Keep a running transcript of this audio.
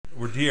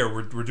We're here.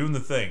 We're doing the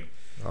thing.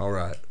 All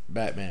right.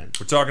 Batman.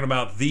 We're talking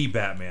about the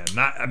Batman.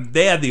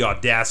 They had the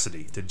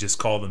audacity to just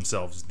call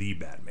themselves the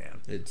Batman.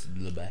 It's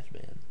the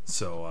Batman.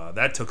 So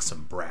that took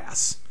some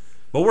brass.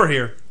 But we're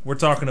here. We're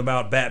talking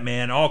about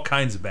Batman, all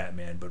kinds of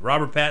Batman. But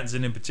Robert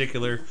Pattinson in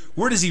particular,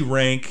 where does he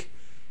rank?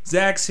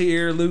 Zach's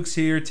here, Luke's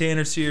here,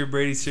 Tanner's here,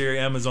 Brady's here,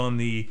 Emma's on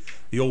the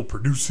old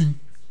producing.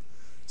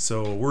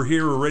 So we're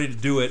here, we're ready to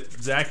do it.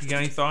 Zach, you got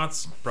any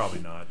thoughts? Probably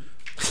not.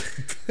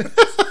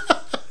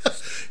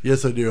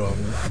 Yes, I do.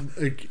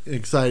 I'm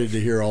excited to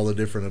hear all the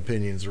different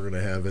opinions we're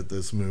going to have at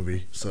this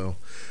movie. So,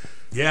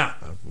 yeah,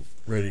 I'm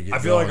ready to get I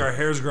feel going. like our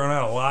hair's grown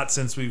out a lot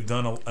since we've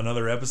done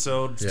another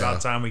episode. It's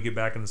about time we get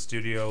back in the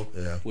studio.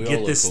 Yeah.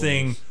 Get this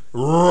thing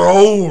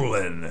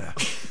rolling.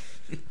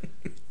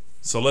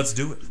 So let's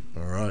do it.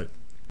 All right.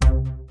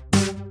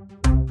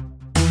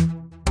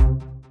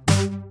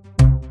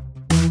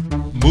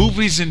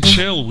 Movies and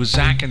chill with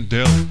Zak and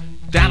Dill.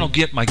 That'll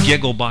get my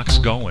giggle box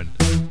going.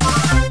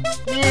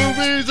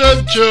 Movies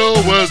and chill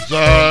with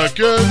Zak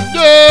and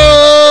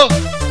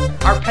Dill.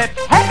 Our pets'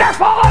 heads are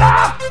falling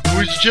off!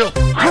 Movies and chill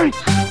Great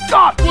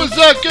Scott! with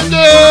Zak and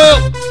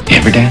Dill. You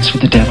ever dance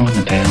with the devil in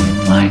the pale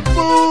moonlight?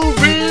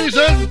 Movies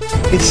and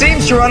It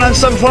seems to run on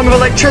some form of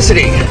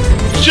electricity.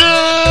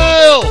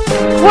 chill.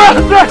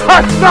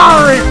 Well,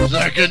 sorry!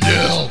 Zak and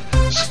Dill.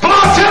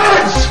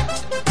 Spartans!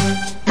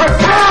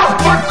 Prepare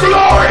for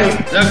glory!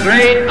 The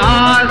great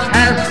Oz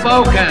has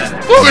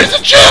spoken. Movies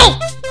and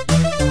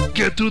chill.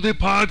 Get to the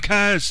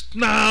podcast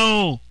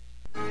now.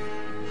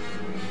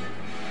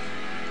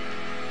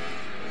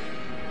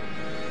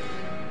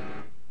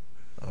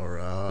 All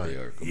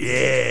right.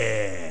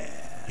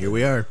 Yeah. Here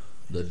we are.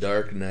 The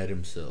Dark Knight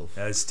himself.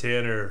 As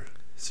Tanner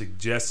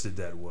suggested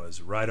that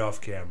was right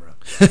off camera.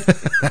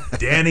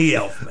 Danny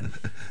Elfman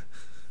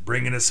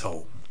bringing us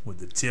home with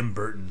the Tim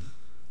Burton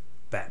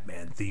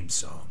Batman theme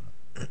song.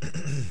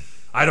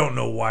 I don't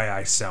know why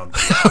I sound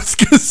I was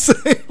going to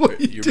say what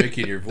You're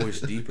making your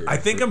voice deeper. I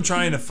think I'm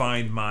trying to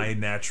find my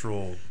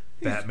natural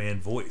Batman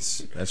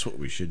voice. That's what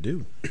we should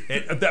do.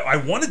 And I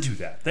want to do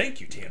that. Thank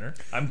you, Tanner.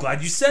 I'm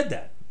glad you said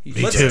that.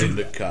 Let's too. do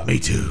the that. cop. Me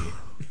too.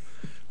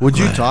 Would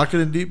you talk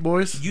in a deep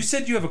voice? You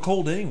said you have a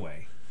cold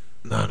anyway.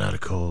 No, not a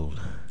cold.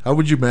 How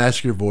would you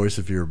mask your voice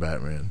if you were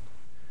Batman?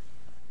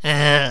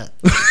 I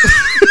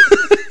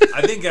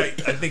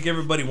think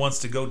everybody wants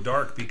to go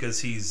dark because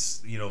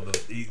he's, he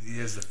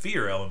has the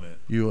fear element.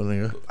 You want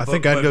to go? I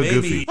think I'd go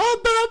goofy. I'm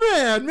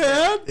Batman,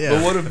 man. Yeah.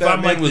 But what if If I'm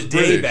Batman like was the day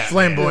British? Batman,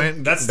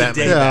 Flamboyant that's the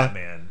Batman. day Yeah.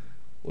 Batman.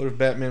 What if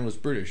Batman was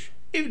British?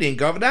 Evening,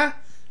 Governor.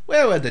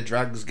 Where were the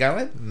drugs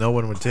going? No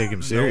one would take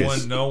him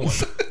serious. No one.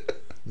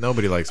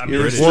 Nobody likes I mean,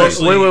 British. Well,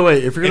 Especially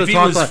wait. If you're going if to he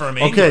talk was like, from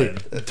okay,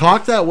 England.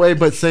 talk that way,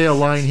 but say a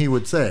line he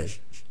would say.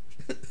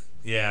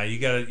 Yeah,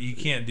 you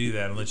can't do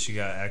that unless you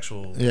got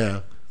actual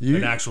Yeah.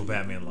 an actual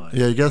Batman line.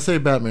 Yeah, you got to say a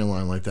Batman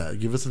line like that.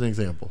 Give us an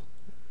example.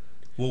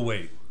 We'll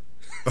wait.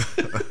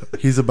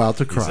 He's about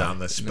to cry. He's on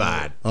the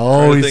spot.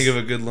 Oh, Trying to he's think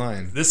of a good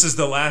line. This is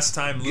the last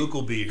time Luke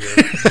will be here.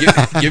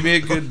 Give me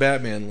a good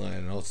Batman line,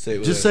 and I'll say. It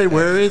with just a- say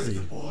where is he?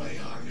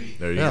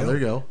 There you Yeah, go. there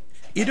you go.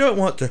 You don't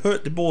want to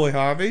hurt the boy,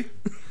 Harvey.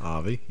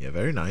 Avi. Yeah,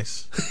 very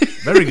nice.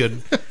 Very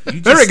good. You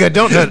Very good.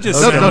 Don't you hurt-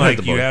 just don't sound hurt like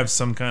the you boy. have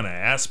some kind of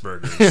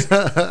Asperger's.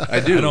 I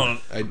do. I don't-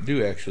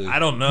 actually. I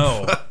don't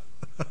know.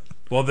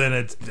 Well,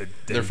 then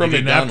They're from you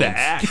didn't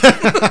McDonald's. have to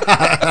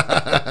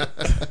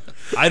act.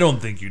 I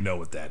don't think you know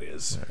what that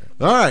is.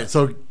 All right,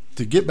 so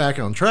to get back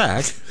on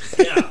track,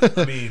 Yeah,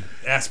 I mean,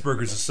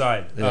 Asperger's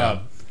aside,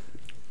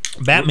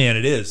 Batman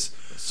it is.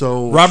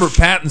 so Robert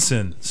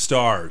Pattinson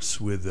stars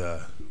with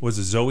was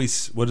it Zoe?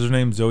 What is her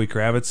name? Zoe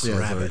Kravitz. Yeah,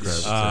 Zoe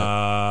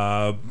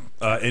Kravitz,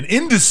 An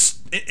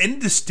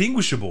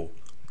indistinguishable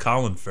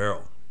Colin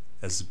Farrell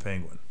as the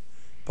Penguin.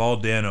 Paul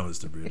Dano is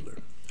the Riddler.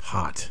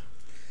 Hot.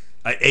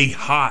 A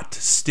hot,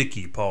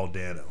 sticky Paul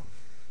Dano.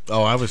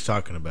 Oh, I was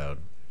talking about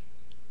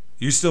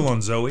You're still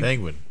on Zoe?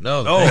 Penguin.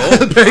 No.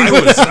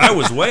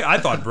 I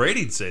thought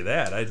Brady'd say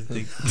that. I didn't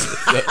think.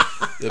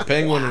 The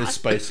penguin was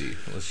spicy.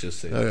 Let's just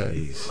say that.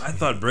 okay. I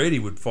thought Brady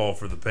would fall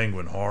for the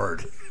Penguin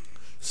hard.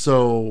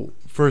 So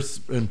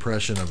first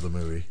impression of the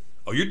movie.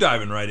 Oh, you're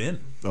diving right in.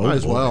 Might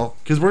as well,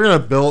 because we're gonna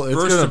build. It's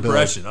First gonna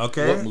impression,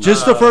 okay? What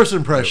Just the first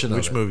impression.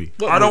 Which of it. movie?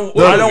 I don't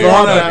The want to.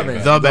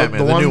 Batman. The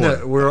Batman, the one new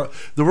that one.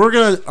 we're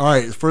gonna. All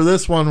right, for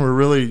this one,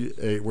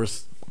 we're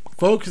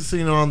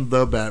focusing on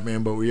the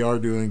Batman, but we are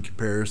doing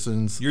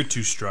comparisons, You're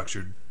too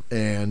structured.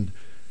 and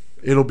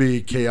it'll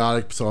be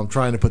chaotic. So I'm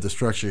trying to put the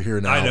structure here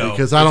now I know.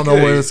 because I don't That's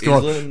know where good. it's He's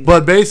going. letting-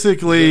 But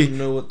basically, Didn't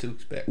know what to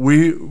expect.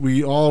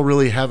 we all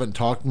really haven't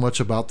talked much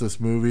about this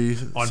movie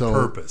On so-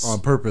 purpose. On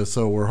purpose.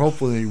 So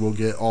we'll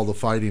get all the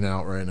fighting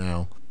out right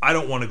now. I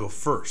don't want to go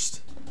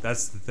first.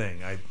 That's the thing.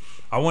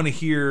 I want to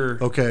hear.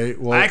 Okay.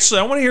 Well, Actually,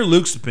 I want to hear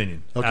Luke's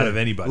opinion okay. out of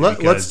anybody. Let's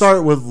because-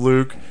 start with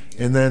Luke,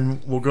 and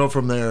then we'll go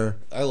from there.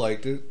 I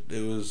liked it.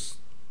 It was.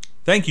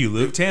 Thank you,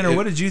 Luke. Tanner,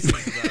 what did you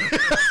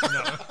think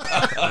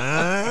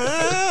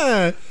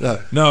Ah.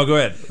 No, go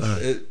ahead.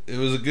 It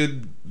was a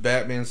good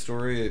Batman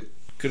story. It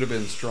could have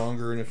been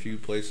stronger in a few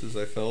places.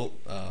 I felt.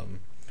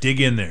 Dig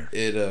in there.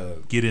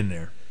 It Get in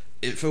there.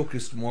 it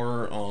focused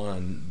more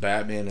on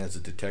Batman as a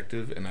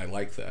detective, and I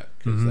like that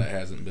because that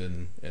hasn't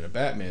been in a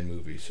Batman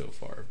movie so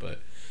far.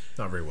 But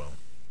Not very well.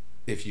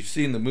 if you've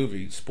seen the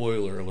movie,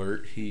 spoiler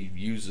alert, he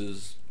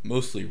uses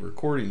mostly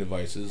recording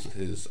devices,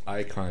 his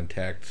eye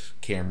contact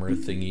camera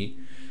thingy,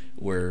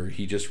 where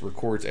he just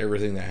records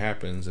everything that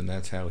happens, and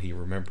that's how he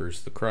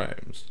remembers the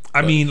crimes.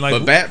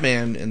 But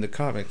Batman in the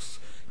comics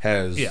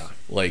has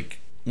like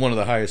one of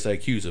the highest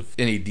IQs of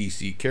any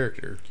DC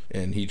character,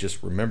 and he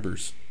just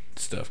remembers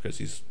stuff because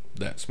he's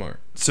that smart.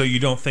 So you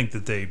don't think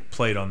that they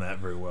played on that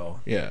very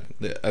well? Yeah,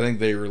 I think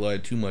they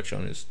relied too much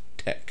on his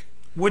tech.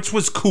 Which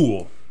was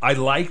cool. I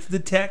liked the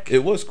tech.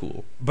 It was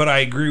cool. But I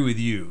agree with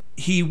you.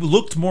 He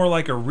looked more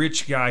like a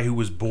rich guy who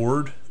was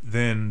bored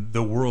than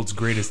the world's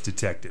greatest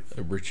detective.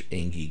 A rich,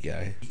 angry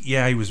guy.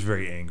 Yeah, he was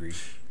very angry.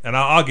 And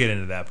I'll get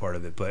into that part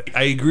of it. But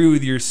I agree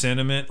with your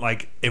sentiment.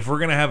 Like, if we're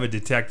going to have a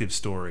detective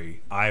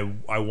story, I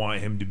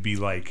want him to be,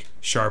 like,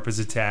 sharp as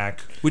a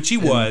tack, which he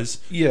was.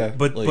 Yeah.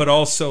 But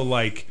also,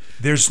 like,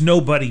 there's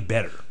nobody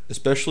better.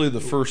 Especially the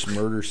first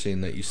murder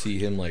scene that you see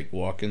him, like,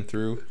 walking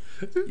through.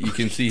 You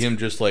can see him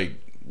just, like,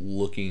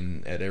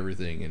 looking at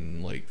everything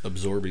and, like,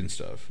 absorbing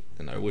stuff.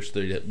 And I wish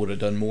they would have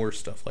done more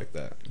stuff like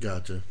that.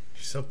 Gotcha.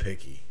 You're so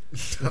picky.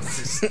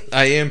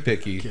 I am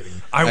picky.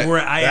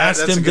 I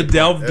asked him to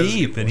delve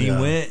deep, and he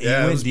went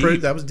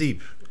deep. That was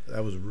deep.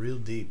 That was real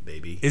deep,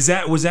 baby. Was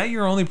that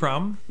your only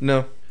problem?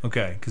 No.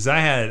 Okay, because I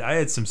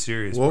had some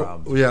serious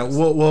problems. Yeah,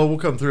 we'll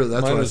come through it.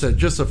 That's Mine what I was- said.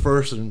 Just a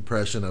first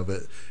impression of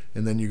it,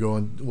 and then you go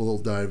and we'll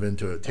dive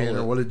into it.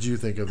 Tanner, what did you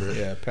think of it?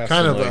 Yeah, pass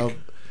kind the of. mic.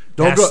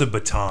 Pass the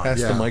baton. Pass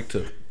Yeah. the mic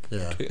to...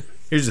 Yeah.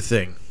 Here's the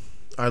thing.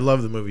 I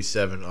love the movie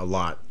Seven a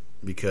lot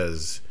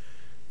because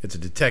it's a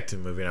detective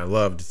movie, and I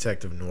love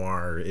detective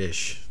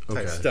noir-ish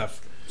type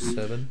stuff.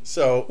 7.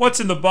 So, What's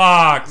in the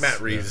box?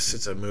 Matt Reeves,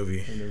 it's a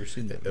movie. I've never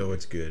seen that. Oh,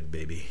 it's good,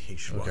 baby. You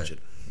should watch it.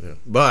 Yeah.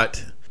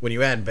 But when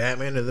you add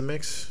Batman to the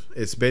mix,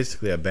 it's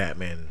basically a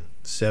Batman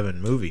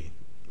 7 movie.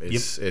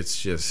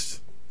 It's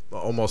just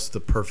almost the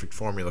perfect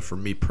formula for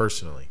me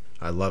personally.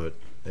 I love it.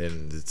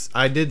 And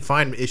I did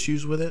find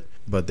issues with it,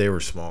 but they were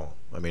small.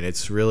 I mean,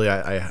 it's really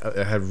I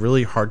had a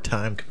really hard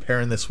time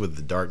comparing this with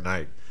The Dark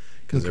Knight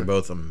because they're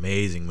both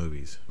amazing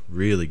movies.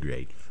 Really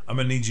great. I'm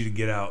gonna need you to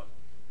get out.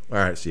 All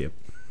right, see you.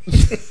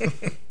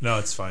 No,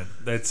 it's fine.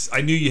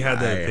 I knew you had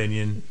that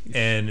opinion.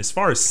 And as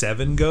far as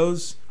 7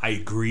 goes, I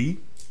agree.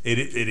 It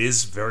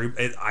is very.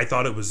 I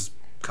thought it was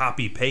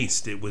copy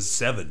paste. It was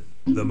 7,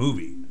 the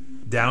movie,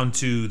 down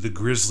to the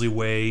grisly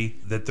way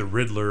that the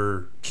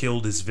Riddler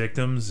killed his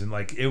victims, and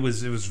like it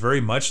was very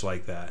much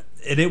like that.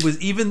 And it was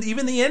even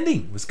the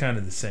ending was kind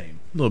of the same.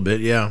 A little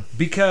bit, yeah.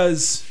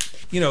 Because,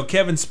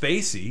 Kevin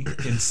Spacey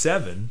in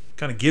 7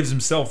 kind of gives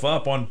himself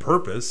up on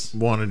purpose.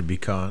 Wanted to be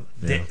caught.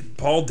 Yeah.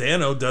 Paul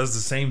Dano does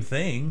the same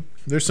thing.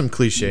 There's some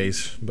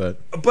cliches, but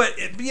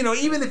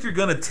Even if you're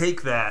going to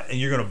take that and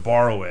you're going to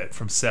borrow it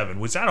from 7,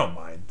 which I don't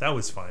mind, that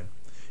was fine.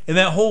 And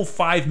that whole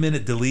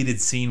 5-minute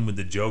deleted scene with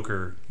the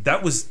Joker,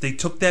 they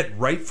took that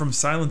right from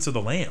Silence of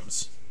the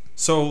Lambs.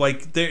 So,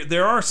 like,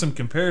 there are some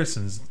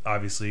comparisons,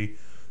 obviously,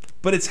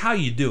 but it's how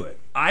you do it.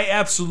 I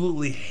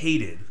absolutely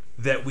hated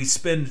that we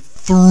spend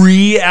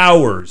 3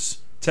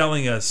 hours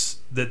telling us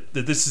that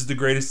this is the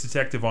greatest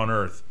detective on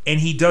Earth, and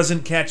he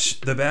doesn't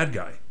catch the bad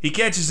guy. He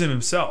catches him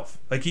himself.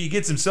 Like, he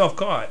gets himself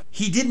caught.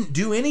 He didn't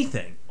do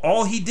anything.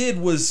 All he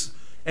did was,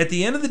 at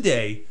the end of the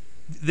day,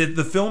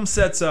 the film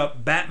sets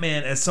up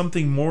Batman as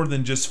something more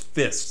than just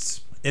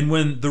fists. And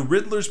when the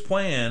Riddler's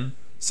plan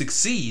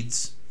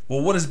succeeds,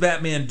 well, what does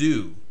Batman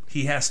do?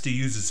 He has to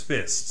use his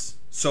fists.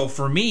 So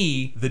for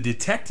me, the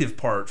detective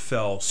part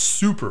fell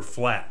super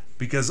flat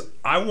because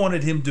I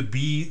wanted him to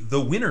be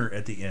the winner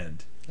at the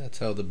end. That's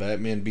how the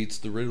Batman beats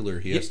the Riddler.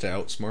 He has to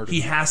outsmart him.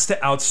 He has to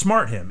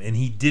outsmart him, and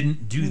he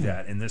didn't do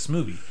that in this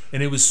movie.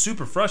 And it was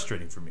super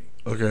frustrating for me.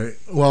 Okay.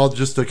 Well,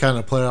 just to kind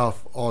of play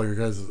off all your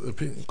guys'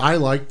 opinions, I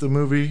liked the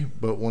movie,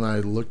 but when I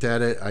looked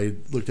at it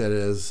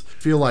as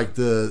feel like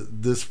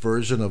this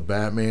version of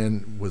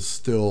Batman was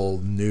still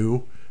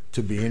new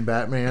to being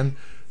Batman.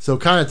 So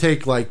kind of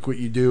take like what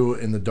you do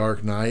in The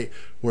Dark Knight,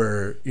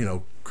 where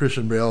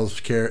Christian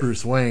Bale's character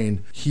Bruce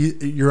Wayne,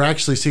 you're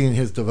actually seeing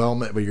his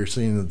development, but you're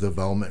seeing the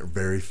development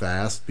very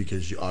fast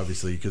because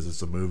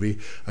it's a movie.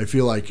 I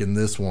feel like in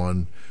this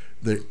one,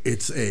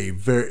 it's a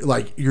very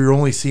like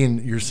you're seeing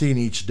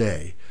each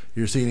day.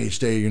 You're seeing each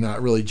day. You're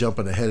not really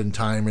jumping ahead in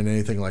time and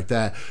anything like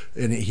that.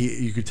 And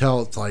you could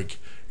tell it's like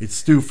it's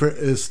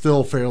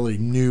still fairly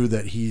new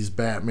that he's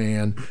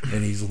Batman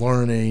and he's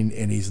learning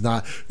and he's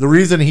not. The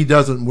reason he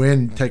doesn't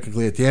win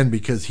technically at the end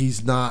because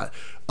he's not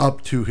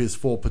up to his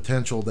full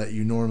potential that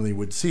you normally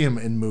would see him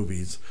in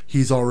movies.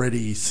 He's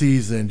already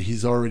seasoned.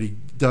 He's already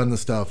done the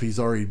stuff. He's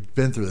already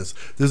been through this.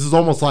 This is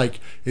almost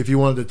like if you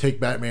wanted to take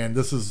Batman,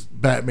 this is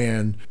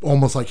Batman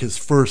almost like his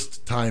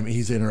first time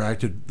he's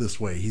interacted this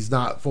way. He's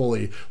not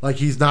fully, like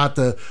he's not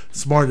the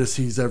smartest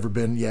he's ever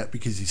been yet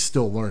because he's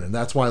still learning.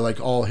 That's why like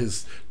all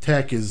his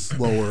tech is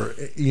lower,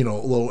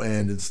 low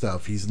end and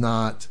stuff. He's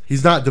not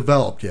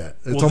developed yet.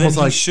 It's Well, almost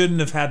then he like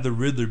shouldn't have had the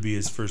Riddler be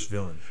his first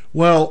villain.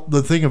 Well,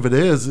 the thing of it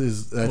is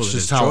that's Wasn't just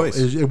his how choice.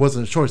 it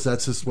wasn't a choice.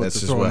 That's just what That's they're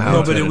just throwing what out. No,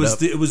 How but it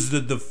it was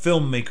ended the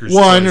filmmaker's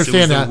Well, choice. I understand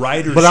it was that, the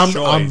writer's but I'm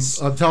choice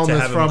telling to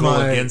this have him from go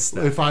my against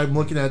that. if I'm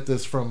looking at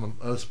this from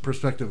a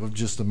perspective of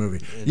just the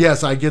movie.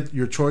 Yes, I get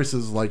your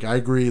choices. Like I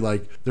agree.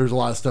 Like there's a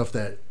lot of stuff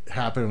that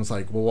happened. It's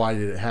like, well, why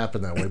did it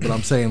happen that way? But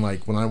I'm saying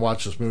like when I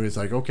watch this movie, it's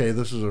like, okay,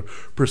 this is a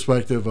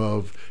perspective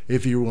of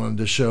if you wanted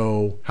to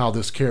show how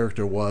this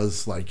character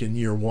was like in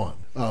year one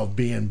of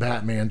being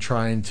Batman,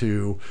 trying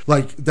to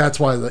like that's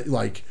why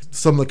like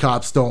some of the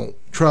cops don't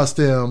trust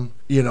him.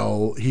 You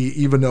know, he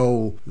even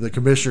though the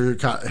commissioner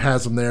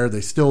has him there,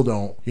 they still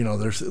don't. You know,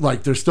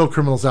 there's still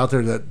criminals out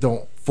there that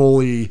don't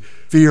fully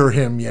fear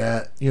him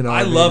yet. You know,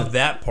 I love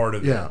that part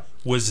of Yeah. it.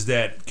 Was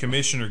that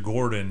Commissioner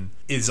Gordon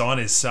is on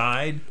his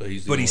side, But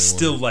he's the but only he's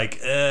still one. like,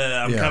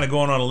 I'm Yeah. kind of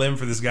going on a limb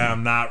for this guy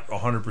I'm not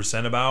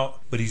 100%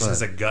 about, but he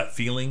has a Right. gut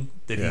feeling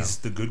that Yeah. he's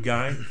the good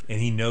guy, and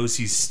he knows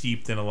he's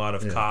steeped in a lot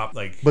of cop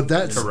But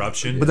that's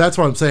corruption. But that's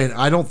what I'm saying.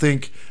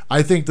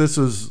 I think this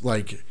was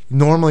like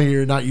normally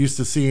you're not used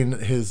to seeing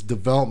his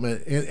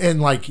development, and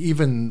like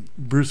even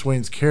Bruce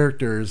Wayne's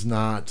character is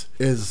not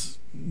as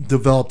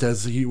developed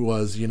as he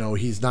was. You know,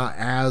 he's not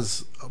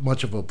as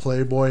much of a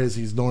playboy as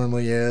he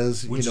normally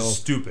is. which you know, is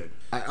stupid.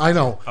 I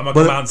know. I'm gonna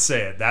but, come out and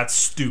say it. That's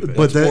stupid.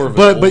 But More of an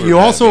but older you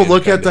also Batman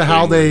look kind at the of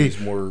how thing where they he's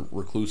more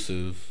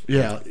reclusive.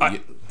 yeah.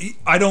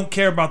 I don't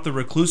care about the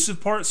reclusive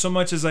part so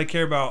much as I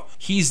care about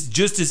he's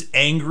just as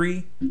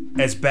angry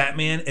as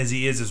Batman as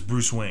he is as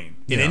Bruce Wayne.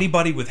 And Yeah.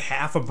 anybody with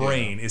half a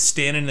brain is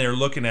standing there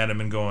looking at him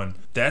and going,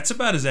 that's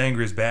about as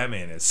angry as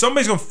Batman is.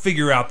 Somebody's going to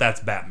figure out that's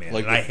Batman.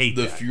 Like and I hate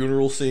the that.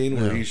 funeral scene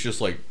where Yeah. he's just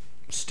like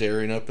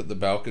staring up at the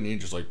balcony,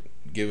 just like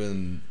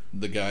giving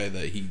the guy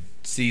that he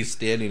sees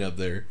standing up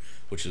there,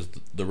 which is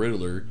the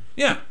Riddler.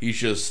 Yeah. He's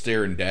just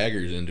staring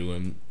daggers into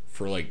him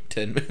for like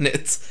 10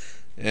 minutes,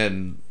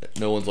 and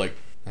no one's like,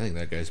 I think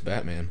that guy's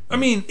Batman. I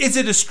mean, is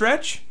it a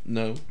stretch?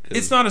 No, 'cause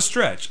It's not a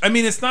stretch. I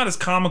mean, it's not as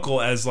comical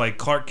as like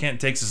Clark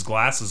Kent takes his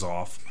glasses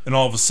off and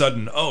all of a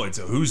sudden, oh, it's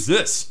who's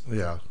this?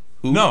 Yeah.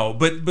 No,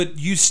 but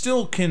you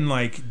still can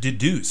like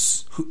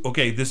deduce.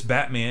 Okay, this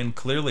Batman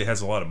clearly has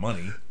a lot of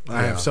money.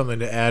 I have something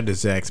to add to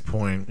Zach's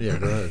point. Yeah,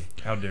 go ahead.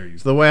 How dare you?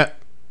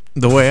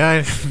 The way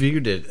I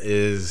viewed it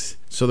is,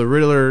 so the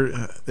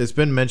Riddler, it's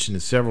been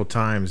mentioned several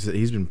times that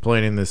he's been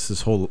planning this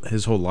his whole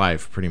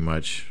life, pretty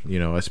much. You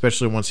know,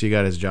 especially once he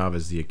got his job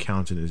as the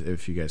accountant,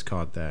 if you guys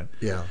caught that.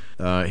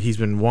 Yeah. He's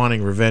been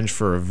wanting revenge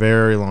for a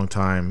very long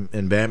time,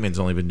 and Batman's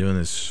only been doing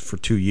this for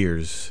 2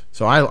 years.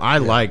 So I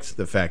liked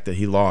the fact that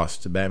he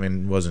lost.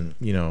 Batman wasn't,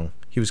 you know,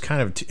 he was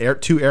kind of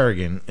too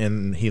arrogant,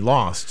 and he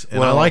lost. And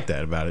I Well, like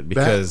that about it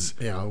because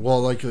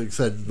like I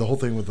said, the whole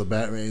thing with the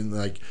Batman,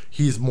 like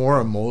he's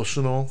more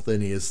emotional than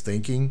he is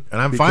thinking,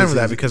 And I'm fine with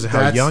that because of how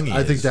that's- young he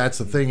I think is. that's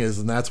the thing is,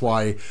 and that's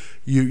why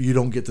you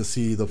don't get to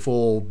see the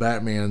full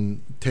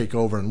Batman take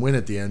over and win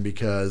at the end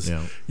because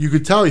you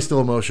could tell he's still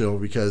emotional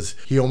because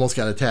he almost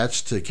got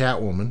attached to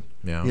Catwoman.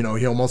 Yeah. You know,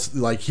 he almost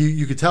like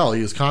you could tell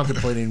he was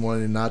contemplating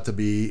wanting not to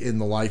be in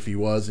the life he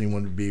was, and he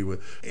wanted to be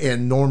with.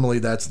 And normally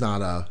that's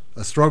not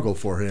a struggle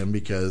for him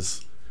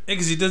because. Yeah,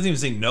 because he doesn't even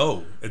say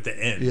no at the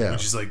end. Yeah.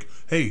 Which is like,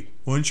 hey,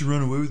 why don't you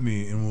run away with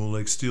me and we'll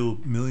like steal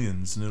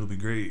millions and it'll be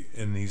great.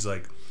 And he's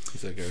like,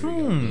 He's like, I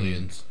already got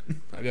millions.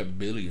 I got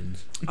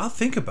billions. I'll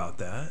think about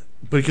that.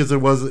 Because it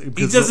was. He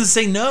doesn't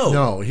say no.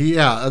 No,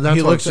 and that's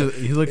he what looks I'm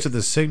at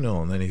the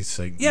signal, and then he's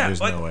like, Yeah,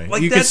 "There's like, no way."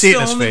 like You can that's see it the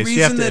in his only face.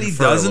 You have reason to that he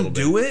infer a little doesn't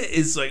bit. do it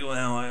is like, well,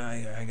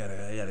 I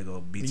gotta go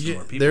beat some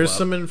more people. There's up.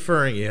 some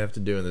inferring you have to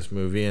do in this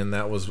movie, and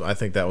I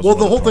think that was Well,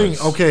 one the whole of the thing,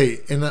 parts. okay,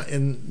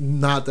 and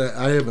not that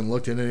I haven't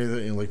looked into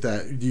anything like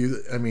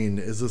that. I mean,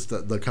 is this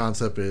the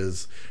concept?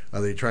 Are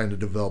they trying to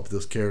develop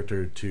this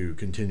character to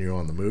continue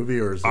on the movie,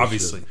 or is this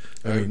Obviously.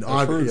 I mean,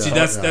 I've heard- See,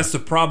 that's the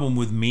problem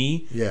with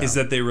me Yeah. is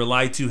that they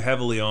rely too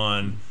heavily on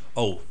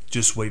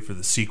just wait for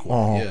the sequel.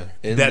 Oh.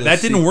 Yeah.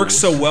 That didn't work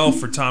so well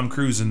for Tom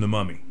Cruise in The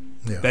Mummy.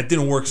 Yeah. That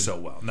didn't work so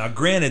well. Now,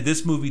 granted,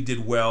 this movie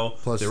did well.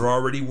 Plus- They're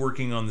already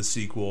working on the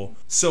sequel,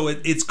 so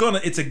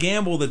it's a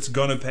gamble that's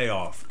gonna pay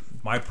off.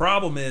 My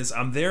problem is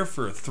I'm there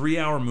for a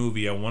 3-hour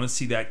movie. I want to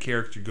see that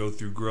character go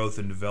through growth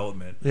and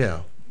development.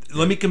 Yeah.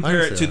 Let me compare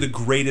it to understand the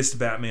greatest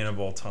Batman of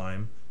all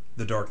time,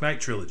 the Dark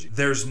Knight trilogy.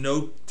 There's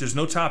no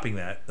topping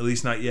that, at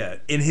least not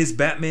yet. In his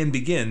Batman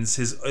Begins,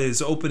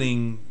 his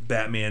opening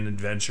Batman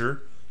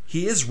adventure,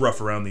 he is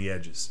rough around the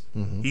edges.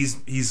 Mm-hmm.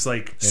 He's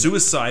like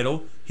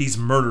suicidal. He's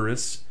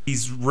murderous.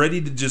 He's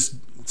ready to just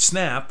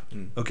snap.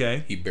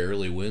 Okay, He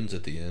barely wins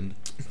at the end.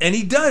 and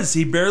he does.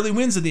 He barely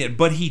wins at the end,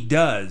 but he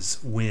does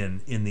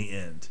win in the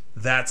end.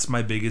 That's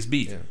my biggest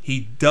beat. Yeah.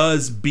 He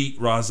does beat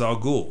Ra's al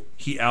Ghul.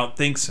 He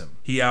outthinks him.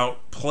 He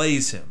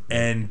outplays him,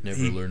 and Never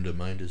he learned to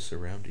mind his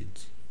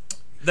surroundings.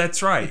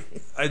 That's right.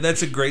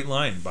 That's a great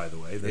line, by the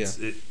way.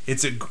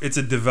 It's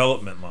a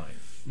development line.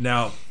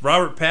 Now,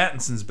 Robert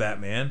Pattinson's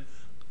Batman,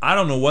 I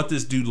don't know what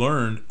this dude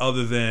learned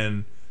other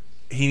than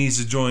he needs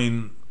to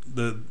join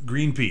the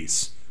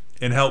Greenpeace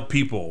and help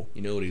people.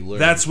 You know what he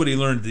learned? That's what he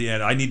learned at the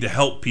end. I need to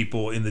help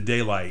people in the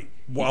daylight.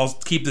 Well, I'll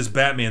keep this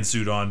Batman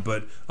suit on,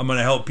 but I'm going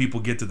to help people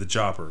get to the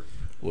chopper.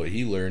 What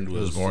he learned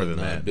was more to than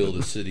not that, build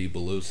but- a city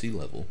below sea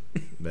level.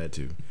 That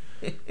too.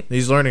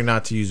 He's learning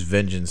not to use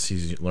vengeance.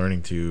 He's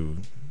learning to,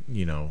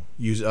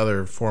 use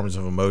other forms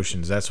of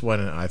emotions. That's when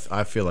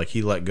I feel like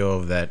he let go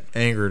of that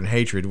anger and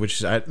hatred,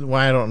 which is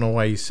why I don't know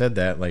why he said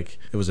that. Like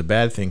it was a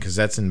bad thing, because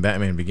that's in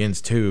Batman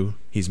Begins too.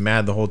 He's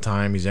mad the whole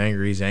time. He's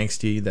angry. He's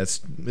angsty.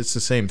 It's the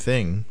same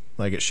thing.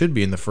 Like it should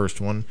be in the first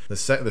one. The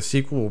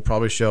sequel will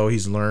probably show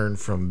he's learned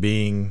from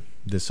being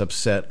this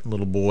upset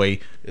little boy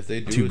If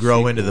they do to a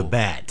grow into the sequel-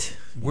 bat.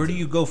 Where do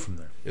you go from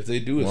there? If they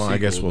do a Well, sequel, I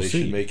guess we'll they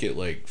see. should make it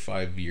like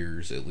 5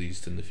 years at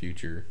least in the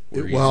future.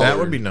 Where he's well, That learned-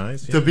 would be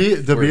nice. To be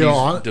where he's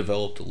honest,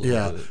 developed a little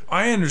Yeah. bit.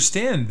 I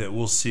understand that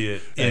we'll see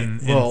it in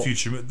well-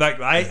 future.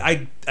 Like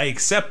I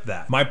accept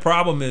that. My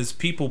problem is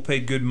people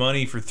paid good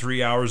money for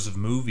 3 hours of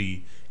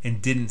movie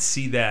and didn't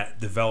see that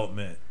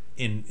development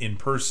in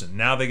person.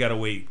 Now they got to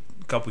wait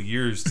a couple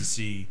years to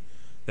see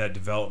that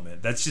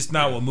development. That's just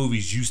not what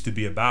movies used to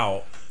be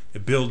about.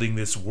 Building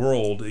this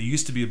world. It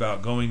used to be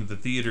about going to the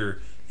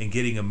theater and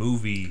getting a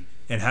movie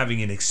and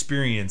having an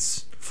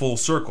experience full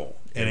circle.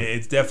 And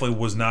it definitely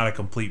was not a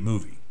complete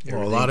movie.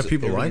 Well, a lot of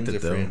people liked it,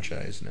 Everything's a though.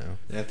 franchise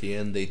now. At the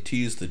end, they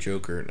tease the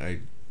Joker, and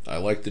I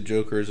like the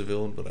Joker as a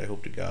villain, but I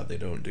hope to God they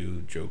don't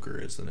do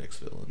Joker as the next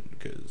villain,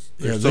 because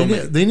yeah,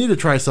 there's they need to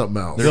try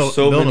something else. there's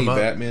so build many him up.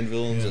 Batman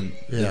villains, and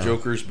the Yeah.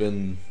 Joker's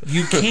been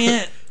You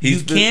can't you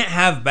He's been- can't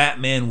have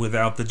Batman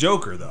without the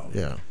Joker though.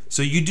 Yeah.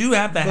 So you do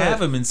have to have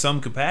But- him in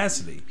some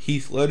capacity.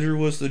 Heath Ledger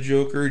was the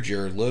Joker,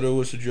 Jared Leto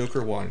was the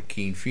Joker,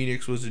 Joaquin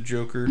Phoenix was the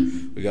Joker.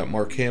 We got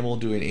Mark Hamill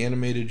doing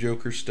animated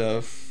Joker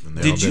stuff. And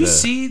they all Did you a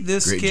see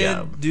this great kid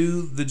job.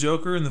 do the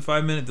Joker in the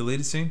 5-minute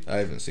deleted scene? I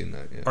haven't seen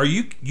that yet. Are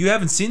you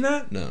haven't seen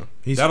that? No.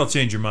 That'll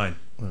change your mind.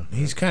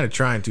 He's kind of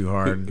trying too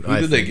hard. Who I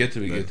did they think, get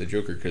to get but- the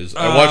Joker? Because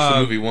I watched the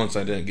Uh, movie once,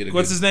 I didn't get a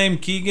What's good... his name?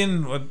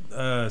 Keegan?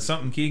 What?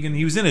 Something Keegan.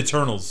 He was in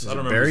Eternals. I don't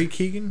remember. Barry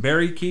Keegan?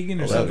 Barry Keegan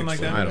or Oh, something that like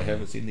explains that. it. I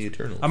haven't seen the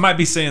Eternals. I might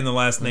be saying the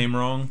last name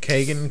wrong.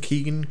 Keegan,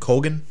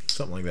 Colgan,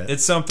 something like that.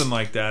 It's something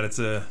like that. It's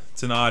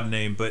an odd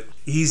name, but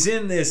he's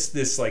in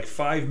this like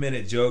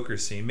 5-minute Joker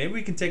scene. Maybe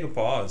we can take a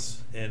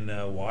pause and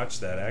watch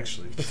that.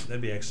 Actually,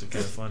 that'd be actually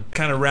kind of fun.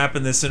 Kind of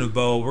wrapping this in a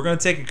bow. We're gonna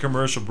take a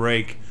commercial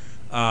break.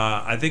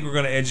 I think we're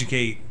gonna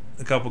educate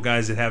a couple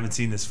guys that haven't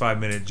seen this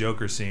 5-minute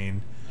Joker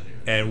scene,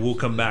 and we'll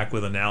come back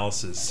with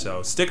analysis.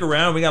 So stick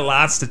around. We got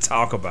lots to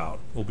talk about.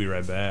 We'll be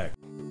right back.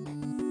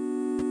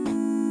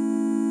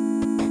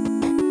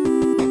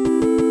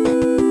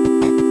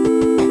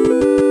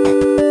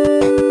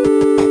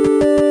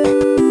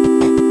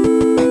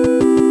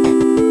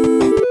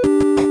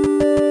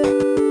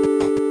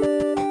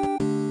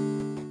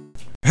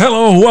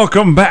 Hello,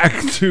 welcome back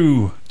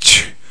to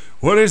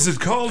what is it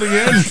called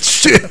again?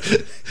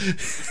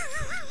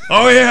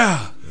 Oh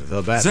yeah,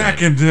 The Batman.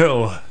 Zak and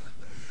Dill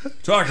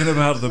talking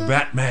about the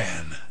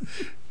Batman.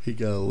 He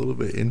got a little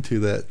bit into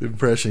that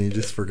impression. He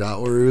just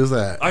forgot where he was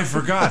at. I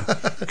forgot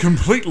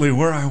completely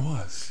where I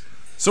was.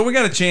 So we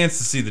got a chance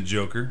to see the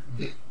Joker,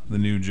 the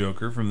new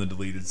Joker from the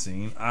deleted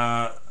scene.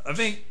 I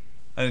think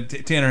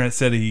Tanner had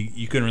said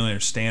you couldn't really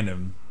understand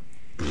him.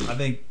 I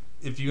think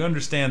if you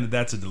understand that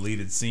that's a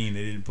deleted scene,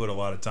 they didn't put a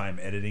lot of time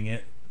editing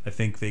it. I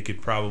think they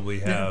could probably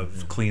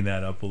have cleaned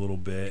that up a little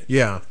bit.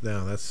 Yeah,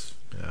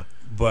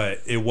 But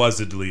it was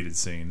a deleted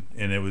scene,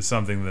 and it was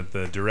something that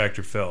the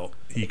director felt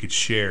he could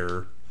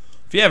share.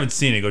 If you haven't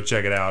seen it, go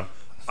check it out.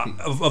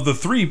 Of the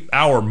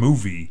 3-hour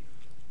movie,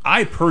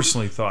 I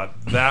personally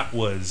thought that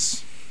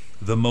was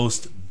the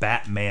most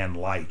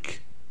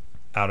Batman-like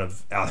out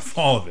of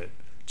all of it.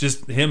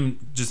 Just him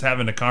just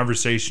having a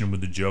conversation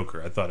with the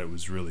Joker. I thought it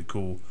was really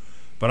cool.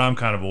 But I'm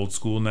kind of old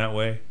school in that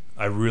way.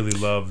 I really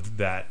loved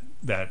that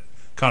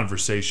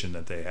conversation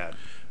that they had.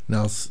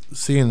 Now,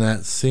 seeing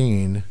that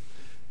scene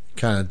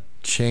kind of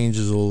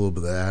changes a little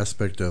bit the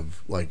aspect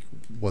of like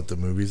what the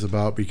movie's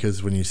about,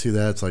 because when you see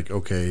that, it's like,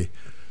 okay,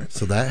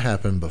 so that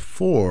happened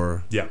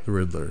before Yeah. the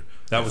Riddler.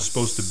 That was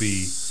supposed to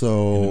be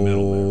So in the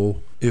middle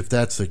there. if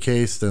that's the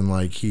case, then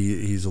like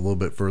he's a little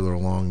bit further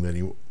along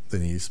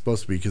than he's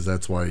supposed to be, because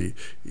that's why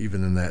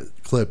even in that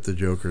clip the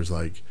Joker's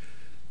like,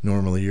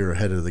 normally you're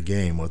ahead of the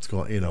game. What's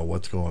going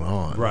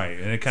on? Right,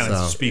 and it kind of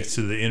So- speaks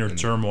to the inner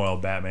turmoil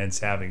Batman's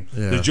having.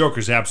 Yeah. The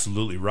Joker's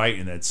absolutely right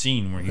in that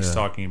scene where he's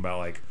talking about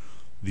like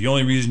the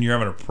only reason you're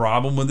having a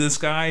problem with this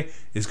guy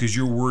is because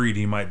you're worried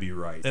he might be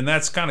right, and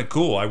that's kind of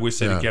cool. I wish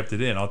they'd have kept it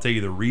in. I'll tell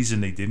you the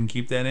reason they didn't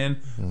keep that in.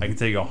 I can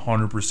tell you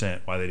 100%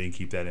 why they didn't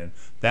keep that in.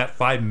 That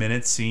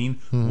 5-minute scene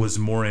was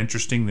more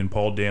interesting than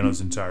Paul Dano's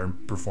entire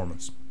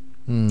performance.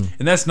 And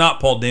that's not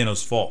Paul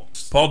Dano's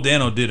fault. Paul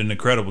Dano did an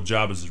incredible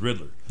job as the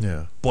Riddler.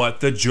 Yeah. But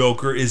the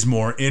Joker is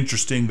more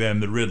interesting than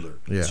the Riddler.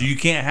 Yeah. So you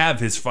can't have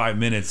his 5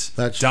 minutes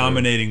That's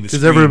dominating the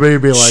screen. Because everybody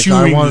would be like, I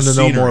chewing wanted the to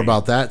know more scenery.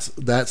 about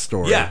that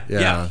story. Yeah.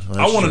 that's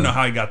I want to true. know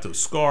how he got those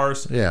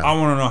scars. Yeah. I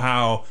want to know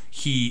how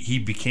he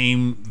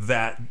became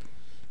that.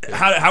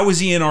 How was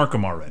he in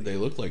Arkham already? They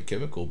look like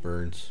chemical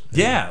burns.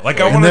 Yeah, like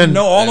I And want to then-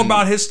 know all and-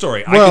 about his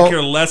story. I Well- could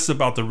care less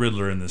about the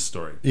Riddler in this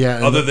story. Yeah,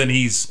 and other the- than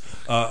he's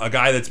a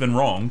guy that's been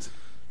wronged,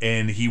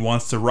 and he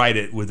wants to right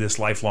it with this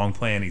lifelong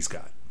plan he's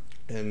got.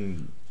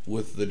 And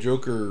with the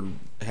Joker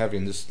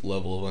having this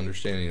level of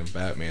understanding of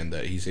Batman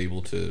that he's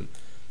able to,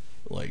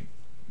 like,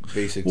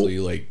 basically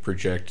like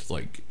project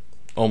like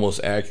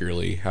almost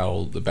accurately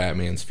how the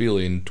Batman's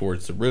feeling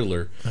towards the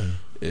Riddler.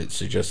 It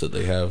suggests that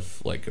they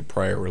have like a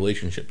prior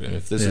relationship, and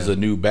if this is a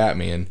new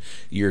Batman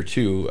year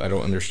 2, I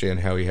don't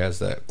understand how he has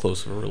that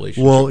close of a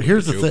relationship. Well, with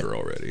here's the the Joker thing.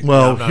 already.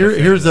 Well, Yeah,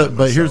 here's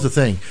the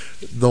thing.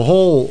 The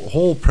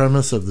whole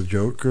premise of the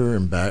Joker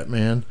and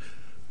Batman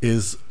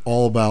is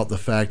all about the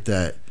fact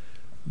that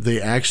they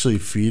actually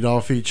feed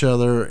off each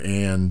other,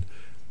 and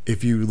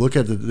if you look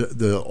at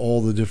the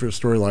all the different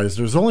storylines,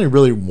 there's only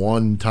really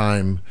one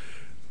time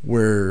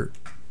where,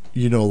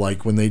 you know,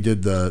 like when they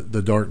did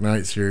the Dark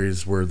Knight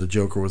series where the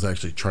Joker was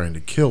actually trying to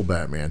kill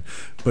Batman.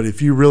 But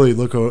if you really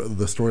look at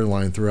the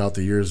storyline throughout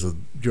the years of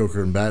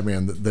Joker and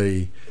Batman,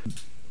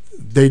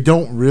 they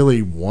don't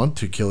really want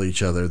to kill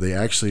each other. They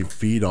actually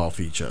feed off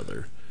each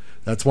other.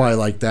 That's why,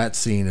 like, that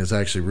scene is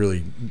actually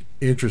really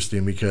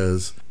interesting,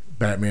 because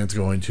Batman's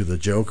going to the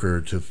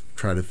Joker to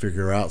try to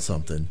figure out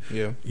something.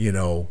 Yeah. You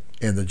know,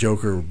 and the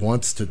Joker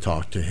wants to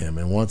talk to him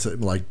and wants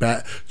it, like,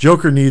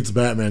 Joker needs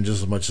Batman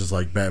just as much as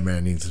like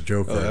Batman needs the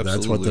Joker. Oh, That's what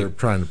absolutely. they're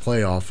trying to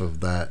play off of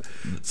that.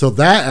 So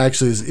that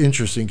actually is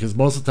interesting, because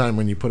most of the time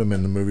when you put him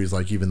in the movies,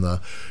 like even the,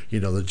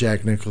 you know, the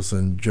Jack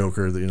Nicholson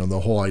Joker, you know,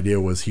 the whole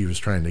idea was he was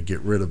trying to get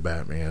rid of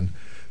Batman.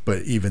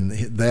 But even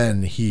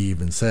then, he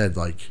even said,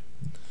 like,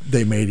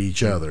 they made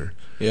each other.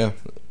 Yeah.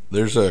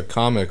 There's a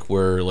comic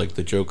where like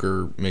the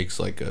Joker makes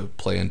like a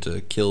plan to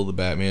kill the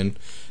Batman,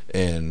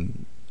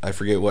 and I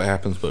forget what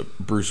happens, but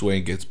Bruce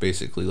Wayne gets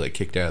basically like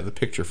kicked out of the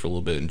picture for a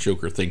little bit, and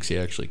Joker thinks he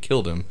actually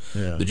killed him.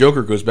 Yeah. The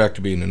Joker goes back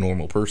to being a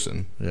normal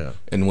person. Yeah.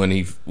 And when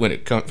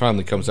it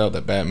finally comes out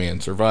that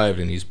Batman survived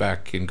and he's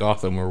back in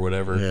Gotham or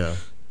whatever, Yeah.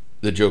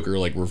 the Joker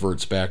like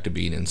reverts back to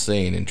being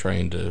insane and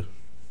trying to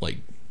like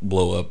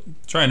blow up,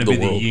 Trying to the be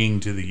world. the yin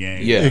to the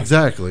yang. Yeah.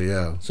 Exactly,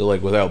 yeah. So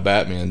like without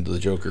Batman, the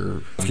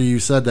Joker. After you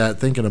said that,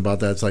 thinking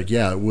about that, it's like,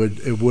 yeah, it would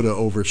have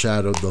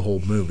overshadowed the whole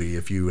movie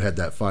if you had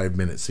that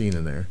 5-minute scene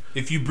in there.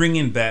 If you bring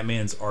in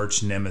Batman's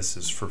arch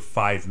nemesis for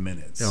 5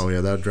 minutes, Oh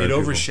yeah, that it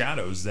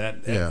overshadows that.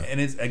 Yeah.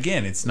 And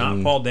it's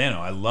not Paul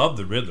Dano. I love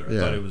the Riddler. I Yeah.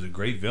 thought it was a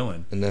great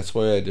villain. And that's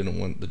why I didn't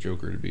want the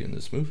Joker to be in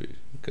this movie,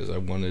 because I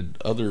wanted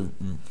other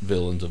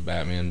villains of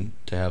Batman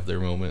to have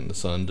their moment in the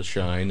sun to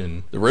shine,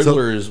 and the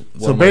Riddler is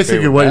one of my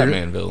favorite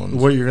Batman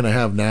villains. What you're going to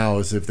have now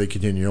is, if they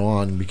continue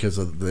on, because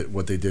of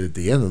what they did at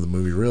the end of the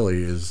movie,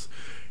 really is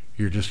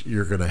you're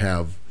going to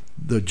have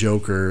the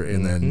Joker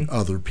and then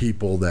other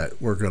people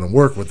that were going to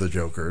work with the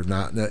Joker,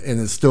 and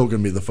it's still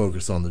going to be the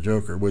focus on the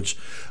Joker. Which,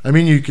 I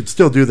mean, you could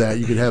still do that.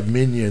 You could have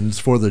minions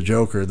for the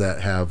Joker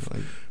that have.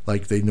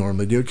 Like they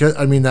normally do. 'Cause,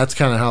 I mean, that's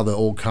kind of how the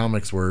old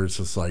comics were. It's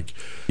just like,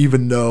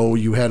 even though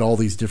you had all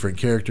these different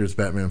characters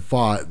Batman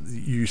fought,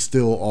 you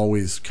still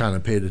always kind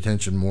of paid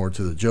attention more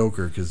to the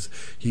Joker, because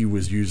he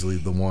was usually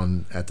the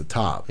one at the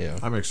top. Yeah.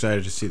 I'm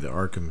excited to see the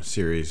Arkham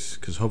series,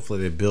 because hopefully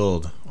they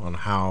build on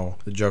how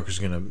the Joker's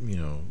going to, you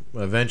know,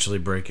 eventually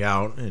break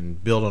out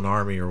and build an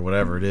army or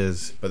whatever it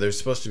is. But there's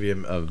supposed to be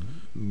a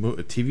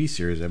TV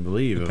series, I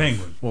believe. The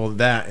Penguin. Well,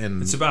 that,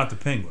 and It's about the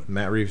Penguin.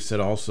 Matt Reeves said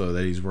also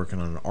that he's working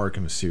on an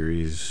Arkham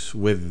series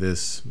with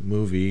this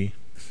movie.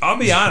 I'll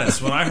be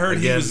honest. When I heard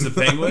he was the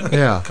Penguin,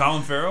 Yeah.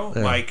 Colin Farrell,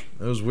 like,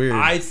 That was weird.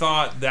 I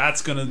thought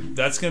that's gonna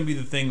be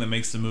the thing that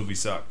makes the movie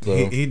suck. So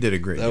he did a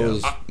great that job.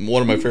 was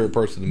one of my favorite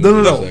parts of the No,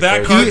 movie. no, was no.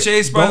 That car car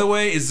chase, by the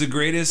way, is the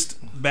greatest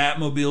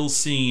Batmobile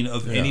scene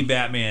of any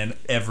Batman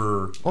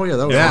ever. Oh yeah,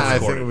 that was yeah,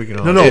 awesome. I think we can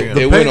all No, no, agree on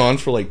the It that. went on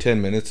for like 10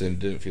 minutes and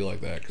didn't feel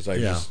like that, because I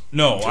Yeah. just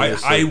No, it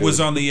was so I was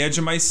good. on the edge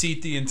of my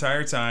seat the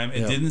entire time.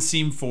 It Yeah. didn't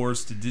seem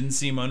forced. It didn't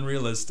seem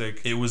unrealistic.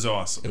 It was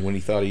awesome. And when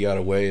he thought he got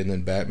away, and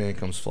then Batman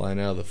comes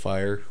flying out of the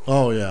fire.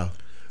 Oh yeah.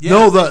 Yeah.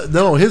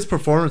 No, his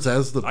performance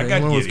as the I got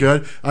Penguin was giddy.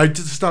 good. I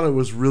just thought it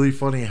was really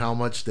funny how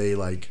much they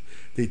like.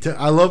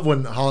 I love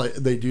when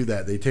they do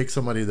that. They take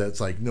somebody that's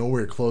like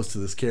nowhere close to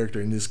this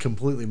character and just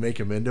completely make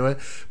him into it.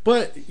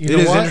 But you It know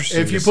is what?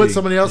 interesting If you to put see.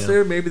 somebody else Yeah.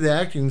 there, maybe the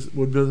acting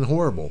would have been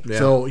horrible. Yeah.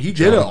 So he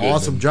did an John Goodman.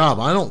 awesome job.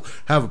 I don't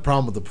have a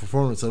problem with the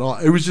performance at all.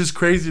 It was just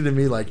crazy to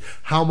me, like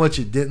how much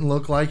it didn't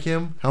look like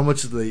him, how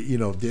much they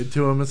did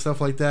to him and stuff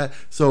like that.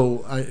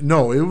 So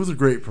it was a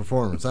great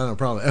performance. I don't have a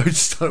problem. I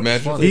just thought it was Imagine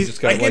if funny. they just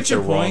got I get like the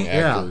your wrong point.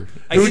 actor.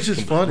 I It was get-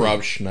 just funny.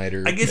 Rob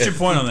Schneider. I get your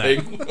point on that.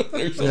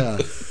 Or something. Yeah.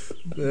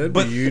 That'd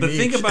But be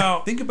think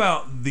unique.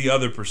 about the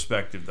other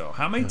perspective though.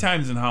 How many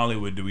times in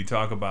Hollywood do we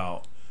talk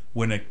about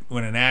when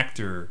an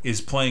actor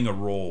is playing a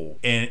role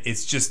and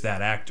it's just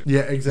that actor?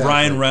 Yeah, exactly.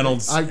 Ryan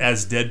Reynolds I-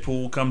 as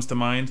Deadpool comes to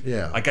mind.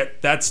 Yeah.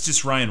 That's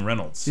just Ryan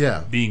Reynolds.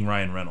 Yeah. being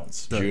Ryan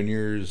Reynolds.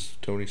 Junior's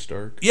Tony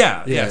Stark.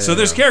 Yeah. So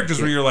there's characters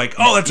where you're like,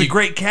 oh, that's a You-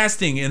 great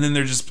casting, and then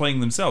they're just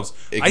playing themselves.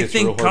 It I gets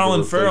real think hard to Colin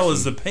replace Farrell them.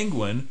 as the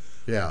Penguin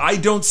Yeah. I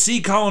don't see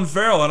Colin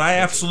Farrell, and I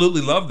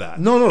absolutely love that.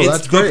 No, it's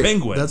that's the great.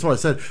 Penguin. That's what I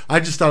said. I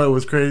just thought it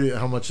was crazy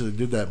how much they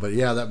did that. But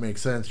yeah, that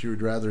makes sense. You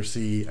would rather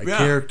see a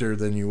character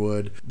than you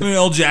would. Samuel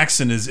L.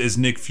 Jackson is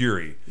Nick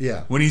Fury.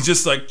 Yeah. When he's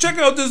just like, check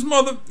out this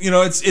mother.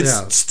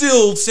 It's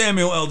still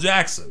Samuel L.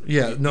 Jackson.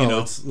 Yeah,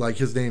 no, it's like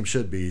his name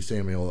should be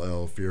Samuel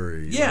L.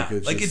 Fury. Yeah,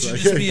 it should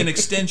just be an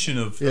extension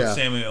of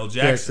Samuel L.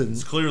 Jackson.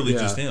 It's clearly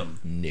just him.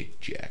 Nick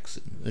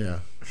Jackson. Yeah.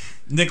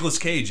 Nicolas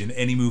Cage in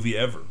any movie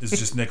ever is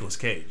just Nicolas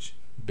Cage.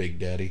 Big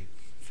Daddy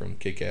from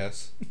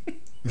Kick-Ass.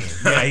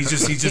 Yeah, he's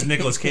just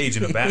Nicolas Cage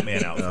in a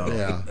Batman outfit.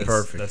 Yeah,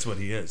 perfect. That's what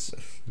he is.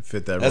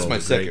 Fit that. That's role my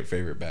great. second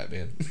favorite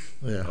Batman.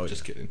 Yeah. Oh,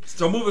 just kidding.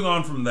 So moving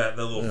on from that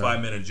little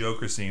 5-minute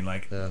Joker scene,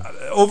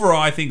 overall,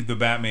 I think the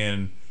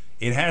Batman,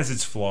 it has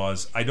its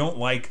flaws. I don't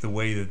like the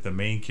way that the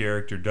main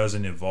character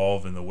doesn't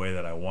evolve in the way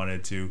that I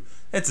wanted to.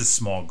 It's a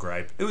small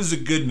gripe. It was a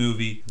good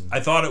movie. I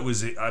thought it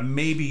was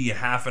maybe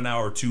half an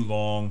hour too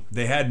long.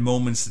 They had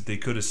moments that they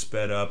could have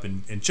sped up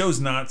and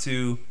chose not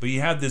to, but you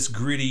had this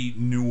gritty,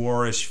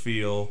 noirish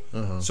feel.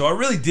 So I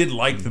really did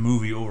like the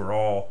movie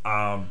overall.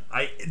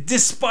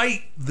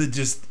 Despite the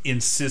just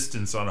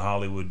insistence on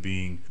Hollywood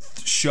being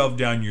shoved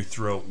down your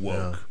throat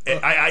woke.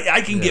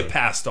 I can get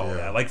past all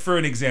that. Like, for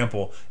an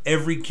example,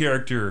 every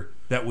character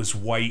that was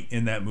white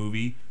in that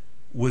movie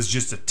was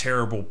just a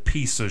terrible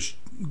piece of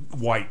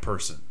white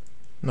person.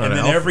 And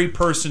then every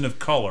person of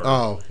color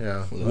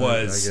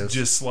was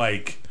just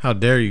like... How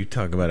dare you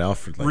talk about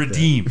Alfred like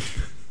redeemed.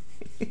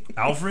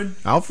 Alfred?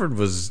 Alfred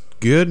was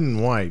good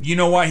and white. You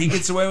know why he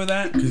gets away with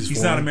that?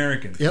 He's not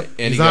American. Yep.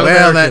 And He's he not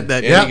got,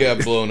 American. he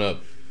got blown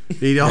up.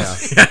 He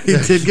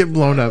did get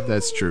blown up.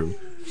 That's true.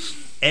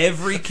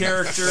 Every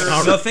character...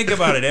 No, think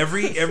about it.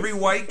 Every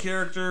white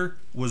character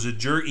was a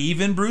jerk.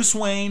 Even Bruce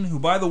Wayne, who,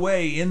 by the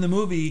way, in the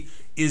movie,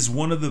 is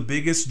one of the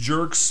biggest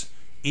jerks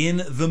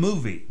in the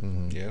movie.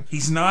 Yeah.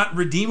 He's not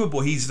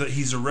redeemable.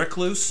 He's a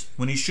recluse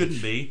when he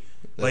shouldn't be.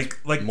 Like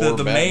more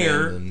the Batman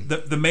mayor,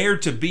 than- the mayor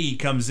to be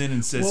comes in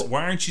and says, Well-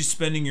 "Why aren't you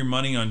spending your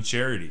money on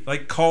charity?"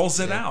 Like, calls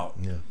it out.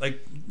 Yeah.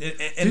 Like,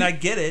 and I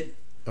get it.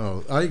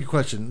 Oh, I have a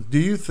question. Do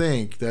you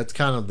think that's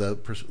kind of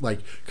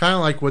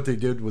like what they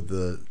did with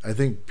the? I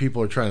think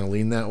people are trying to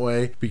lean that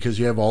way because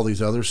you have all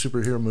these other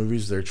superhero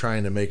movies. They're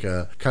trying to make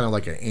a kind of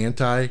like an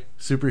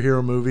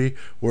anti-superhero movie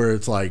where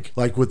it's like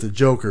with the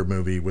Joker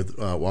movie with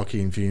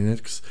Joaquin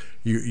Phoenix.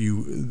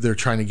 They're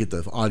trying to get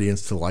the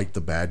audience to like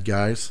the bad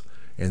guys.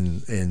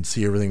 And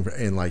see everything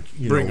and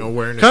Bring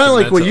awareness kind to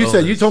of like what mental you said.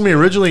 You illness. told me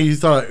originally you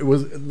thought it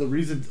was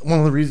one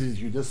of the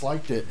reasons you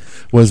disliked it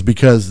was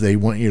because they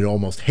want you to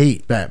almost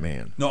hate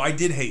Batman. No, I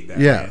did hate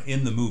Batman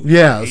in the movie.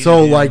 Yeah, I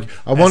so hated him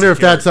I as wonder a if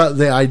that's character.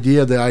 the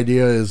idea. The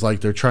idea is like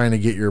they're trying to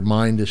get your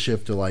mind to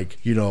shift to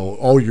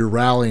you're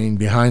rallying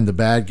behind the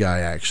bad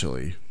guy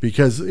actually.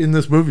 Because in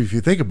this movie, if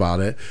you think about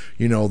it,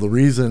 the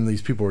reason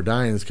these people were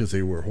dying is because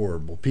they were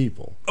horrible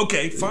people.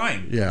 Okay,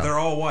 fine. Yeah. They're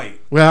all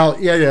white. Well,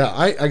 yeah,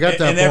 I got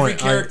that And point. every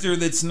character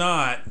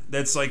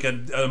that's like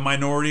a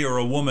minority or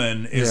a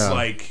woman is Yeah.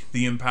 like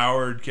the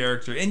empowered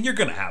character, and you're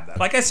gonna have that.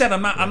 Like I said,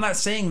 I'm not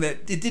saying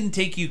that it didn't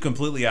take you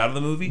completely out of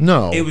the movie.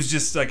 No. It was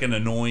just like an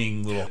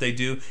annoying little they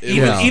do. It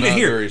Even was even not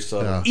here, very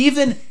subtle.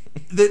 even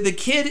the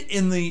kid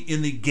in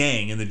the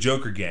gang, in the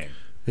Joker gang.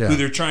 Yeah. Who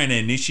they're trying to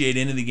initiate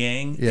into the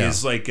gang Yeah.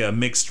 is like a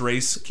mixed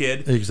race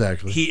kid.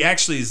 Exactly. He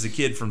actually is the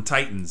kid from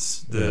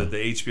Titans, the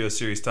HBO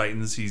series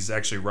Titans. He's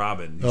actually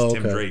Robin. He's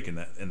Tim okay. Drake in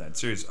that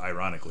series,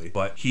 ironically.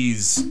 But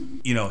he's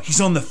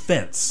he's on the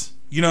fence.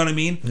 You know what I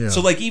mean? Yeah.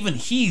 So like even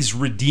he's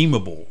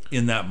redeemable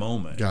in that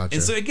moment. Gotcha.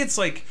 And so it gets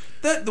like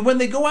that when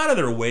they go out of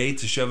their way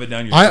to shove it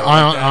down your I throat. like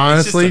that, it's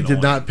just honestly did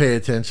annoying. not pay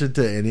attention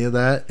to any of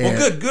that.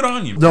 Well, and- good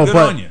on you. No, good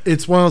but on you.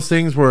 it's one of those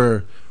things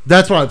where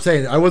that's what I'm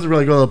saying. I wasn't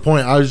really going to the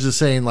point. I was just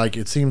saying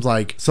it seems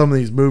like some of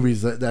these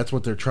movies that's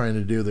what they're trying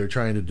to do. They're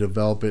trying to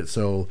develop it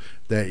so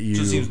that you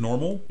Just seems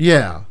normal.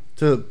 Yeah,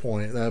 to that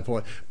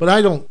point. But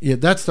I don't. Yeah,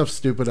 that stuff's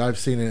stupid. I've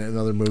seen it in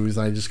other movies.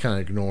 And I just kind of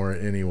ignore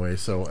it anyway.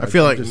 So I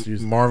feel like just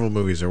use Marvel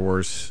movies are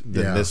worse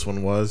than Yeah. this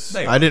one was.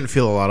 They I are. didn't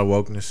feel a lot of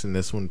wokeness in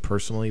this one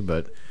personally,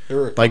 but There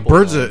were a like couple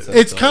Birds lines of that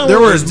It's felt- kind of there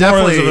like was There's more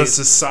definitely of a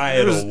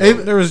societal.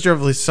 there was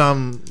definitely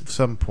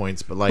some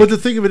points, but like But the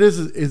thing of it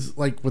is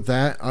like with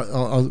that,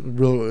 I'll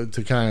really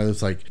to kind of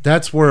it's like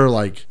that's where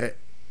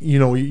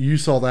you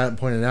saw that and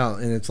pointed out,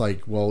 and it's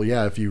like, well,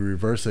 yeah, if you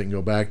reverse it and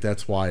go back,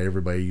 that's why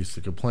everybody used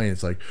to complain.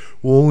 It's like,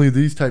 well, only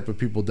these type of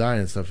people die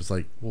and stuff. It's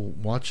like, well,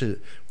 watch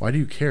it. Why do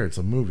you care? It's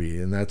a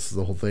movie, and that's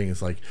the whole thing.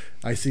 It's like,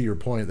 I see your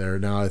point there.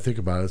 Now I think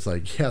about it, it's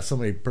like, yeah,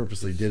 somebody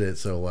purposely did it,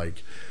 so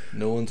like,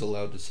 No one's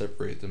allowed to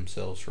separate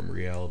themselves from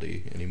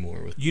reality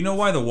anymore. With You know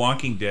why The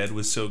Walking Dead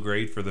was so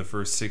great for the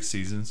first 6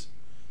 seasons?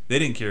 They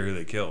didn't care who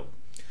they killed.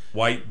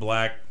 White,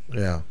 black,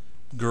 yeah,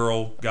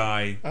 girl,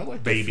 guy, I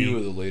liked baby. a few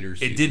of the later It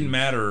seasons. didn't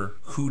matter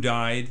who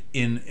died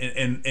and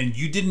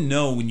you didn't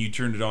know when you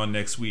turned it on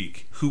next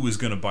week who was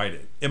going to bite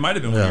it. It might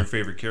have been one of Yeah. your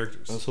favorite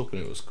characters. I was hoping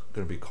it was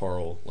going to be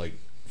Carl,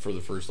 for the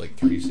first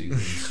 3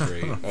 seasons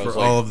straight. I was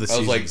all of the I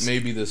was like, seasons.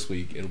 maybe this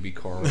week it'll be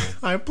Carl.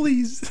 I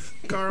please,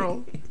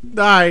 Carl,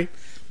 die.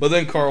 But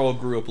then Carl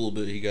grew up a little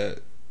bit. He got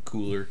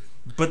cooler.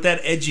 But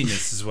that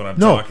edginess is what I'm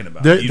No, talking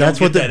about. that's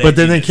what. But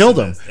then they edginess killed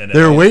in him. a- in a-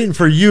 They were waiting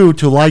for you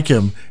to like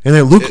him, and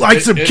then Luke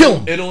likes him. Kill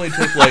him. It only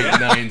took like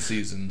 9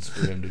 seasons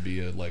for him to be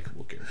a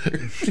likable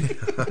character.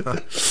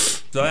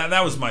 So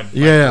that was my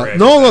Yeah, correction.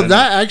 no,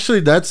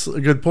 that's a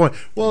good point.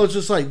 Well, it's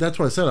just like that's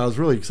what I said. I was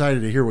really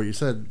excited to hear what you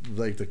said,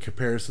 like the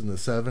comparison to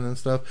Seven and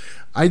stuff.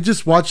 I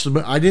just watched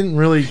them. I didn't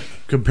really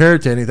compare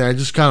it to anything. I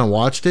just kind of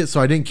watched it,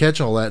 so I didn't catch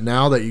all that.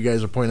 Now that you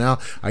guys are pointing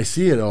out, I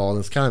see it all, and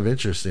it's kind of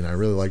interesting. I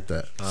really like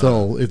that.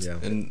 So it's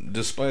And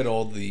despite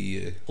all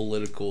the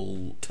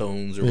political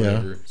tones or Yeah.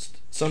 whatever,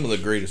 some of the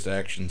greatest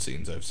action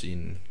scenes I've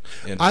seen.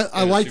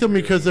 I liked them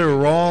because they were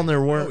raw and they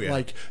weren't yeah.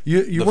 like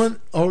you weren't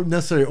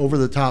necessarily over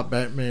the top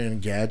Batman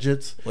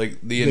gadgets. Like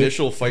the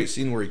initial fight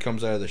scene where he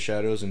comes out of the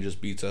shadows and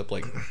just beats up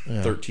like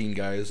 13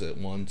 guys at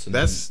once, and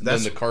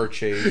then the car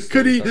chase.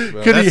 Could he that we talked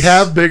about. could he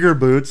have bigger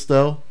boots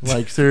though?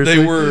 Like seriously,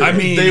 They were. I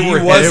mean, they he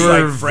were. was they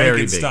like were very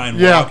Frankenstein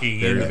big. Yeah. walking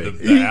Very into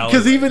big. the alley.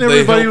 because even They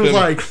everybody help was him-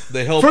 like,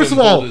 they help first him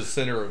of all, hold his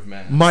center of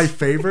mass. my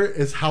favorite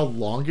is how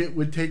long it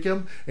would take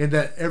him, and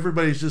that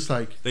everybody's just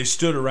like, They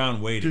stood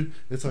around waiting. dude,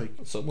 it's like,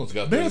 Someone's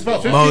got. man, those it's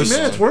about going 15 on. Most-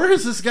 minutes. Where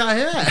is this guy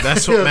at?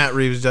 That's what Matt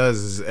Reeves does.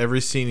 Is every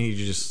scene he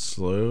just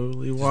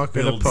slowly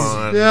walking builds.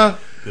 upon. Yeah,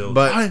 Build.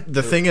 But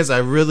the thing is, I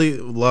really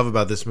love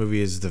about this movie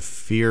is the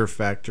fear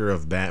factor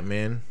of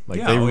Batman. Like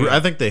Yeah, I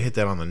think they hit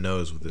that on the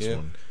nose with this Yeah.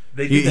 one.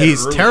 They did that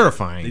He's early.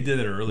 terrifying. They did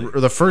it early.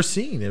 The first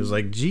scene, it was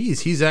like,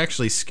 geez, he's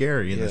actually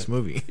scary in Yeah. this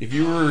movie. If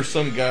you were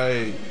some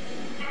guy,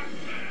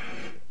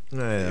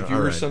 Yeah, if you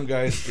all were right. some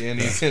guy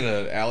standing in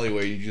an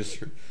alleyway, you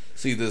just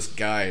see this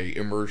guy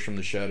emerge from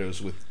the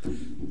shadows with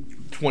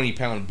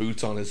 20-pound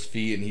boots on his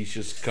feet, and he's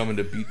just coming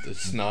to beat the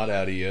snot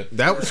out of you.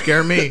 That would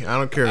scare me. I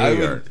don't care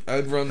who you are.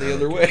 I'd run the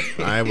other way.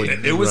 I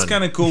would. It was run.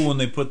 kind of cool when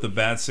they put the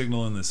bat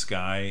signal in the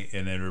sky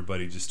and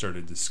everybody just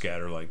started to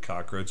scatter like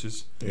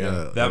cockroaches.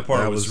 Yeah, That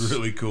part was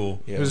really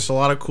cool. Yeah. There's just a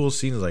lot of cool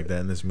scenes like that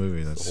in this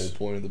movie. The whole That's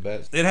point of the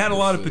bat. It had a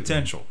lot of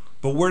potential.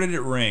 But where did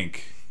it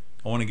rank?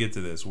 I want to get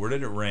to this. Where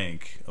did it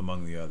rank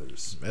among the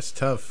others? that's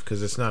tough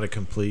because it's not a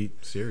complete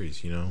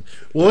series, you know.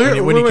 well,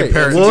 when you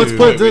compare it let's to-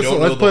 put it We this. don't know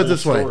Let's the put it whole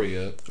this way. story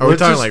yet. Are we Let's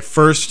talking just- like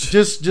first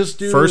Just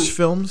do first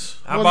films?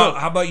 How Well,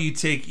 about how about you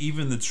take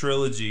even the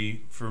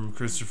trilogy from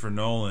Christopher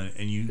Nolan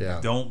and you Yeah.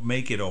 don't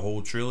make it a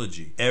whole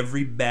trilogy?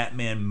 Every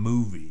Batman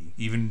movie,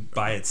 even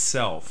by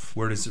itself,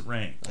 where does it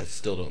rank? I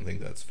still don't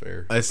think that's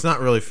fair. It's not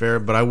really fair,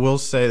 but I will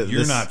say that You're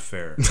this, not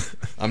fair.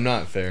 I'm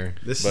not fair.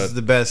 This but is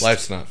the best.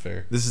 Life's not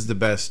fair. This is the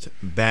best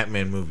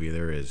Batman movie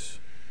there is.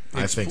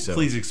 I think so.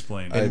 Please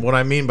explain. And what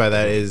I mean by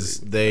that is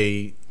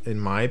they, in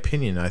my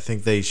opinion, I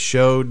think they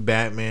showed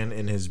Batman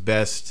in his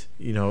best.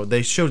 You know,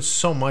 they showed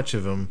so much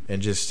of him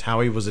and just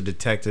how he was a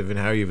detective and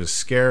how he was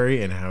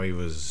scary and how he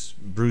was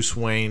Bruce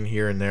Wayne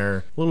here and there.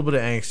 A little bit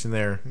of angst in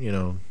there, you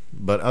know.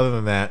 But other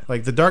than that,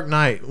 like The Dark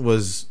Knight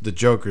was the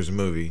Joker's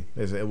movie.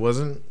 It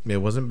wasn't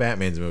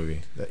Batman's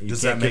movie. You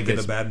Does that can't make it a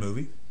convince- bad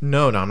movie?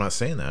 No, I'm not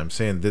saying that. I'm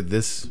saying that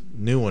this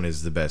new one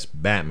is the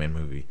best Batman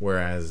movie,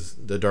 whereas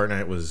The Dark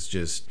Knight was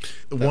just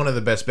one of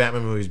the best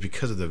Batman movies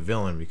because of the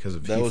villain, because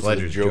of That Heath was the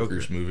Ledger's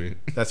Joker's Joker. movie.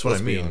 That's what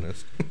Let's I be mean.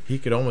 honest. He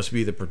could almost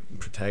be the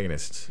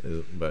protagonist,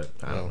 but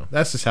I don't know.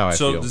 That's just how I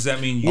So feel. does that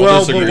mean you Well,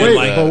 disagree but wait,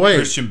 like but wait.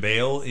 Christian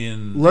Bale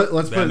in Let's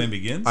put- Batman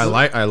Begins? I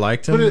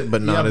liked him, Put it-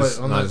 but not yeah, as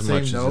but on not that as same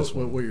much as note, this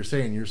one. what you're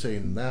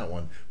saying that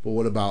one. But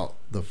what about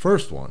the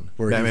first one?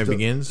 Where Batman he's the-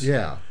 Begins?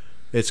 Yeah.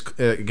 It's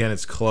again,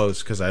 it's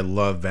close because I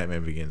love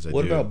Batman Begins.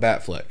 What about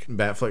Batfleck?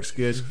 Batfleck's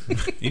good?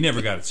 He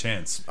never got a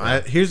chance.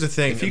 Here's the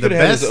thing: If he the could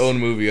have had best, his own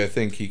movie, I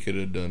think he could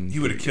have done. He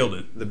would have killed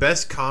it. the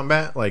best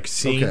combat like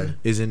scene Okay.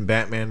 is in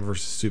Batman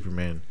versus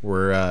Superman,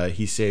 where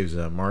he saves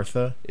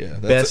Martha. Yeah,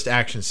 that's best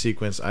action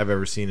sequence I've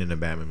ever seen in a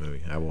Batman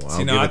movie. I'll See,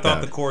 give now I it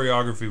thought that. the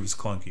choreography was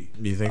clunky.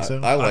 Do you think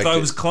so? I I liked thought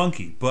it was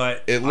clunky,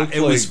 but It looked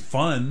it was like-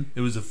 fun.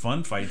 It was a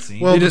fun fight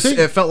scene. Well, it the just thing-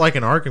 it felt like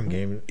an Arkham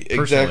game. Exactly.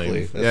 Personally.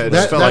 That's Yeah, it what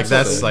just I- felt like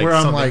that's like where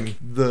I'm something. like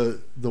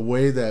the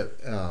way that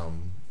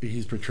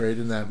he's portrayed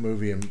in that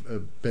movie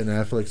and Ben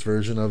Affleck's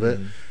version of it.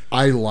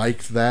 I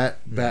liked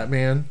that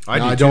Batman. I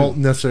Now, do I don't too.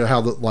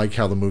 necessarily like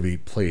how the movie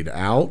played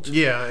out.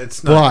 Yeah,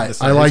 it's not. But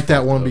it's I not like his that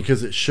fault, one though.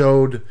 because it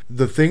showed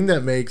the thing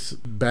that makes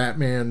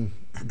Batman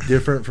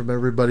different from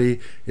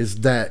everybody is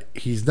that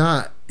he's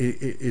not.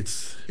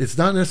 It's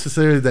not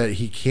necessarily that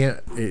he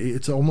can't.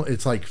 It's almost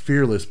it's like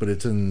fearless, but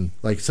it's in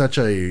like such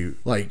a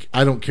like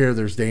I don't care.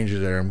 There's danger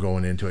there. I'm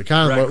going into it.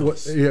 Kind of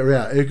Reckless.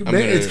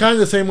 it's kind of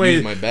the same way.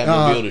 use my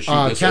Batmobile to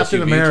shoot this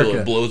Captain SUV till America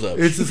it blows up.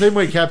 It's the same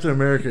way Captain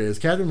America is.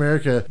 Captain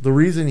America. The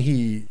reason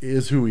he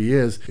is who he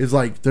is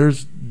like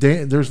there's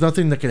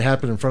nothing that could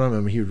happen in front of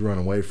him he would run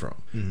away from,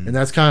 and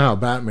that's kind of how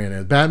Batman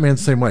is. Batman's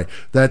the same way.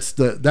 That's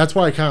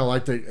why I kind of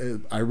like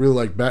the. I really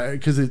like Bat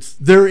because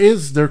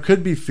there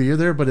could be fear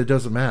there, but it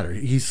doesn't doesn't matter.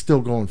 He's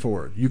still going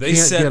forward. You They can't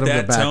set get him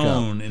that to back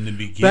tone up. in the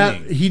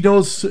beginning. He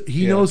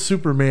knows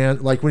Superman.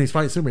 Like when he's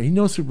fighting Superman, he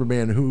knows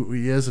Superman who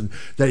he is and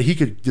that he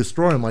could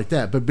destroy him like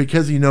that. But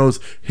because he knows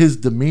his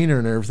demeanor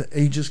and everything,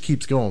 he just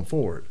keeps going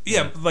forward.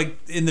 Yeah, like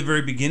in the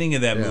very beginning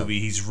of that Yeah. movie,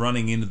 he's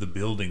running into the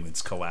building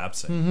that's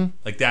collapsing.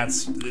 Like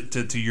that's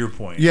to your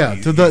point. Yeah,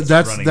 He's that's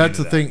running the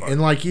into that thing. part.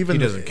 And like even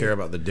He doesn't care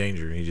about the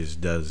danger. He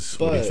just does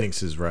what he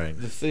thinks is right.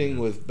 The thing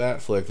with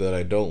Batfleck that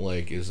I don't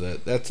like is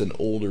that that's an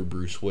older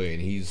Bruce Wayne.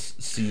 He's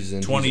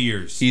seasoned. 20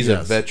 years. He's a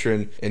Yes.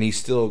 veteran, and he's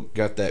still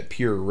got that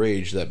pure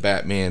rage that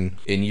Batman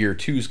in year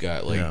two's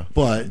got. Like, Yeah.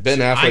 But Ben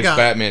Affleck's got-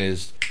 Batman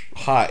is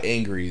hot,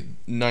 angry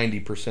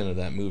 90% of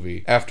that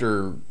movie.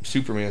 After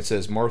Superman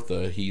says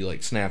Martha, he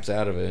like snaps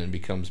out of it and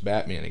becomes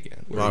Batman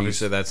again. Where Well,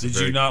 obviously, that's a Did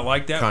very you not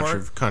like that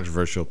part?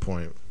 controversial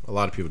point. A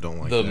lot of people don't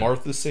like the that.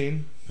 Martha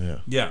scene.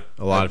 Yeah.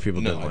 A lot of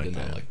people No, don't I like did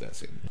that. not like that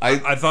scene.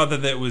 I thought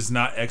that was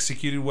not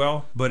executed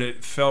well, but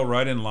it fell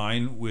right in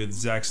line with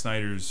Zack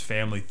Snyder's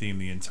family theme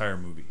the entire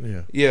movie.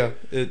 Yeah,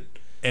 it.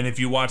 And if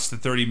you watch the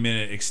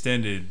 30-minute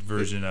extended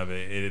version of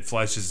it, it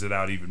fleshes it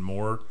out even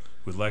more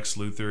with Lex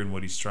Luthor and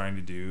what he's trying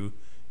to do.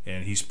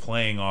 And he's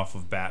playing off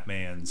of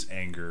Batman's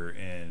anger.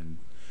 And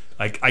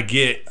like I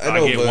get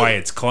why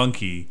it's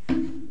clunky.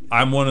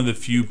 I'm one of the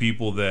few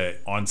people that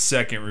on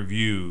second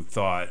review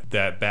thought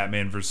that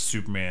Batman vs.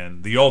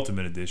 Superman, the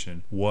Ultimate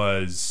Edition,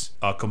 was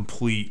a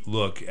complete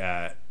look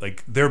at,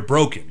 like, they're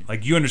broken.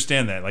 Like, you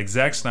understand that. Like,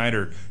 Zack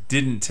Snyder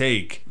didn't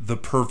take the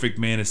perfect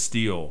Man of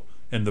Steel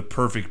and the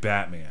perfect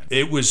Batman.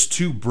 It was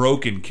two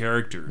broken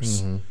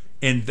characters.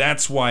 And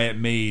that's why it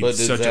made But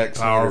did such Zack a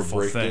Snyder powerful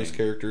break thing. those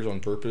characters on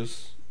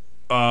purpose?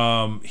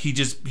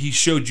 He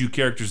showed you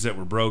characters that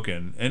were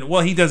broken, and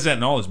well, he does that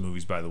in all his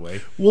movies, by the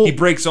way. Well, he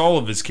breaks all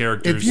of his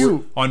characters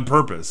on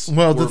purpose.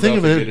 well, We're the thing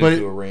about of to it, get but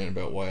into a rant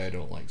about why I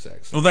don't like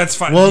Zack Snyder. Well, that's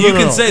fine. Well, you no,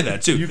 can no. say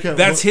that too. You can-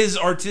 That's his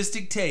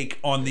artistic take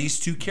on these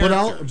two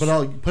characters. But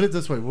I'll put it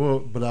this way.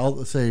 But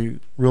I'll say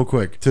real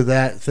quick to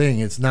that thing.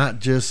 It's not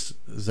just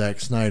Zack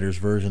Snyder's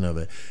version of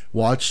it.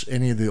 Watch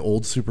any of the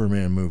old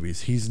Superman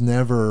movies. He's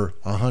never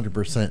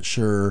 100%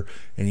 sure,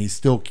 and he's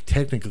still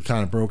technically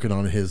kind of broken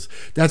on his.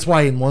 That's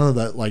why in one of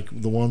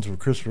the ones with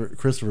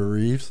Christopher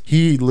Reeves,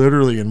 he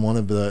literally in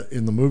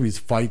the movies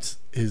fights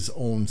his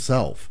own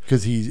self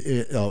because he's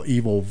an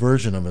evil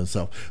version of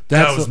himself.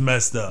 That was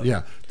messed up.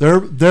 Yeah,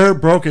 they're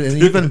broken, and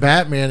even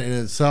Batman in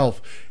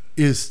itself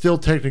is still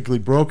technically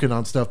broken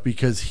on stuff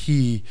because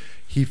he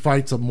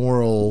fights a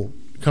moral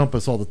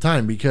compass all the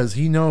time because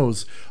he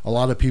knows a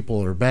lot of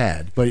people are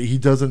bad, but he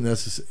doesn't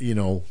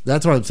necessarily,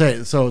 that's what I'm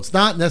saying. So it's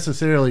not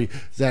necessarily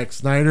Zack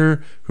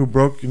Snyder who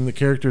broke in the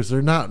characters.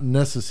 They're not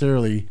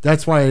necessarily,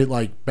 that's why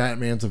like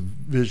Batman's a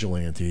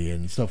vigilante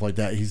and stuff like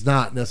that. He's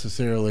not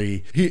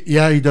necessarily, he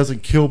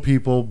doesn't kill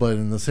people, but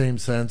in the same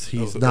sense,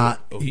 he's not.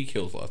 He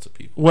kills lots of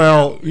people.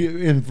 Well,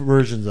 in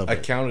versions of I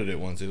it. counted it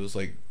once. It was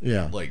like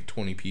Yeah. like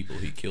 20 people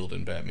he killed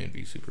in Batman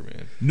v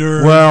Superman.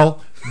 Nerd.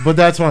 Well, but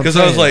that's what I'm saying.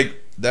 Because I was like,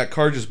 that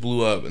car just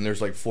blew up, and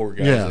there's like 4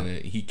 guys Yeah. in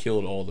it. He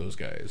killed all those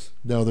guys.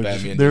 no, they're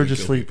Batman they're didn't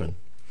just kill sleeping. people.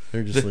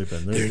 They're just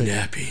sleeping. They're taking-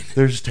 napping.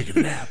 They're just taking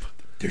a nap.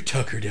 They're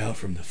tuckered out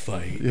from the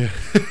fight. Yeah.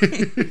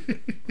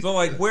 So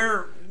like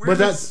where But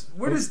does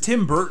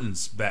Tim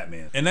Burton's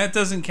Batman? And that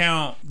doesn't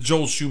count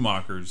Joel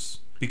Schumacher's,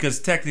 because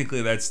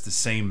technically that's the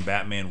same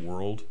Batman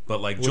world,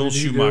 but like Joel did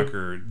he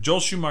do?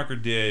 Schumacher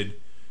did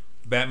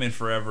Batman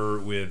Forever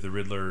with the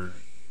Riddler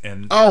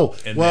and Oh,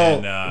 and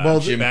well, then well,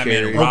 Jim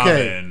Batman and Carrey.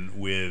 Robin Okay.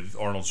 with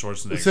Arnold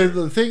Schwarzenegger. So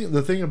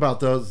the thing about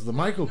those, the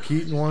Michael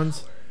Keaton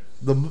ones,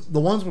 the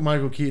ones with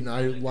Michael Keaton,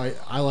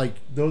 I like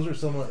those are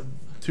some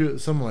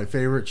of my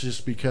favorites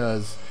just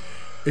because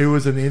it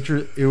was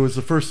it was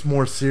the first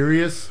more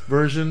serious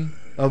version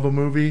of a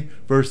movie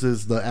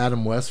versus the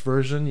Adam West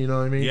version. You know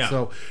what I mean? Yeah.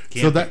 So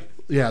Campy. that.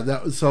 Yeah,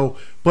 that was so.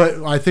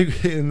 But I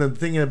think, and the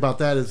thing about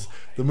that is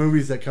the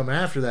movies that come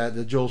after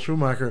that Joel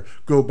Schumacher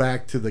go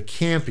back to the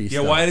campy yeah,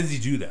 stuff. why did he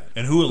do that?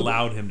 And who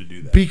allowed him to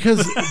do that?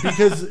 Because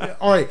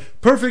all right,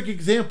 perfect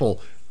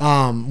example.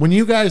 When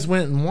you guys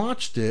went and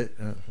watched it,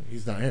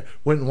 he's not here.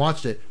 Went and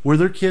watched it. Were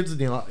there kids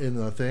in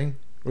the thing?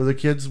 Were there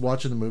kids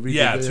watching the movie?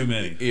 Yeah, too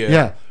many.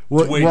 Yeah.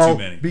 Way too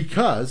many.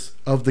 Because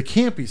of the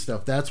campy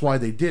stuff. That's why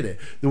they did it.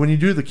 When you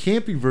do the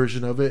campy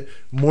version of it,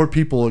 more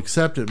people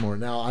accept it more.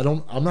 Now,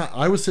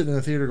 I was sitting in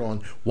the theater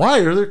going, why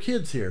are there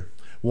kids here?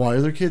 Why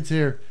are there kids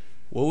here?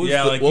 What was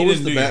Yeah, the, like what you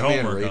was didn't the do your Batman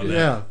homework on rated? that.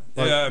 Yeah.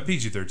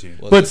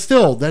 PG-13. But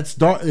still, that's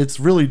dark. It's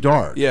really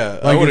dark. Yeah,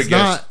 I like would've it's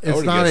guessed- I not. It's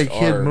would've not a guessed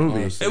kid R,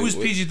 movie. honestly. It was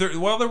PG-13.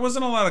 Well, there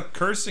wasn't a lot of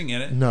cursing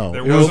in it. No.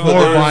 There It was wasn't more a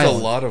lot of There was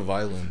violent. a lot of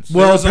violence. There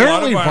Well, was a lot of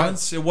apparently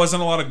violence. It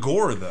wasn't a lot of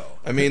gore, though.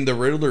 I mean, the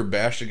Riddler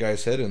bashed a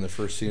guy's head in the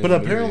first scene. But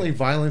of the apparently, movie.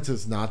 violence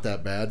is not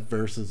that bad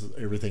versus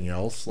everything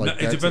else. Like No, it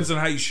that's depends on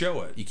how you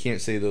show it. You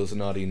can't say those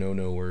naughty no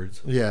words.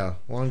 Yeah,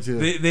 as long as you.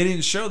 They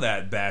didn't show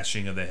that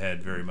bashing of the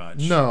head very much.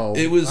 No,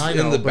 It was I in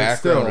know, the but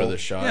background still, of the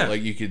shot. Yeah.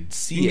 Like you could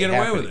see You can it get away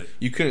happening. with it.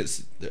 You couldn't.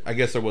 I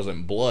guess there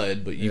wasn't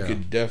blood, but you Yeah.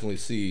 could definitely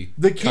see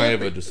the kind of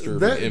campy- a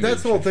disturbing image.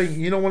 That's the whole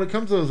thing. You know, when it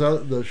comes to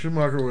those the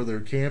Schumacher where they're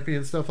campy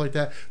and stuff like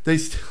that, they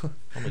still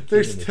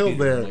they're still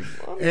there,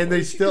 and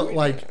they still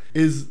like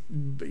is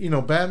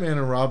Batman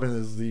and Robin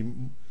is the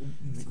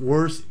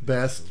worst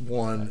best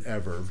one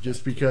ever,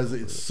 just because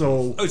it's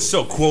so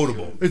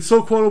quotable. It's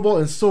so quotable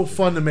and so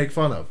fun to make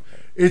fun of.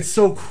 It's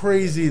so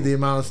crazy the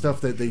amount of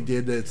stuff that they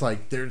did. That it's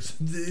like it's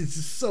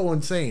just so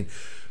insane,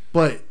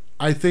 but.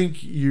 I think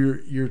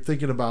you're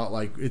thinking about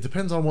like it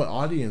depends on what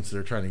audience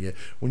they're trying to get.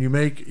 When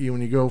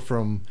you go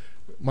from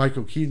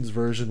Michael Keaton's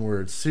version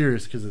where it's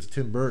serious because it's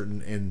Tim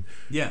Burton and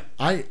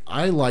I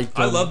like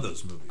them. I love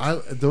those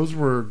movies. Those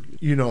were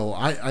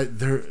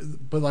they're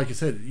but like I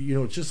said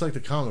it's just like the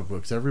comic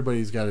books.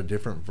 Everybody's got a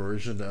different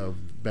version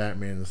of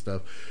Batman and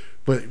stuff.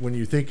 But when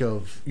you think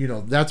of,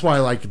 that's why I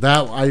like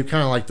that. I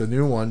kind of like the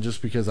new one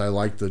just because I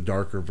like the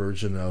darker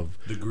version of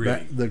the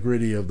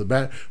gritty of the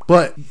Bat.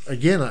 But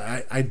again,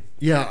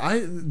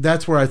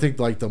 that's where I think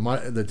like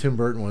the Tim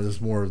Burton one is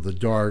more of the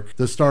dark,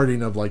 the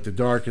starting of like the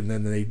dark, and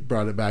then they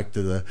brought it back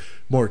to the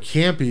more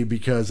campy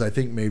because I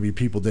think maybe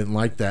people didn't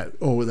like that.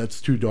 Oh,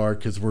 that's too dark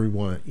because we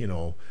want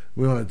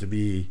it to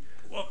be.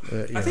 Well,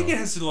 I think it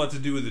has a lot to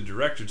do with the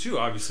director too,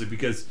 obviously,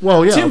 because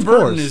Tim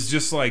Burton is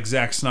just like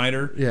Zack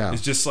Snyder. Yeah,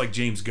 is just like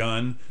James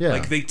Gunn. Yeah.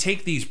 Like they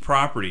take these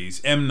properties,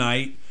 M.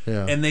 Night,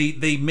 and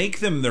they make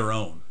them their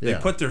own. They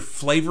put their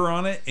flavor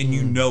on it, and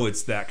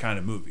it's that kind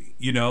of movie.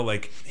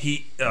 Like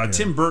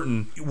Tim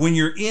Burton. When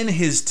you're in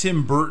his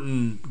Tim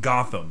Burton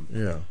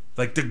Gotham,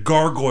 like the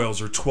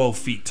gargoyles are 12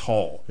 feet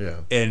tall.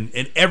 Yeah. And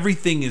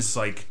everything is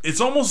like, it's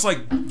almost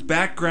like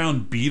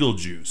background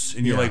Beetlejuice.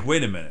 And you're like,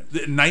 wait a minute.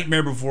 The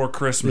Nightmare Before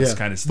Christmas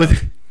kind of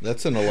stuff.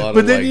 That's in a lot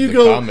of the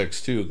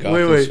comics too.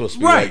 Gotham's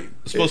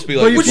supposed to be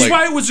like which is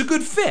why it was a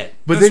good fit.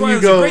 But That's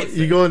then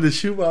you go into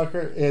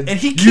Schumacher and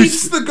he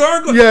keeps the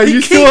gargoyle. Yeah,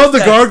 you still have the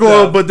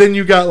gargoyle, stuff. But then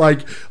you got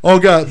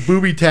got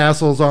booby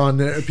tassels on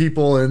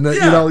people, and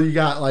you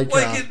got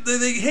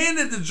they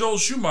handed to Joel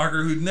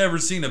Schumacher, who'd never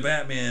seen a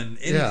Batman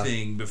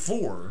anything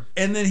before,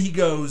 and then he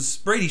goes,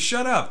 Brady,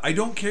 shut up! I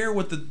don't care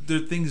what the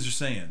things are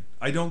saying.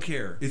 I don't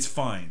care. It's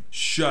fine.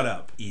 Shut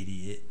up,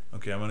 idiot.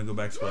 Okay, I'm going to go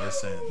back to what I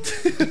was saying.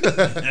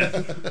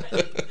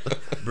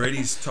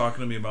 Brady's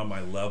talking to me about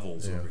my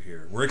levels over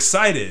here. We're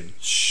excited.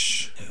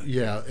 Shh.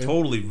 Yeah.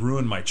 Totally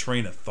ruined my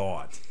train of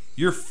thought.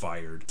 You're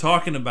fired.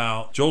 Talking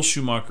about Joel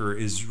Schumacher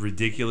is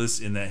ridiculous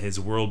in that his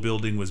world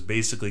building was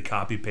basically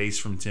copy-paste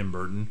from Tim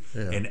Burton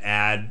and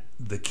add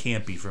the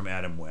campy from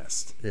Adam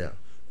West. Yeah.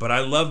 But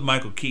I love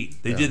Michael Keaton.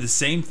 They did the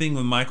same thing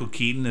with Michael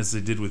Keaton as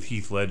they did with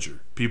Heath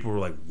Ledger. People were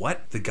like,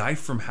 what? The guy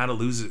from How to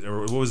Lose It,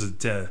 or what was it,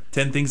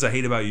 10 Things I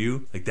Hate About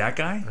You? Like that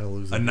guy?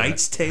 A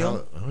Knight's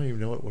Tale? I don't even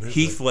know what is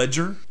Heath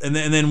Ledger? And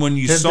then when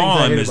you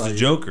saw him as the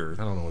Joker.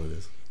 I don't know what it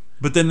is.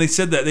 But then they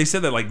said that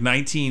like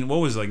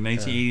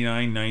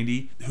 1989,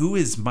 90. Who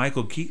is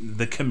Michael Keaton?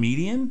 The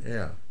comedian?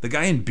 Yeah. The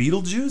guy in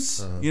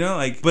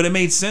Beetlejuice? But it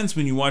made sense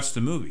when you watched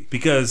the movie.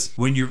 Because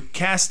when you're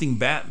casting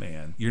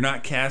Batman, you're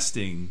not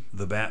casting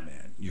the Batman.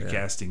 You're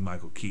casting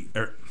Michael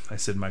Keaton. I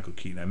said Michael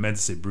Keaton. I meant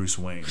to say Bruce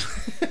Wayne.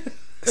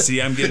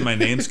 See, I'm getting my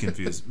names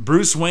confused.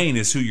 Bruce Wayne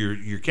is who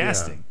you're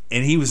casting.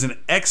 And he was an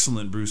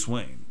excellent Bruce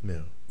Wayne.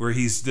 Yeah. Where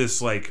he's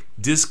this like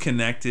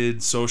disconnected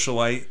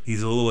socialite.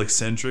 He's a little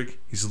eccentric.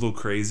 He's a little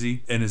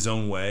crazy in his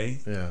own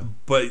way. Yeah.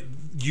 But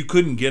you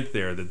couldn't get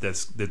there that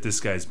this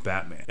guy's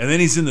Batman. And then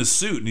he's in the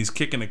suit and he's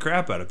kicking the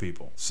crap out of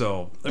people.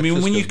 So I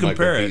mean, when you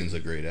compare Michael Keaton's a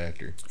great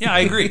actor. Yeah, I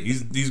agree.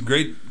 He's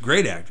great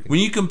actor. When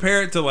you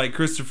compare it to like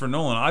Christopher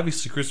Nolan,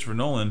 obviously Christopher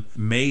Nolan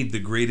made the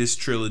greatest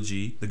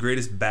trilogy, the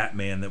greatest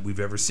Batman that we've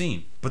ever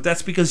seen. But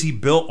that's because he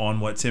built on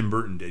what Tim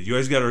Burton did. You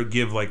always got to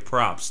give like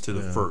props to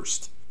the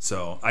first.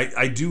 So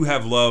I do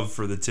have love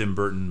for the Tim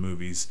Burton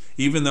movies,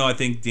 even though I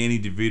think Danny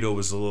DeVito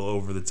was a little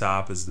over the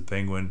top as the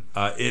Penguin.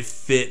 It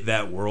fit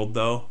that world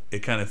though. It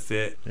kind of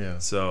fit. Yeah.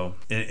 So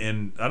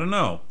and I don't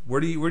know, where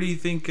do you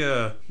think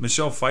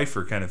Michelle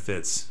Pfeiffer kind of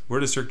fits?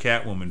 Where does her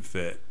Catwoman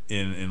fit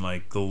in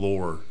like the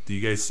lore? Do you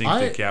guys think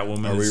that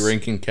Catwoman? Are we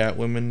ranking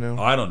Catwomen now?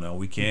 I don't know.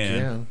 We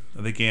can.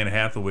 I think Anne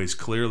Hathaway's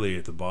clearly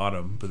at the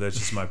bottom, but that's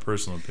just my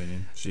personal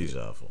opinion. She's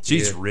awful.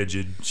 She's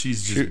rigid.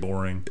 She's just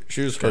boring.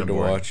 She was hard to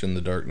watch in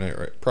The Dark Knight.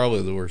 Right?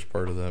 Probably the worst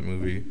part of that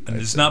movie. And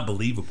it's not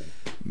believable.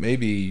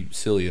 Maybe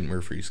Cillian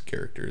Murphy's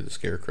character, the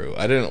Scarecrow.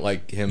 I didn't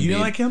like him. You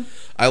didn't like him?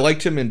 I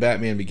liked him in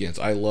Batman Begins.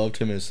 I loved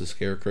him as the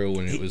Scarecrow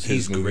when it was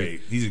his movie.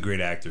 Great. He's a great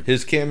actor.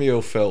 His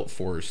cameo felt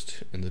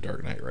forced in The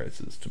Dark Knight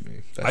Rises to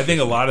me. I think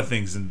a lot of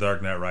things in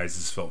Dark Knight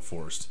Rises felt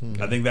forced.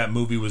 I think that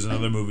movie was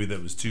another movie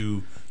that was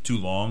too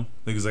long.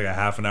 I think it was like a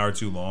half an hour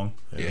too long.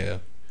 Yeah.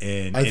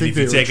 And if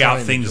you take out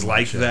things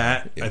like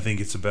that, I think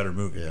it's a better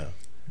movie. Yeah.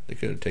 They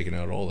could have taken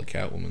out all the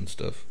Catwoman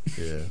stuff.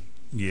 Yeah.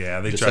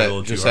 Yeah, they tried a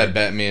little too hard. Just had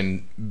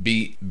Batman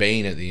beat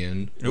Bane at the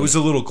end. It was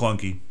a little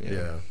clunky.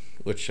 Yeah.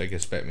 Which I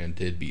guess Batman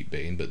did beat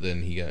Bane, but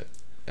then he got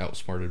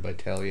outsmarted by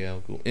Talia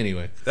al Ghul.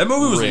 Anyway, that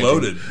movie was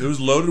loaded. It was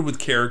loaded with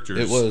characters.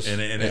 It was, and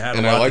it had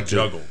a lot to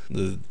juggle.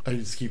 I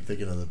just keep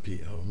thinking of the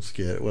Pete Holmes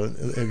skit.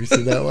 Have you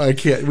seen that one? I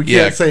can't. We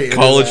can't say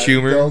college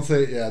humor. Don't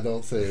say. Yeah,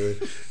 don't say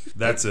it.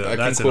 That's an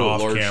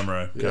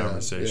off-camera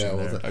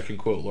conversation. I can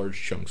quote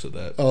large chunks of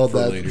that. Oh,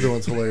 that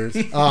one's hilarious.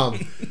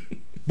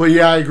 But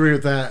yeah, I agree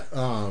with that.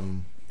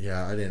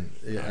 Yeah, I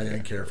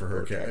didn't care for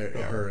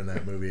her in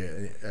that movie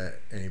at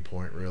any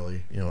point,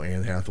 really. You know,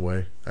 Anne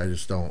Hathaway. I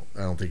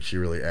don't think she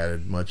really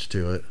added much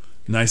to it.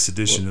 Nice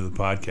addition to the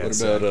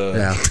podcast. What about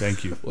Yeah.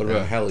 Thank you. What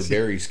about Halle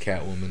Berry's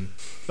Catwoman?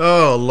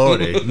 Oh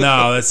lordy.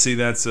 No, that's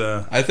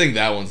I think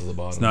that one's at the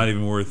bottom. it's not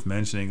even worth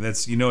mentioning.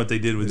 That's what they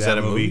did with Is that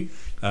that a movie.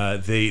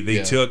 They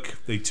Yeah. took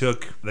the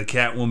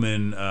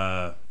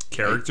Catwoman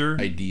character,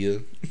 idea.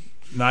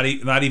 not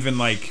even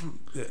like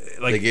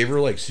They gave her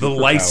like the superpowers.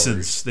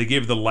 license. They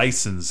gave the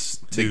license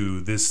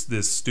to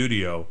this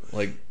studio,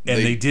 Like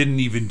and they didn't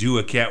even do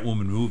a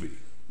Catwoman movie.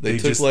 They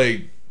took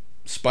like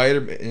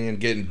Spider-Man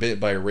getting bit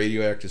by a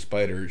radioactive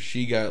spider.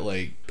 She got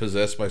like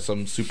possessed by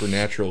some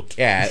supernatural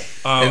cat,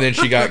 and then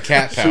she got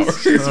cat power.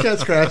 She's got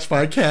scratched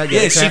by a cat.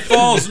 Yeah, she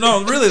falls.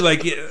 No, really,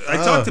 like I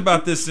talked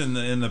about this in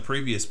the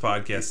previous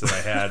podcast that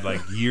I had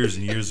like years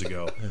and years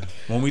ago.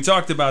 When we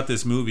talked about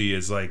this movie,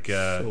 is like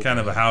kind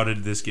of a how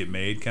did this get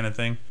made kind of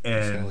thing.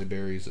 And Halle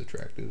Berry's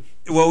attractive.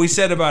 what we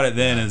said about it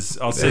then is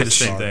I'll say the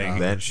same thing.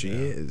 That she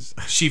is.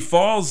 She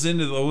falls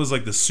into what was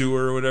like the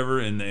sewer or whatever,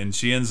 and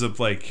she ends up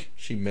like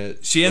She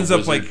ends the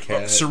up like wizard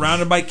cat.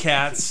 surrounded by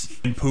cats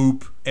and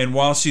poop. And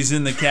while she's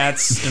in the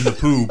cats and the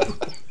poop,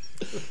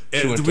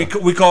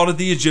 we called it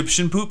the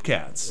Egyptian poop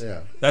cats.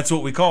 Yeah. That's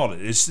what we called it.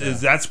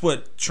 That's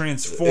what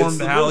transformed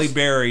the Halle most-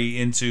 Berry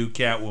into It's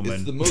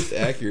Catwoman. the most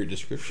accurate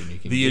description you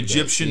can. The give that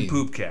Egyptian scene.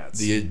 poop cats.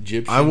 The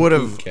Egyptian. I would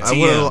have, poop cat.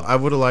 I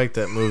would have liked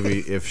that movie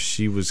if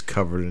she was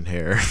covered in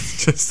hair,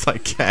 just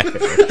like cat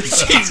hair.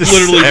 She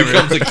literally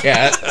becomes a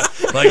cat.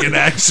 Like an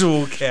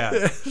actual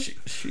cat.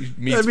 She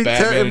meets That'd be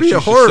Batman. it'd And be she's a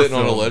just horror sitting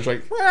on a film. ledge,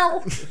 like.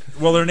 Meow.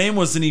 Well, her name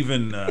wasn't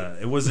even.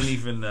 It wasn't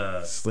even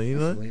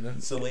Selena?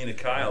 Selena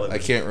Kyle. It I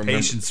was can't remember.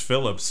 Patience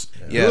Phillips.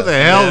 Yeah. Who the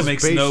hell That is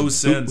makes no Patience?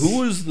 sense. Who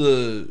was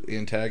the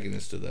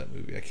antagonist of that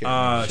movie? I can't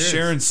remember.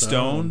 Sharon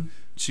Stone.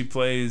 She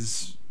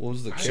plays. What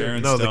was the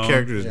Sharon No, the Stone.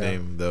 character's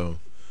name though.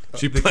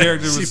 She The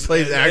character was. She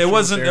plays actual it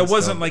wasn't. Sharon It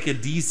wasn't Stone. like a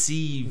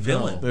DC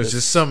villain. There's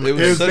just some. it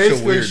was It was such a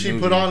basically weird she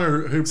movie. put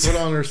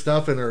on her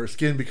stuff and her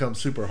skin becomes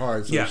super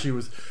hard. So Yeah. she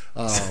was.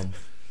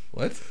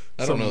 What?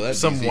 I don't know that.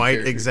 Some DC white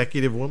character.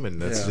 executive woman.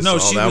 That's Yeah. just No, all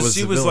she that was.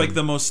 She the was like villain.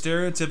 the most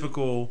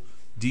stereotypical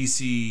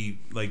DC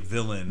like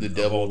villain. The of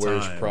Devil all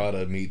Wears time.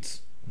 Prada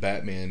meets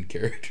Batman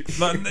character.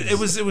 But it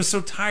was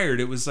so tired.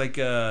 It was like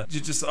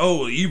just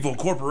evil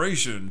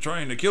corporation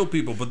trying to kill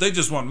people, but they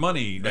just want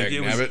money. Like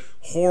it was Magnabbit.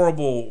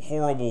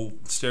 horrible,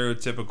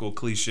 stereotypical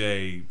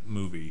cliche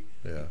movie.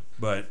 Yeah.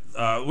 But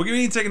we're gonna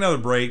need to take another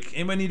break.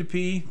 Anybody need to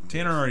pee?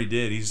 Tanner already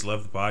did. He just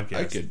left the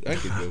podcast. I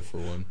could go for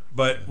one.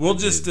 But we'll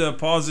just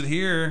pause it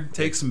here,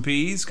 take some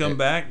peas, come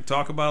back,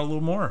 talk about it a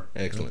little more.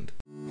 Excellent.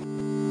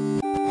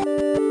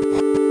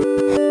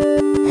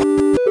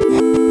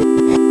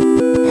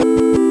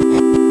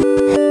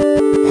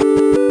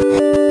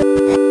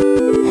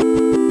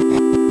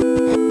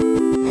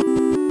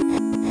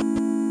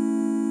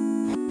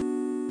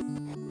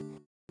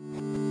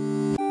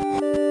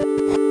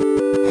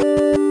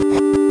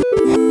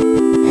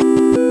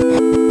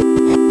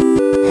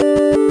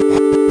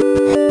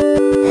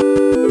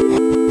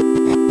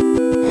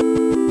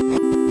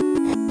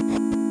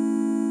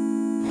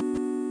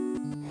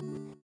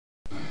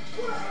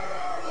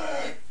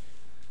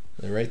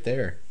 They're right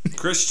there.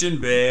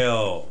 Christian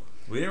Bale.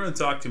 We didn't really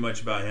talk too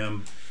much about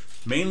him,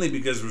 mainly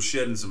because we're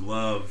shedding some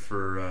love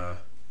for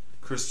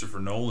Christopher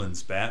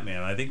Nolan's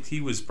Batman. I think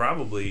he was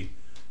probably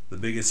the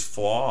biggest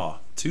flaw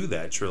to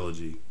that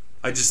trilogy.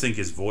 I just think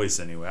his voice,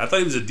 anyway. I thought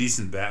he was a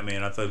decent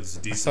Batman. I thought he was a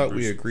I decent. thought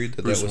we agreed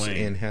that Bruce that was Wayne.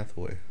 Anne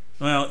Hathaway.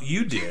 Well,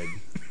 you did,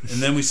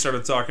 and then we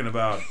started talking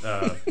about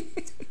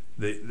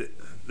the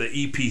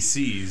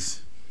EPCs,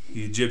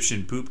 the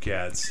Egyptian poop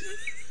cats.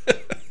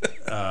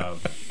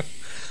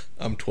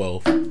 I'm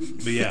 12.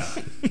 But yeah,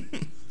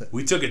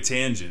 we took a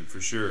tangent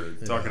for sure,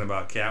 talking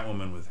about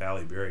Catwoman with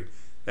Halle Berry.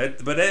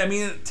 I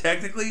mean,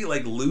 technically,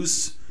 like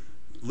loose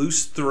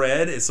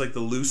thread. It's like the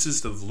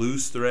loosest of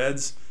loose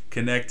threads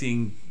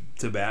connecting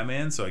to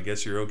Batman. So I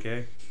guess you're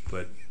okay.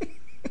 But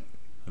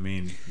I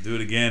mean, do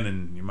it again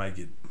and you might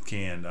get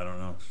canned. I don't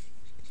know.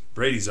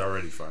 Brady's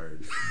already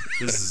fired.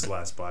 This is his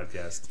last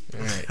podcast.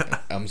 All right.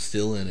 I'm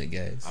still in it,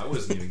 guys. I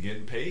wasn't even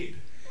getting paid.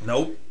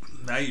 Nope.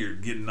 Now you're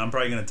getting. I'm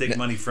probably gonna take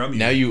money from you.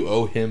 Now you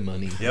owe him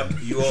money. Yep.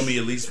 You owe me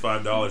at least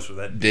 $5 for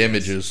that.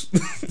 Damages.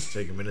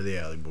 Take him into the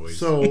alley, boys.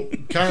 So,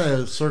 kind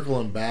of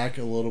circling back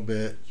a little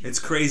bit. It's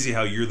crazy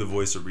how you're the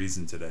voice of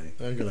reason today.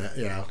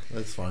 Yeah,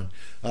 that's fine.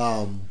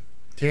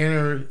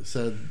 Tanner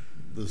said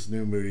this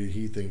new movie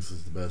he thinks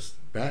is the best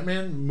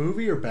Batman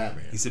movie or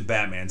Batman. He said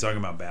Batman, talking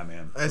about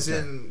Batman. As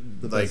in,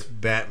 The like,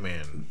 best-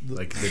 Batman.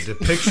 Like, the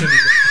depiction.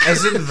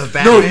 As in the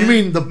Batman. No, you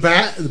mean the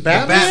Batman?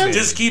 Batman.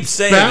 Just keep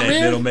saying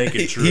Batman? it. It'll make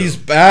it true. He's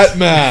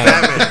Batman.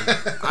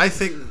 Batman. I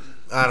think,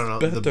 I don't know,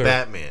 the Better.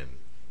 Batman.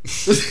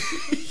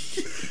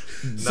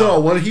 So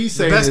what he's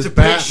The saying best is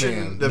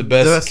depiction. Batman. The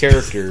best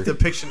character.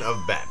 Depiction of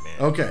Batman.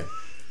 Okay.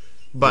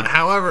 But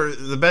however,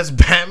 the best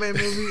Batman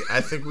movie,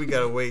 I think we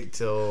gotta wait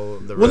till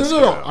the Well, rest.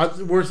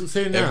 no. We're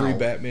saying now. Every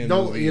Batman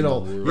Don't movie you in the know?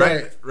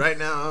 world. Right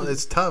now,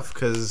 it's tough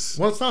because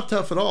Well, it's not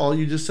tough at all.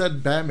 You just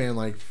said Batman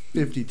like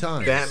 50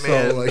 times.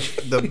 Batman, So,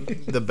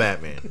 like, the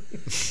Batman.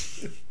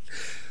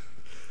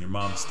 Your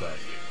mom's stuff.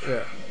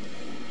 yeah.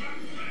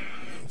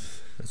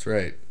 That's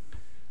right.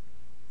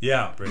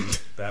 Yeah, Brady.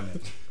 Batman.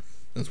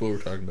 That's what we're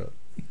talking about.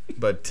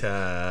 But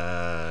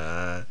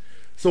So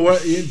what?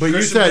 But you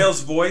Christian said,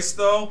 Bale's voice,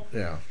 though.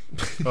 yeah.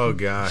 oh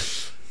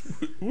gosh,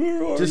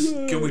 Just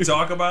Can we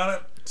talk about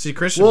it? see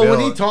Christian well, Bale.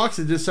 when he talks,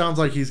 it just sounds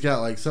like he's got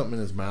like something in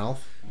his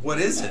mouth. What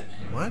is it?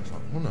 what?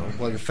 I don't know,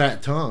 like a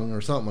fat tongue or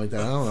something like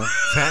that. I don't know.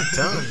 Fat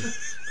tongue.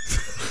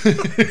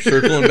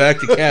 Circling back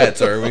to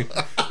cats, are we? You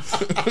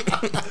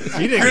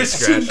didn't get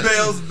Christian scratched.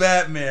 Bale's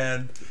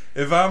Batman.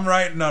 If I'm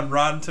writing on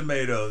Rotten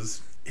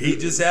Tomatoes, he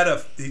just had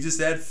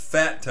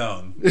fat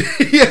tongue.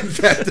 Yeah,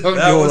 fat tongue.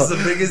 That going was the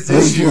on. biggest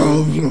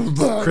issue.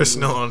 Chris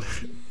Nolan.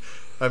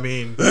 I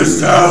mean,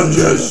 This town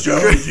just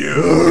showed you.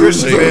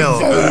 Christian Bale.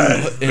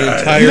 An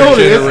entire You know what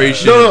it is?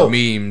 generation No, of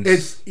memes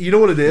It's you know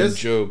what it and is.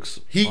 jokes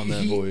on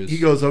that voice. He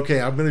goes, okay,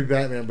 I'm going to be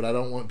Batman, but I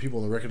don't want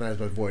people to recognize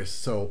my voice.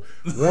 So,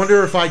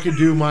 wonder if I could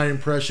do my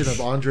impression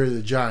of Andre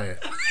the Giant.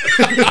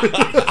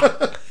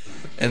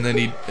 and then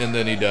he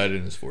died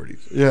in his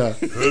 40s. Yeah,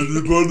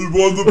 Anybody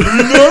want the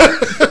peanut?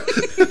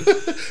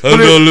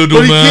 Hello, little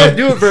but he can't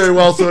do it very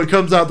well, so it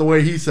comes out the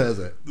way he says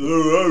it. I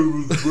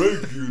will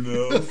break you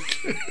now.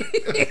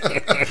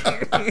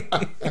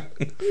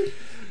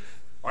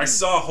 I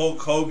saw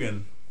Hulk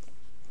Hogan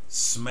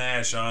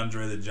smash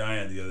Andre the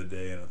Giant the other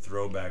day in a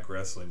throwback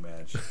wrestling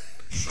match,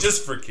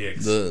 just for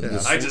kicks.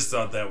 I just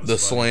thought that was the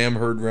funny. slam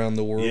heard around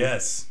the world.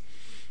 Yes.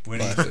 When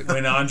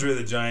Andre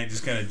the Giant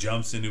just kind of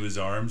jumps into his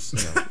arms.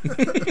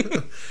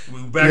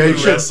 Back when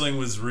wrestling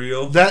was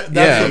real. That's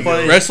Yeah, the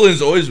funny.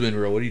 wrestling's always been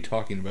real. What are you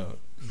talking about?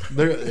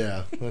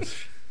 Yeah,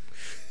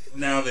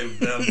 Now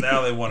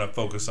they want to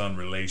focus on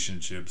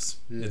relationships.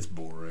 It's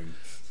boring.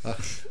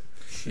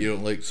 You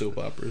don't like soap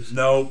operas?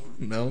 No.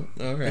 No?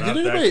 All right. Not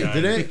did that anybody? kind.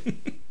 Did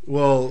it?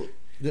 Well,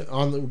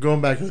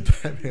 going back to the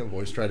Batman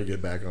voice, try to get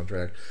back on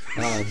track.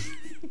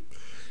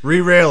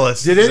 Re-rail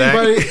us. Did Zach.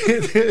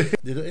 anybody?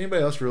 Did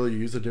anybody else really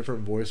use a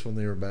different voice when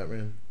they were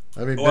Batman?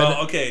 I mean,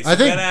 Well, okay, so I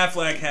think Ben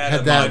Affleck had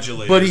a that,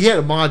 modulator. but he had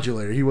a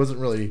modulator. He wasn't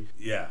really.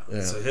 Yeah.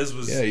 Yeah. So his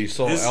was. Yeah, you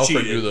saw his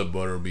Alfred cheated. do the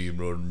butterbean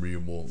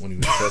removal when he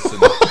was testing.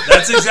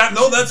 That's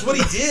exactly. No, that's what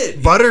he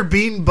did.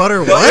 Butterbean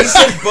butter Well, he what?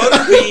 said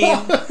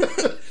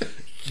Butterbean.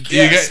 Do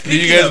you guys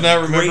speaking of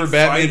not remember great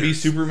Batman v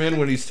fighters. Superman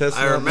when he's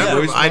testing I out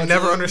remember. the voice I modulator?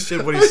 never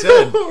understood what he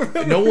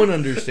said. No one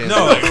understands.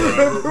 No, that.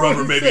 like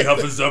rubber baby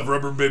huffing stuff,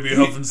 rubber baby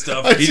huffing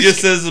stuff. He just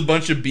says a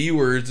bunch of B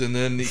words and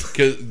then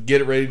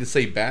get ready to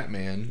say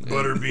Batman.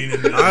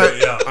 Butterbean. And,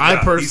 I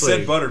personally- He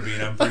said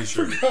Butterbean, I'm pretty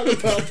sure.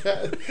 About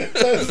that.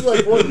 That's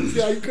like one.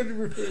 I couldn't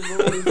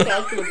remember what he was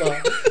talking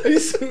about. He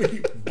said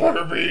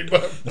Butterbean,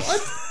 but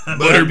what?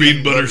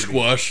 Butterbean butter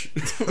squash.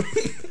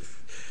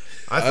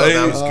 I thought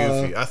that was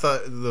goofy. I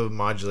thought the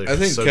modulator. I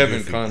think was so Kevin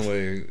goofy.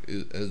 Conway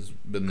has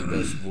been the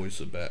best voice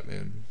of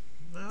Batman.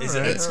 Is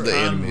Alright, it it's the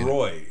animated.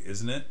 Conroy,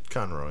 isn't it?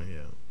 Conroy? Yeah.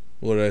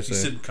 What did I You say?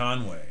 said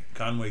Conway.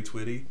 Conway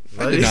Twitty.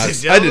 Ladies and I did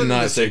gentlemen,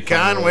 not Mr. say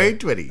Conway Conroy.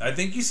 Twitty. I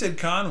think you said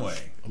Conway.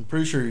 I'm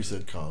pretty sure you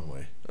said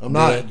Conway. I'm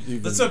not.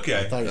 Even, That's okay.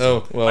 I thought you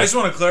Oh, said- well. I just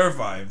want to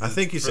clarify. I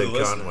think you for said the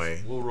listeners.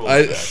 Conway. We'll roll I-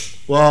 it back.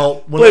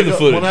 Well, when Play I the go-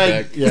 footage when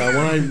I back. when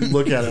I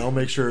look at it, I'll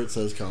make sure it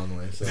says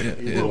Conway. So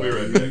either yeah. We'll be way,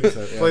 right you back. can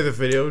say- yeah. Play the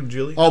video,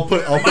 Julie. I'll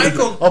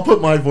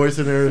put my voice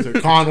in there.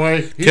 As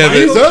Conway.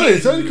 Kevin. He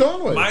said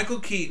Conway. Michael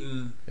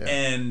Keaton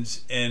and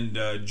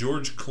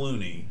George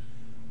Clooney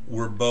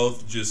were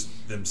both just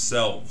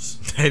themselves.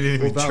 They didn't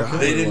even Well, Val try.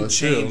 They Kilmer didn't was,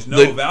 change. too. No,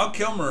 They- Val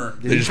Kilmer.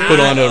 They just had put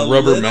on a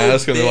rubber little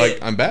mask and they're like,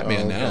 bit- I'm Batman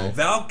Oh, okay. now.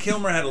 Val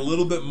Kilmer had a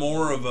little bit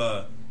more of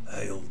a,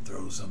 he'll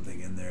throw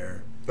something in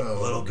there, a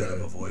Oh, little bit okay.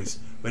 of a voice.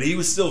 But he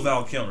was still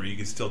Val Kilmer. You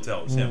could still tell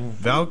it was him.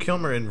 Val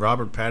Kilmer and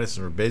Robert Pattinson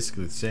were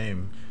basically the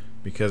same,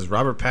 because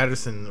Robert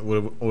Pattinson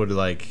would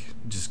like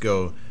just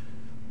go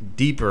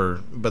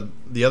deeper, but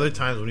the other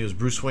times when he was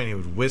Bruce Wayne, he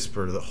would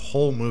whisper the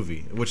whole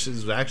movie, which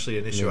is actually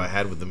an issue I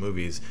had with the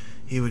movies.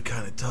 He would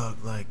kind of talk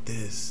like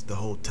this the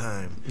whole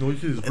time, Well,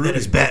 he was and then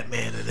it's brooding.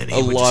 Batman, and then A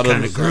he would lot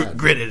just kind of- of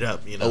grit it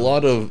up, you know. A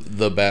lot of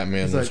the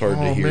Batman He's was like,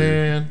 hard oh to hear.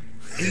 man.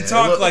 He Yeah,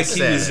 talked it like was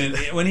he was sad.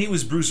 in, when he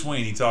was Bruce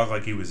Wayne, he talked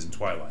like he was in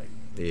Twilight.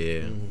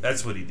 Yeah,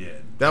 That's what he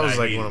did. that And was I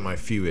like hated one of it. my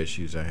few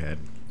issues I had.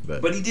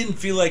 But he didn't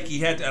feel like he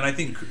had to, and I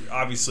think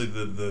obviously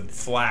the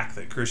flack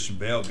that Christian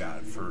Bale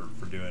got for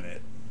doing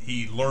it,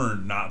 he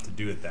learned not to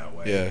do it that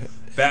way. Yeah.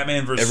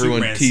 Batman versus Everyone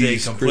Superman stayed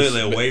teased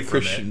completely away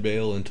from Christian it.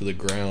 Bale into the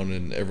ground,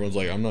 and everyone's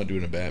like, "I'm not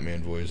doing a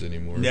Batman voice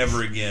anymore."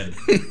 Never again.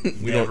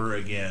 We Never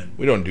again.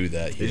 We don't do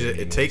that here.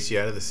 anymore. It takes you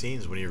out of the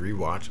scenes when you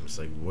rewatch them. It's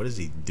like, what is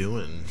he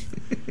doing?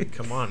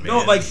 Come on, man. No,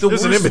 like the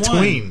There's worst an in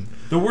between. one.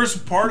 The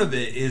worst part of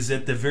it is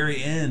at the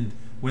very end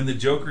when the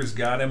Joker's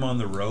got him on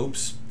the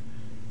ropes,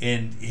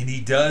 and he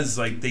does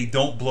like they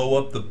don't blow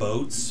up the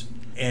boats,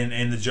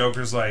 and the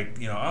Joker's like,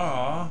 oh,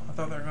 I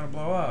thought they were gonna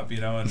blow up,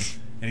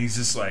 and he's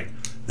just like,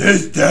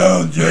 This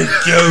town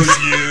just chose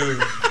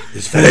you.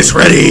 And it's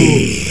ready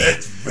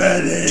It's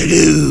ready to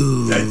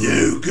do. to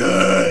do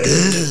good.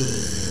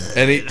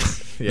 And he,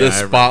 Yeah, the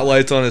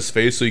spotlight's on his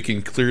face so you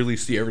can clearly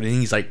see everything.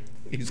 He's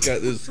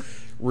got this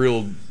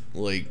real,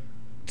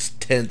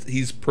 tense.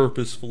 He's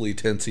purposefully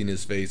tensing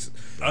his face.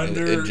 And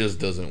it just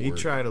doesn't work. He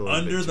tried a little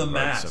Under bit the too hard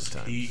mask,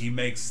 sometimes. he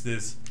makes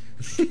this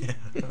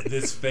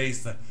this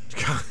face.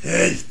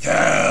 This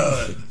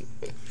town.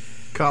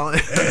 Colin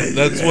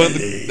That's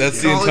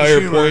the College entire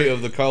humor. point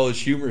of the college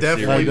humor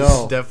definitely,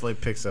 series. definitely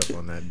picks up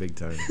on that big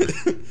time.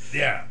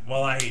 Yeah,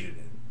 well, I hated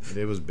it.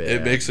 It was bad.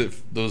 It makes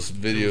those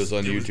videos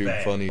on it was YouTube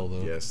bad. funny.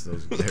 Although. Yes,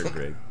 they're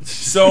great.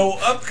 So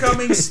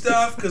upcoming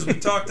stuff, because we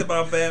talked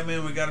about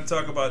Batman, we got to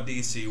talk about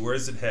DC.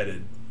 Where's it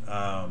headed?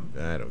 I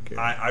don't care.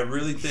 I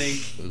really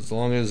think. As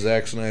long as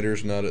Zack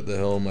Snyder's not at the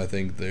helm, I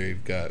think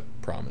they've got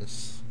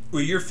promise.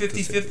 Well, you're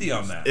 50-50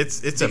 on that. It's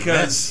a because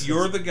mess.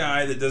 you're the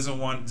guy that doesn't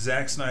want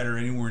Zack Snyder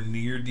anywhere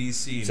near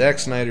DC anymore. Zack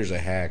Snyder's a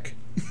hack.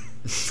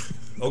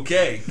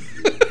 Okay,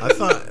 I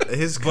thought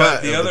his but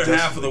cut the of other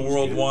Justice half of the League was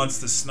world good. wants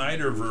the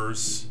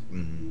Snyderverse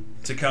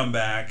to come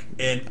back,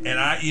 and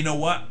I, you know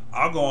what?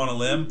 I'll go on a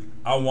limb.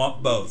 I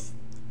want both.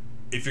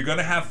 If you're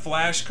gonna have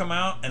Flash come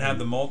out and have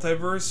the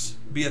multiverse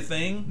be a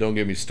thing, Don't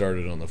get me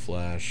started on the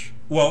Flash.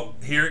 well,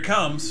 here it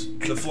comes.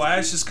 The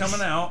Flash is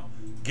coming out.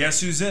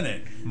 Guess who's in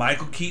it?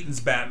 Michael Keaton's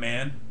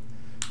Batman.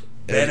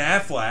 Ben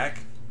Affleck.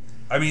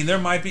 I mean, there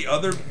might be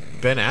other.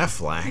 Ben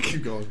Affleck,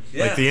 Keep going.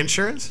 Yeah, like the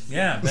insurance.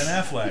 yeah, Ben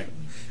Affleck.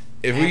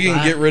 If we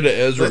can get rid of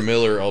Ezra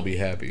Miller, I'll be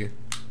happy.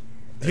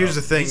 Here's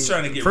the thing. He's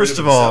trying to get First rid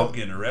of of all, himself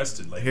getting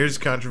arrested. Like, here's a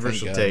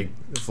controversial Thank God.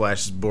 take. The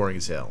Flash is boring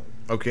as hell.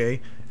 Okay,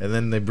 and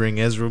then they bring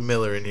Ezra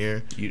Miller in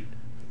here.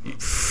 The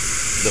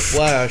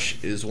Flash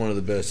is one of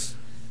the best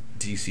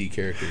DC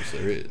characters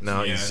there is.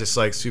 No, Yeah. he's just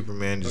like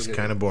Superman, just Okay.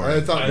 kind of boring. I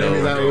thought I maybe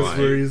know, that I'm was not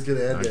where he was going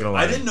to end Not it. gonna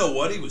I lie. didn't know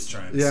what he was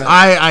trying to Yeah. say.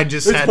 I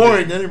just It's had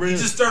boring. to, Then he He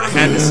brings just started. I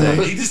had to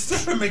say. He just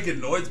started making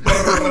noise.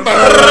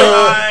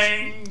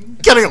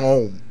 getting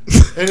home.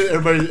 and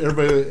everybody,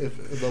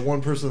 if the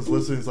one person that's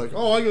listening is like,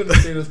 "Oh, I can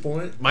understand his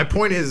point." My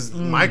point is,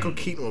 Michael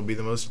Keaton will be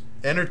the most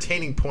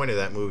entertaining point of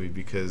that movie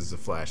because the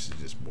Flash is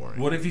just boring.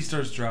 What if he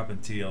starts dropping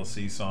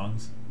TLC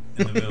songs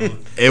in the middle?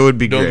 It would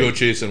be Don't great. go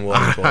chasing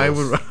waterfalls. I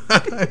would.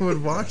 I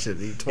would watch it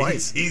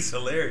twice. He's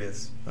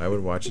hilarious. I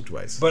would watch it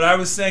twice. But I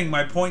was saying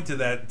my point to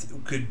that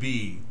could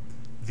be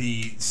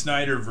the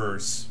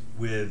Snyderverse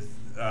with.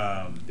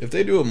 If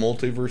they do a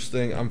multiverse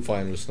thing, I'm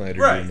fine with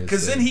Snyder Right, doing his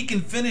because then thing. he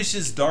can finish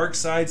his Dark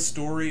Side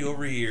story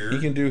over here. He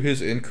can do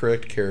his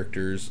incorrect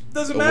characters.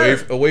 Doesn't away,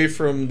 matter. away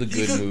from the You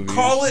good could movies.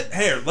 call it.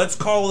 Here, let's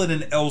call it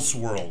an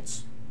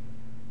Elseworlds.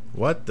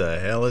 What the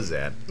hell is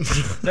that?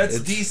 That's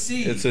It's-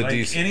 DC. it's a like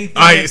DC. Anything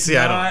I that's see,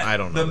 I don't- not I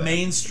don't know the that.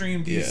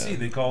 mainstream DC. Yeah.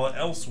 They call it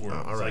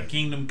Elseworlds. all right. Like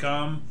Kingdom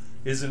Come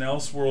is an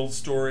Elseworld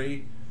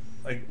story.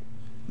 Like,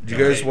 Did you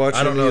guys okay, watch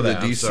I don't any know of the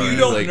that, I'm DC sorry. You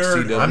don't like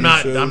nerd. CW I'm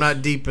not. shows? I'm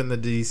not deep in the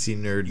DC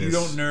nerdness. you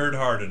don't nerd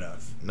hard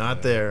enough.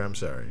 Not there. I'm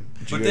sorry.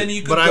 But then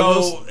you could But I go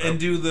will- and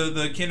do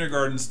the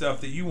kindergarten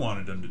stuff that you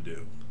wanted them to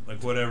do,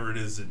 like whatever it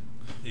is that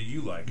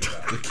you like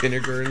about The it.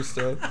 kindergarten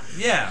stuff.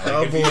 Yeah. Like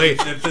Oh, if, boy.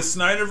 if the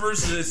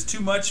Snyderverse is too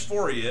much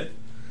for you,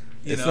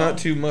 you It's know? not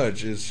too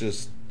much. It's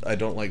just I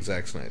don't like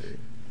Zack Snyder,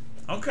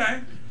 Okay.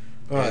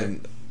 All right.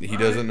 and he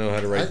doesn't know how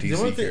to write The DC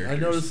only thing characters. I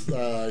noticed,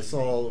 I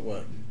saw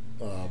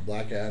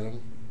Black Adam.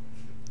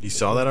 You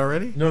saw that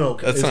already? No,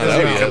 That's it's not gonna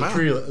out be yet. a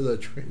trailer.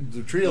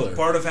 The trailer.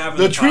 Part of having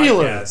The the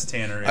trailer. podcast,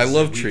 Tanner, is I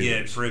love that we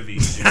trailers. get privy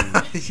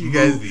to You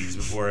guys- movies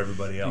before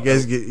everybody else. You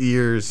guys get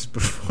years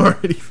before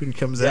it even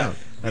comes Yeah. out.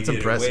 We That's get it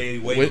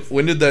impressive. Way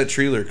When did that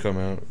trailer come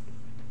out?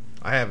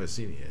 I haven't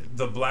seen it yet.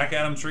 the Black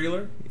Adam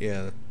trailer?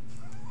 Yeah,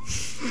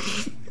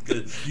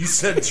 You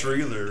said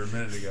trailer a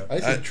minute ago. I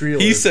said trailer.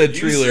 he said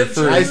You trailer said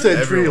first. I said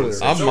Everyone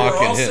trailer. I'm so we're all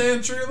mocking him.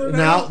 saying trailer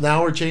now?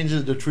 Now we're changing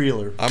it to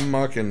trailer. I'm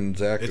mocking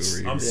Zach It's-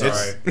 over here. I'm It's-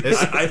 sorry.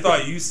 it's- I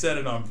thought you said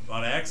it on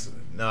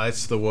accident. No,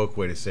 it's the woke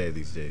way to say it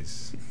these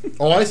days.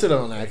 Oh, I said it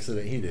on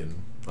accident. He didn't.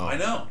 Oh. I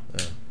know.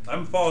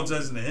 I'm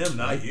apologizing to him,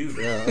 not you.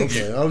 Yeah,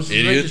 okay. I was just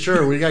Idiot. making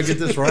sure. We gotta get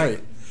this right.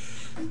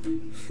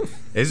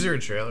 Is there a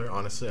trailer?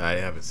 Honestly, I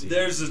haven't seen it.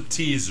 There's a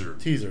teaser,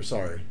 Teaser.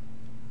 Sorry.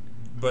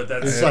 but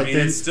that's It's I like mean,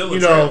 they, it's still a you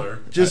trailer.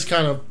 know, just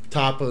kind of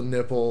top of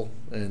nipple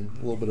and a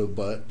little bit of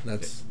butt.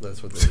 That's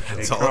what they.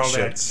 They It's all call shit.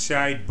 that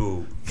side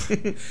boob.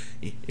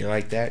 You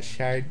like that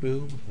side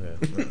boob?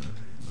 Yeah.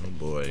 Oh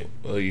boy.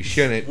 Well, you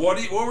shouldn't. What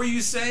were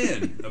you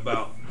saying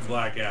about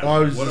Black Adam? Oh, I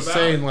was what just about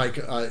saying, it?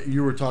 like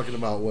you were talking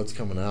about what's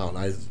coming out.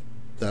 And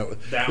that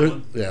That there-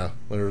 one? Yeah,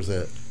 there was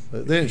it.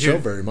 They didn't show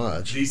very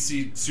much.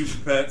 DC Super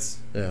Pets.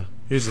 Yeah.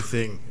 Here's the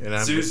thing, and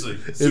I'm Seriously,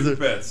 Super it-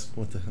 Pets.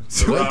 What the?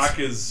 The Rock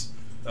is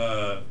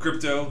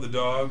Crypto, the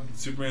dog.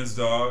 Superman's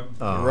dog.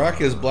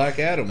 Rock is Black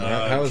Adam.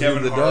 How is he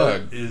Kevin the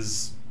Hart dog?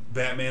 is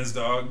Batman's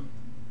dog.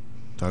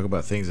 talk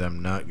about things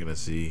I'm not gonna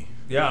see.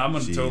 Yeah, I'm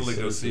gonna Jeez. totally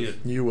go see it.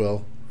 You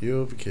will. You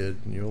have a kid,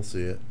 and you'll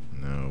see it.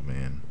 No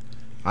man.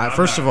 I'm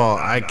First not- of all,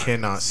 I'm I not gonna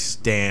cannot see it.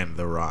 stand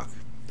The Rock.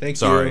 Thank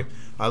Sorry, you.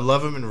 I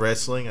love him in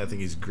wrestling. I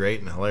think he's great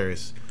and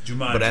hilarious.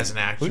 Jumanji. But as an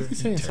actor, What are you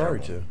saying sorry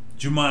terrible.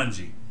 to?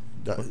 Jumanji.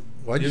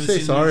 Why'd you You say haven't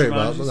seen sorry the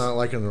about Jumanjis? not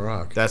liking The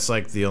Rock? That's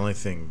like the only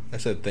thing. I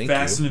said thank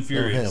Fast you. and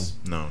Furious.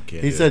 No,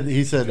 can't. He do said. it.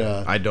 He said.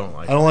 I don't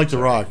like. I don't him. like The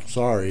Rock.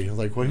 Sorry. I was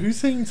like, what are you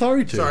saying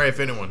sorry to? Sorry if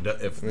anyone.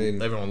 If I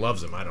mean, everyone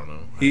loves him, I don't know.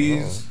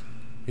 He's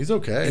He's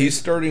okay. he's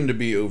starting to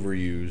be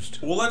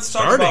overused. Well, let's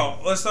talk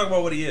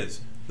about what he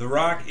is. The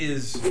Rock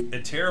is a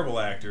terrible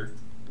actor,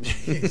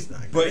 He's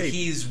not but great.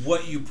 he's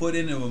what you put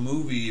into a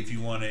movie if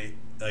you want to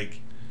like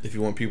If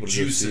you want people to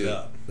go juice see it it.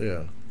 up.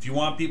 yeah. If you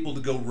want people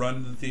to go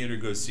run to the theater,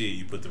 go see it,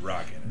 you put The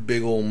Rock in it.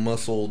 Big old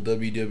muscle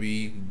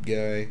WWE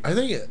guy. I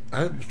think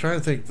I'm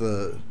trying to think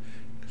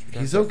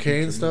he's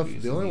okay and stuff.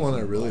 The only one I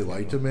really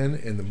liked him in,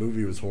 and the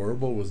movie was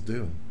horrible, was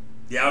Dune.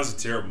 Yeah, it was a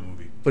terrible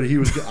movie. But he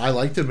was. I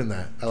liked him in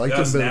that. I liked That him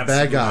was as an a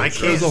bad guy.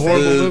 absolute It was a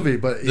atrocity. horrible movie,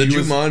 but the he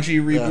was,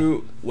 Jumanji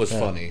reboot was Yeah.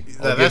 funny.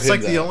 I'll That's give like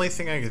him the that. only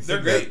thing I could They're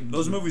think great. that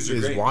Those movies are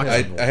is great.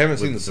 I watchable haven't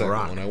seen the with second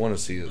Rock. one. I want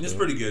to see it. It's though.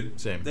 pretty good.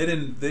 Same. They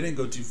didn't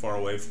go too far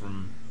away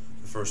from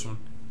the first one.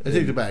 I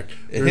take it back.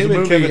 And There's him a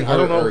and movie. Kevin I Hart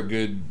don't know. are a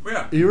good.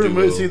 Yeah. You duo.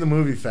 ever see the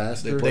movie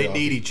Faster? play They off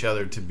need each- each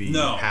other to be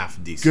No. half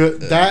decent.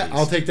 Good. That least.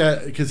 I'll take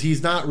that because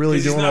he's not really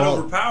Because he's doing not all.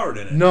 overpowered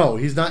in it. No,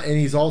 he's not, and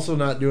he's also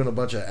not doing a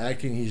bunch of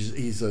acting.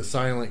 He's a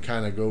silent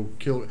kind of go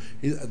kill.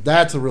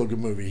 That's a real good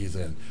movie he's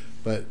in.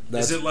 But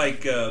that's Is it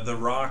like The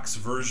Rock's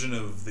version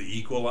of The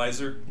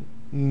Equalizer?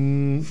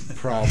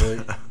 probably,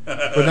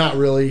 but not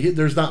really.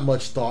 There's not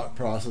much thought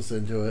process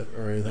into it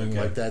or anything Okay.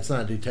 like that. It's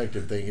not a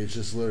detective thing. It's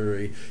just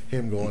literally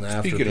him going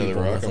after Speaking people. of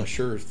the Rock, That's I'm like-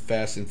 sure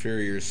Fast and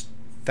Furious.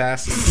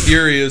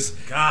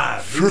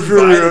 God.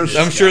 Furious.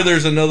 I'm sure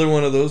there's another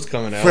one of those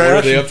coming out. Fast What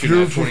are they up to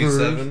now? and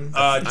 27. 10.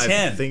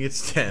 I think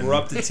it's 10. We're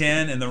up to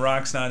 10, and The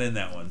Rock's not in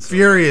that one. So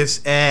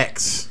Furious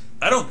X.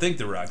 I don't think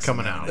The Rock's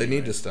Coming in that out. They anyway.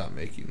 need to stop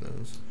making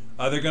those.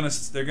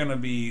 They're gonna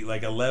be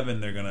like 11.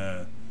 They're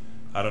gonna.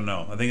 I don't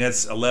know. I think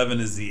that's 11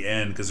 is the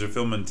end because they're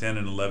filming 10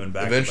 and 11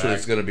 back Eventually, to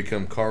it's going to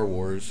become Car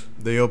Wars.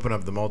 They open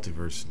up the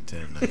multiverse in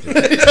 10. I think.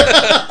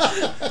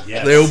 back.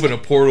 Yes. They open a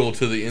portal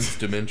to the nth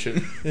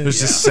dimension. There's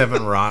just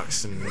 7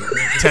 rocks and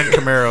 10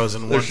 Camaros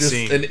in one There's just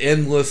scene. an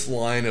endless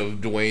line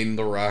of Dwayne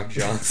the Rock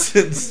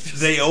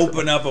Johnsons. They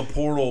open up a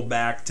portal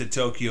back to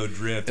Tokyo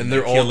Drift, And they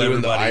they're all kill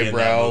doing the everybody in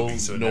that eyebrow movie,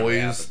 so it never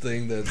noise happened.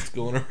 thing that's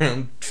going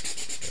around.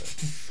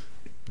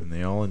 And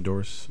they all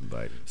endorse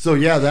Biden. So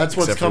yeah, that's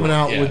what's Except for coming one.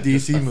 out Yeah. with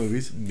DC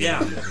movies.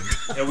 Yeah,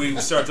 and we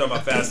start talking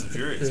about Fast and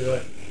Furious.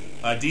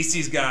 But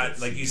DC's got,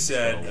 like you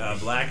said,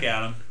 Black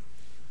Adam.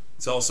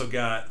 It's also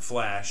got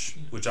Flash,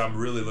 which I'm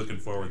really looking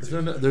forward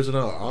to. There's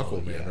another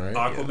Aquaman, right?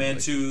 Aquaman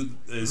 2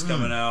 is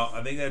coming out.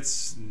 I think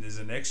is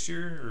it next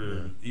year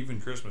or even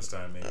Christmas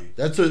time maybe.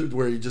 That's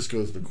where he just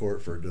goes to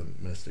court for a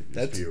domestic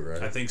dispute,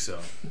 right? I think so.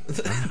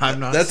 I've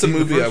not That's a seen the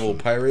movie I first will one.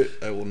 pirate.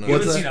 I will not. You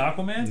What's haven't that?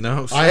 seen Aquaman?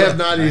 No, I have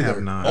not I either.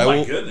 have not. Oh my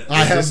will- goodness.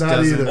 I have just not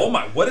doesn't- either. Oh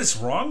my, what is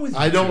wrong with you?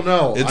 I don't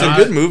know. It's a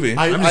good movie.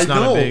 I I'm just not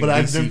a know, big but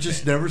I've DC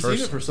just fan, never seen it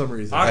personally. for some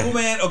reason.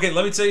 Aquaman. Okay,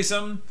 let me tell you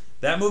something.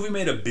 That movie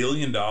made $1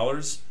 billion,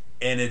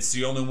 and it's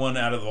the only one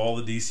out of all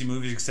the DC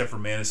movies except for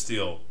Man of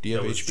Steel Do you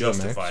that have was HBO Max?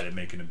 justified in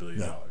making $1 billion.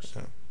 No.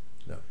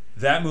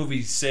 That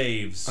movie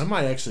saves. I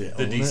might actually own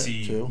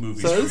DC it too.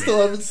 movies So for I me.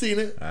 still haven't seen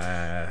it.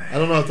 I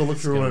don't know. I have to look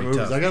through gonna my be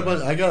movies.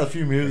 tough, I got a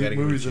few gotta give it a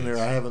movies in there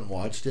chance. I haven't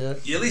watched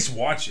yet. You at least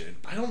watch it.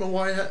 I don't know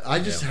why. I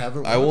just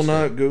haven't. I will watched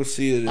not it. go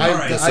see it. I- All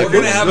right, I- so we're gonna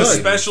it's have a good.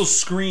 special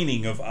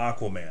screening of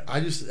Aquaman. I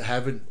just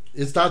haven't.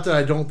 It's not that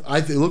I don't.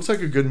 It looks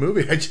like a good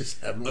movie. I just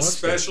haven't A watched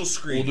special it. We'll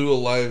screening. do a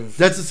live.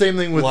 That's the same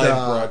thing with Live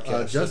broadcast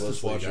of Justice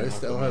us League. watching I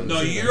still Aquaman. haven't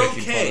No, seen you're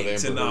Making fun of okay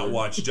to Amber not Heard.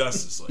 watch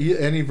Justice League.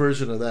 any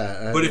version of that.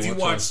 I But haven't if you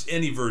watched watch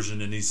any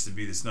version, it needs to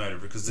be the Snyder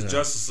because the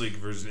Justice League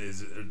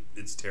version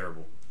it's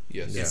terrible.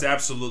 Yes. It's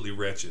absolutely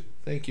wretched.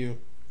 Thank you.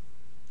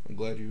 I'm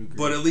glad you agree.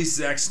 But at least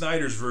Zack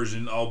Snyder's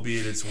version,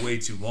 albeit it's way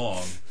too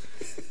long,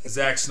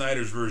 Zack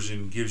Snyder's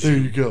version gives There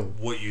you, you go.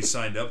 what you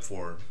signed up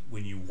for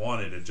when you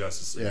wanted a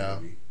Justice League Yeah.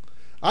 movie.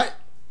 I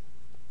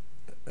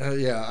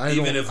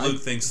Even don't- if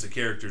Luke thinks the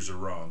characters are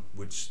wrong,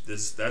 which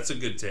that's a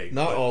good take.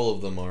 not but, all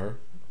of them are.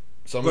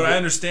 Some But of I it-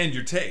 understand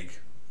your take.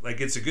 Like,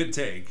 it's a good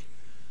take.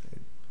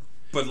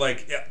 But,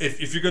 like,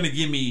 if you're going to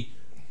give me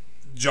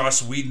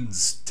Joss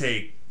Whedon's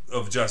take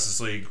of Justice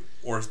League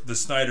or the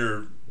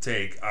Snyder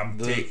take, I'm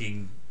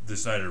taking the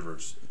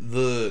Snyderverse.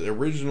 The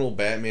original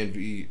Batman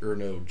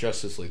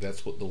Justice League.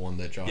 That's what the one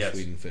that Joss Yes.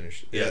 Whedon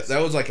finished. Yes. Yeah,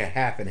 that was like a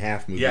half and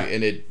half movie, Yeah.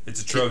 and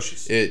It's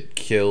atrocious. it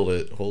killed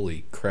it.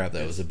 Holy crap,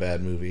 that was a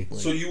bad movie.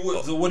 Like,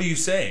 So what are you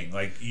saying?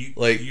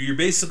 You're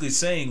basically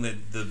saying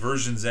that the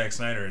version Zack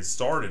Snyder had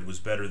started was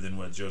better than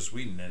what Joss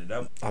Whedon ended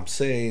up. I'm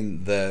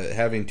saying that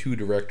having two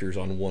directors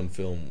on one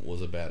film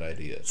was a bad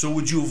idea. So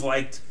would you have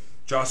liked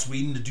Joss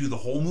Whedon to do the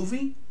whole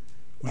movie?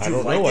 Would I you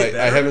don't have know. liked it I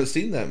better? haven't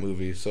seen that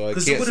movie, so I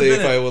 'Cause it can't would've say been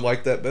if a- I would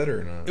like that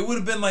better or not. It would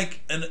have been like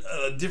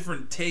a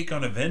different take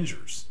on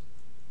Avengers.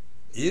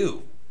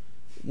 Ew.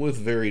 With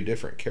very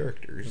different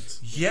characters.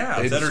 Yeah,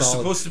 It's that are solid-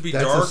 supposed to be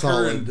that's a darker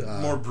solid,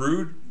 and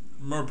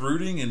more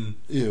brooding and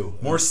Ew.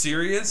 more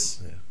serious.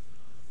 Yeah.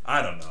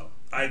 I don't know.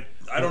 I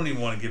don't even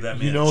want to give that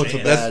man You know a it's a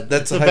chance. bad.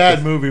 That's it's a a bad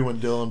hypoth- movie when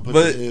Dylan puts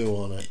But- an ew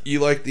on it. You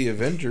like the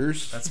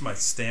Avengers? That's my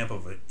stamp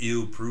of an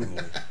ew approval.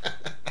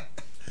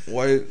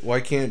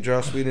 Why can't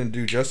Joss Whedon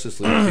do Justice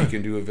League if he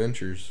can do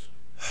Avengers?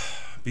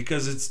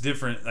 Because it's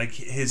different. Like,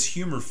 his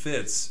humor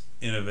fits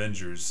in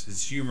Avengers.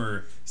 His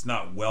humor is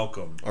not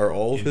welcome. Are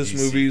all of in his DC.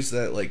 movies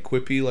that like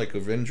quippy like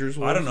Avengers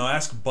was? I don't know.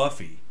 Ask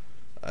Buffy.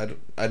 I've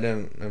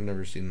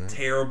never seen that.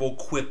 Terrible,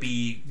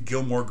 quippy,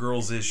 Gilmore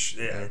Girls-ish.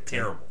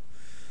 Terrible.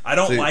 I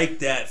don't like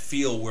that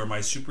feel where my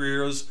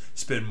superheroes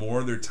spend more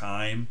of their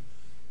time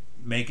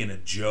making a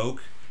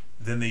joke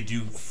than they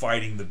do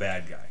fighting the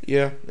bad guy.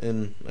 Yeah,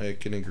 and I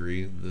can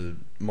agree. The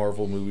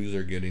Marvel movies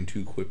are getting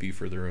too quippy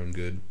for their own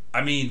good.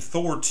 I mean,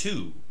 Thor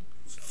 2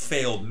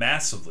 failed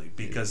massively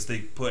because they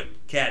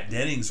put Kat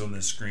Dennings on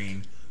the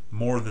screen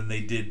more than they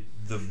did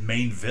the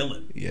main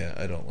villain. Yeah,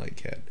 I don't like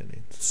Kat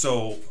Dennings.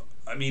 So,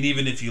 I mean,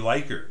 even if you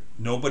like her,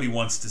 nobody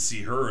wants to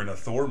see her in a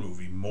Thor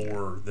movie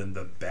more than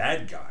the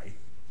bad guy.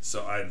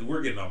 So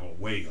we're getting off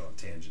a way on a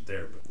tangent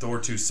there, but Thor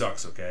 2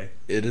 sucks, okay?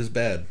 It is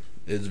bad.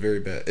 It's very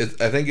bad.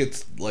 I think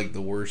it's like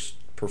the worst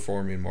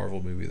performing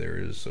Marvel movie there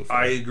is so far.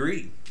 I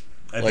agree.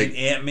 I Like- think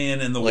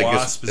Ant-Man and the like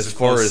Wasp is as a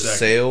far close as second.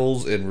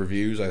 sales and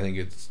reviews, I think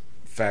it's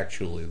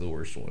factually the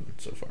worst one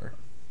so far.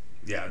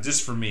 Yeah,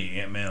 just for me,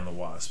 Ant-Man and the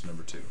Wasp,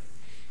 number 2.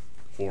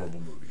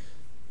 Horrible movie.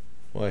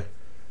 Why?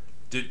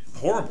 Dude,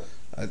 horrible.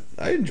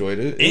 I enjoyed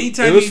it.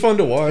 Anytime it was you- fun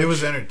to watch. It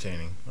was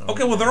entertaining.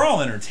 Okay, well, they're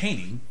all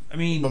entertaining. I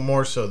mean, But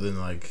more so than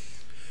like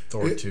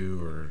Thor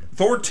 2 or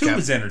Thor 2 Cap-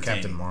 was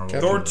entertaining. Captain Marvel.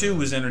 Thor 2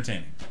 was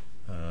entertaining.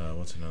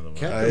 What's another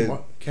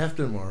one?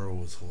 Captain Marvel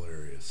was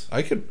hilarious.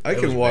 I could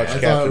was watch bad. I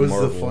Captain thought it was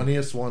Marvel. the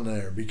funniest one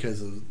there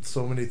because of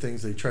so many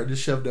things they tried to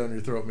shove down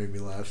your throat. Made me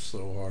laugh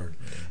so hard.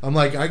 I'm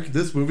like,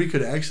 this movie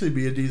could actually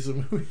be a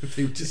decent movie if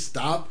they would just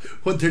stop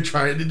what they're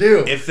trying to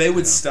do. If they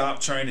would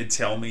stop trying to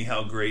tell me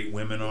how great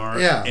women are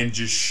and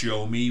just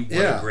show me what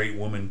a great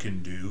woman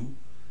can do,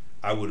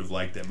 I would have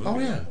liked that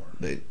movie a lot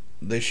more.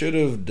 They should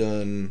have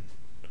done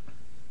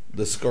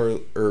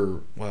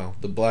the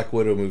the Black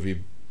Widow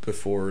movie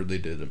before they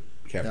did the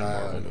Captain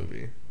Marvel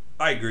movie.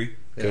 I agree.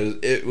 Because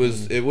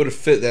it would have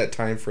fit that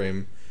time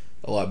frame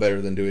a lot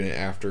better than doing it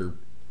after.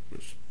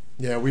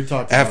 Yeah, we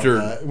talked after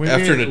about that.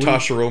 after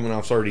Natasha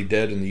Romanoff's already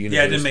dead in the universe.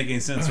 Yeah, it didn't make any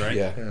sense, right?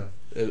 Yeah.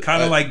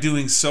 Kind of like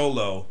doing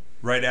Solo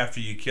right after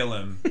you kill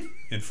him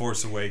in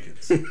Force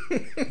Awakens.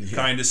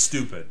 Kind of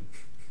stupid.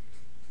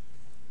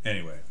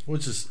 Anyway.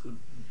 Which is,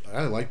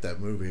 I like that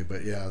movie,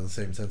 but yeah, in the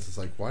same sense, it's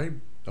like, why?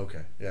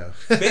 Okay, yeah.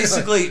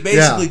 Basically,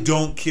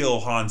 don't kill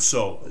Han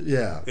Solo.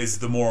 Yeah. Is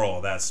the moral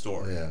of that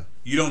story. Yeah.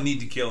 You don't need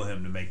to kill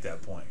him to make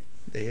that point.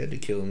 They had to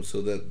kill him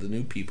so that the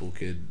new people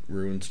could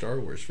ruin Star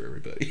Wars for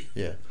everybody.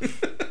 Yeah.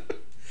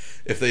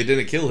 If they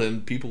didn't kill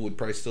him, people would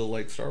probably still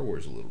like Star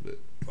Wars a little bit.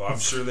 Well, I'm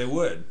sure they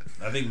would.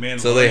 I think Mandalorian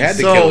So they had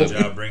to did kill a him. good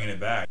job bringing it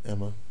back.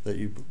 Emma, that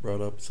you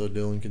brought up so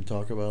Dylan can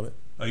talk about it.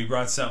 Oh, you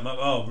brought something up?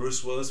 Oh,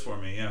 Bruce Willis for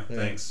me. Yeah,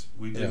 thanks.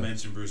 We did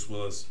mention Bruce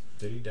Willis.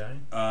 Did he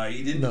die?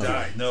 He didn't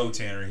die. No,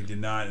 Tanner, he did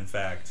not, in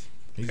fact,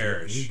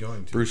 perish. He's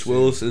going to. Bruce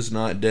Willis is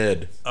not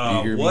dead.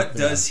 What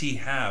does he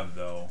have,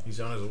 though? He's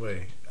on his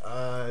way.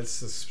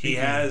 It's a He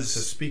has it's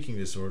a speaking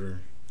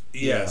disorder.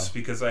 Yes,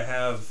 because I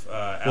have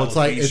alopecia. Well, it's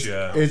like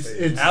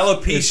it's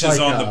alopecia's like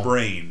on the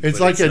brain. It's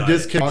but like a not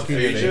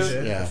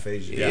discontinuation.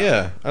 Yeah.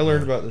 Yeah, I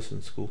learned about this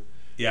in school.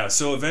 Yeah,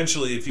 so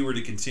eventually, if he were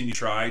to continue to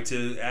try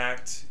to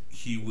act,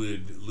 he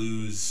would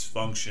lose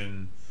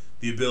function,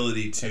 the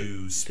ability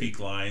to speak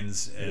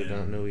lines I did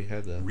not know he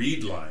had that.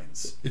 read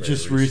lines. It's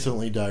just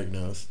recently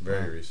diagnosed.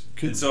 Very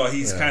recent. And so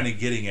he's kind of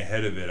getting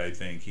ahead of it, I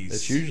think.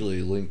 It's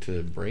usually linked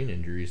to brain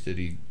injuries. Did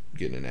he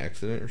get in an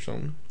accident or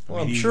something?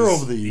 Well, I'm sure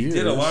over the years he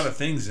did a lot of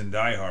things in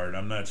Die Hard.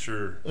 I'm not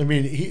sure. I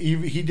mean,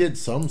 he did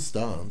some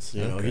stunts.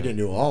 You know, he didn't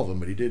do all of them,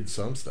 but he did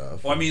some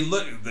stuff. Well, I mean,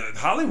 look,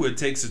 Hollywood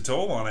takes a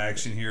toll on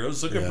action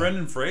heroes. Look at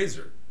Brendan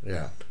Fraser.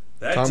 Yeah,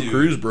 Tom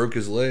Cruise broke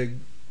his leg.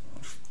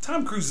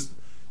 Tom Cruise,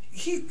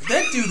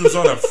 that dude was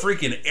on a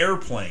freaking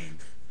airplane.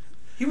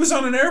 He was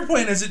on an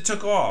airplane as it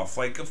took off.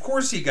 Like, of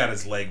course he got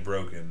his leg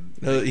broken.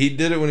 No, he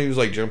did it when he was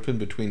like jumping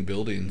between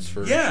buildings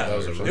for.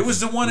 It was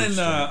the one in.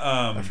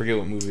 I forget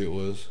what movie it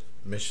was.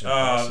 Mission.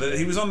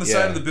 He was on the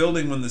side of the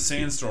building when the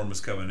sandstorm was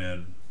coming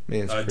in.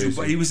 Man, it's crazy.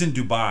 Dubai, he was in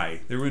Dubai.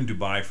 They were in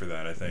Dubai for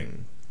that, I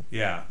think.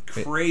 Yeah,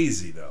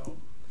 crazy though.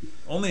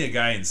 Only a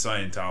guy in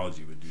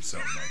Scientology would do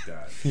something like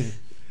that.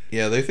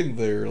 Yeah, they think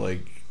they're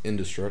like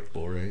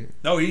indestructible, right?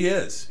 No, he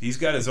is. He's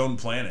got his own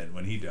planet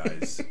when he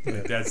dies.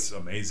 Like, that's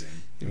amazing.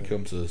 He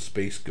becomes a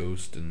space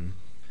ghost and.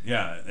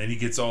 Yeah, and he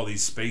gets all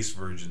these space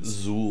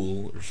virgins.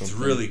 Zool or something. It's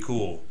really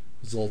cool.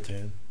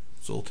 Zoltan,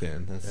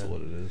 that's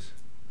what it is.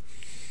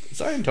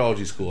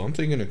 Scientology's cool. I'm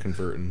thinking of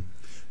converting.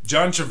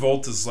 John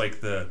Travolta's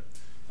like I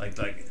He's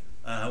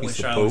wish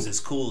the I was Pope. as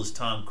cool as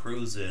Tom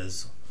Cruise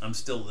is. I'm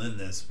still in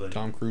this, but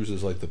Tom Cruise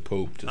is like the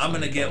Pope to I'm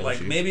gonna get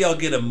maybe I'll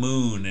get a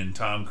moon in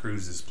Tom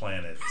Cruise's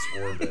planet's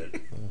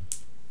orbit.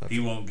 He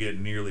won't get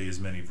nearly as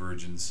many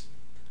virgins.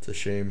 It's a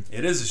shame.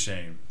 It is a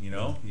shame, you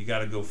know. You got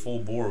to go full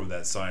bore with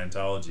that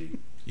Scientology.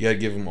 You gotta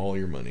give him all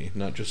your money,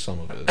 not just some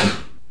of it.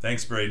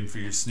 Thanks, Braden, for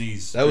your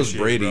sneeze. That was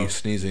Appreciate Brady it, bro.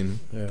 sneezing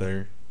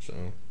there, so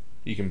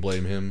you can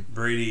blame him.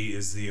 Brady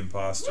is the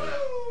imposter.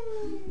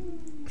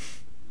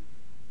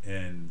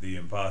 and the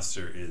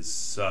imposter is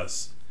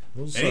sus.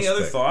 Who's Any suspect?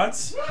 other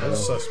thoughts?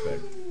 Who's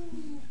suspect?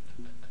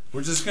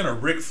 We're just gonna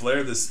Ric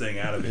Flair this thing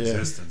out of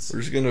existence.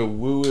 We're just gonna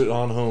woo it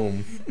on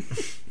home.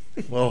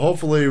 Well,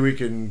 hopefully we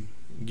can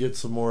get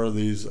some more of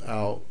these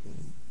out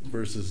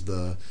versus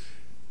the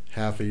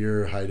half a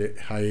year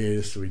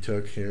hiatus we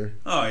took here.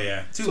 Oh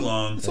yeah, too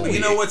long. So you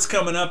know what's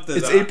coming up?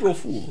 It's April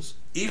Fools.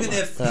 Even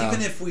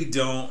if we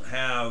don't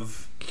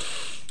have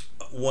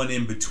one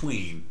in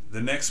between,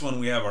 the next one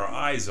we have our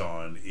eyes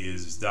on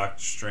is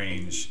Doctor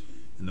Strange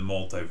in the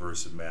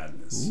Multiverse of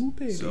Madness. Ooh,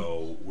 baby.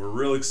 So we're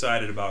real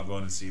excited about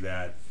going to see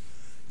that.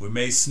 We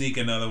may sneak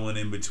another one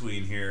in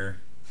between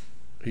here.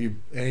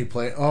 Any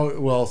play? Oh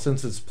well,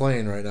 since it's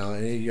playing right now,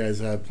 any of you guys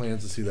have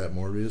plans to see that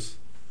Morbius?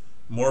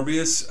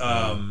 Morbius,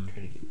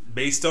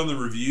 based on the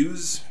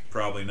reviews,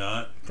 probably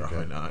not.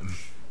 Probably not.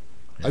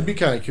 I'd be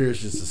kind of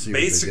curious just to see.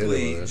 Basically, what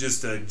they did with it.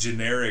 just a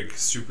generic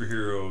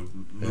superhero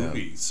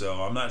movie.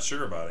 So I'm not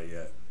sure about it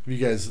yet. You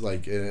guys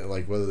like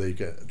whether they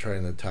get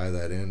trying to tie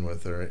that in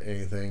with or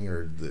anything,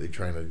 or they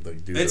trying to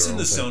like do? It's their in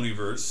own the thing?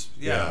 Sonyverse.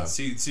 Yeah.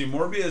 See,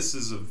 Morbius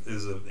is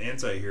an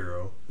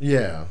anti-hero.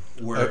 Yeah.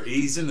 Where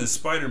he's in the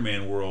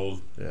Spider-Man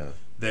world. Yeah.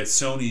 That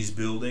Sony's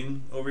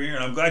building over here,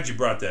 and I'm glad you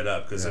brought that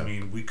up because Yeah. I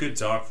mean we could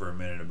talk for a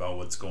minute about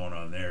what's going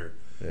on there.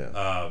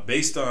 Yeah.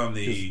 Based on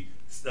the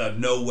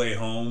No Way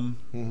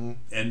Home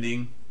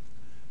ending,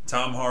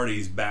 Tom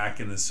Hardy's back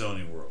in the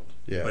Sony world.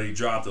 Yeah. But he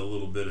dropped a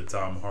little bit of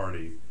Tom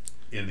Hardy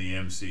in the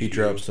MCU. He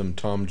dropped some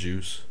Tom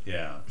juice.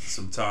 Yeah,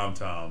 some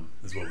Tom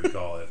is what we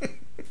call it.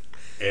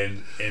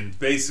 and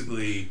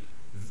basically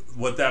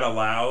what that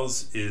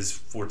allows is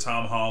for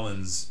Tom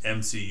Holland's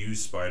MCU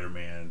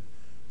Spider-Man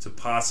to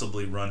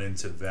possibly run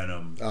into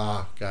Venom.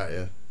 Ah, got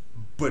you.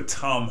 But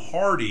Tom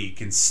Hardy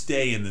can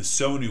stay in the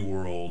Sony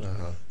world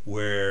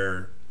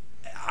where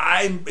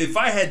if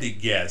I had to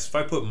guess, if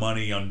I put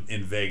money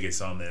in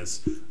Vegas on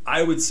this,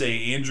 I would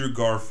say Andrew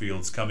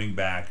Garfield's coming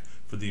back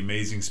for the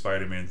Amazing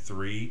Spider-Man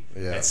 3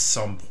 at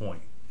some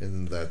point.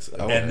 And that's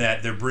And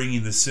that they're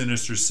bringing the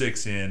Sinister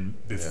Six in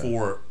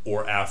before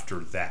or after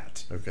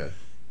that. Okay.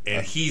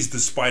 And he's the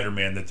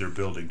Spider-Man that they're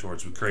building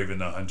towards with Kraven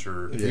the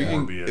Hunter.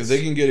 If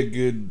they can get a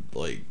good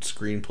like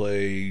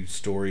screenplay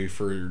story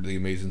for the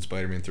Amazing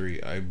Spider-Man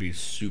 3, I'd be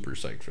super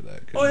psyched for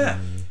that. Oh yeah,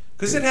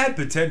 because it had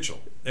potential.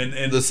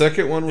 And the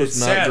second one was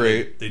not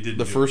great. They didn't.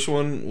 The first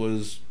one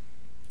was.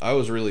 I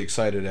was really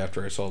excited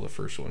after I saw the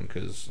first one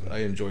because I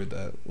enjoyed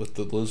that with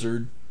the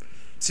lizard.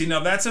 See, now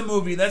that's a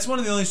movie. That's one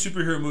of the only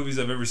superhero movies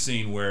I've ever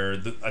seen where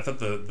I thought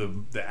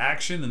the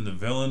action and the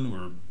villain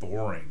were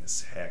boring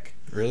as heck.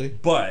 Really?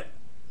 But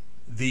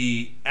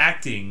the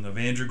acting of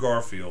Andrew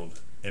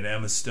Garfield and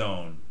Emma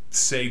Stone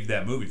saved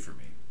that movie for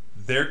me.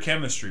 Their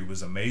chemistry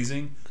was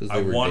amazing.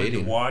 I wanted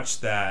to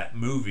watch that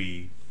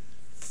movie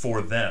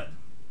for them.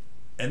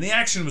 And the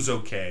action was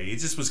okay. It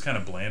just was kind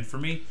of bland for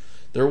me.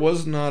 There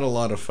was not a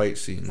lot of fight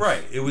scenes.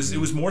 Right. It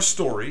was more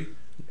story,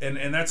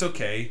 and that's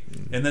okay.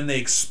 And then they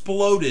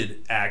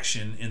exploded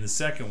action in the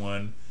second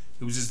one.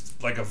 It was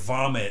just like a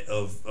vomit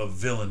of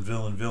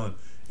villain,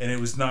 and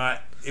it was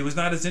not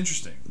as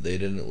interesting. They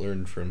didn't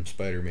learn from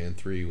Spider-Man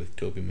 3 with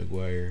Tobey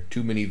Maguire.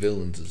 Too many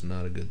villains is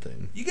not a good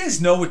thing. You guys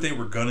know what they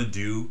were gonna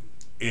do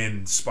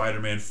in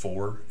Spider-Man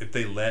 4 if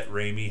they let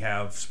Raimi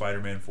have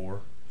Spider-Man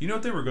 4? You know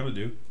what they were gonna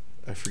do?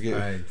 I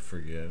forget.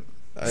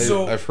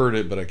 I've heard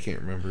it, but I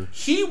can't remember.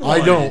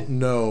 I don't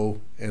know,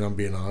 and I'm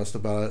being honest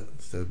about it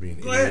instead of being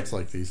idiots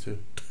like these two.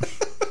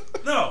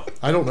 No,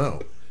 I don't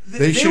know.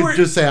 They should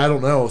just say I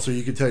don't know, so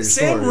you can tell your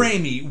Sam story.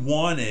 Raimi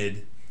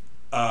wanted,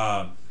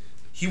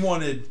 he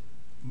wanted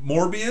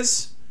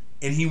Morbius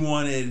and he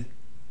wanted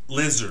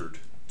Lizard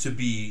to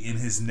be in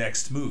his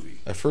next movie.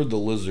 I've heard the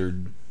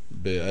lizard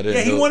bit. I didn't.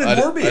 Yeah, he wanted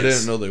Morbius. I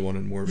didn't know they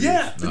wanted Morbius.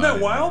 Yeah, isn't that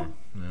wild?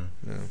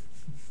 Yeah.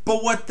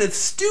 But what the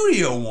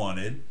studio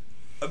wanted,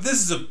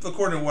 this is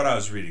according to what I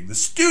was reading, the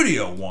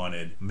studio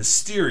wanted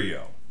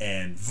Mysterio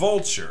and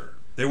Vulture.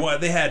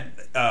 They had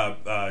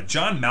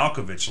John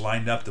Malkovich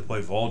lined up to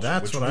play Vulture,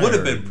 which would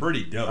have been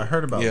pretty dope. I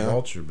heard about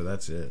Vulture, but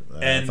that's it.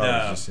 And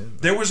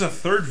there was a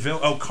third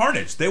villain. Oh,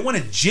 Carnage. They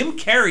wanted Jim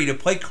Carrey to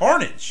play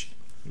Carnage.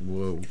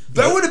 Whoa.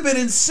 That would have been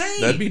insane.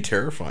 That'd be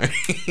terrifying.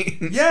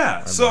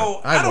 Yeah.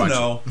 I don't watch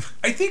know.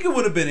 I think it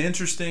would have been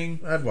interesting.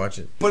 I'd watch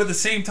it. But at the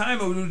same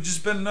time, it would have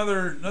just been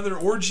another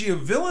orgy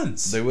of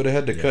villains. They would have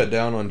had to cut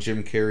down on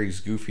Jim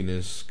Carrey's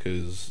goofiness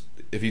because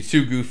if he's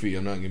too goofy,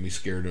 I'm not going to be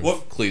scared of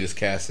Cletus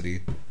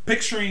Cassidy.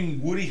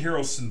 Picturing Woody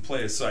Harrelson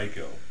play a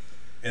psycho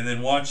and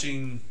then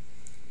watching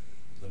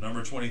The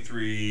Number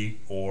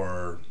 23,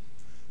 or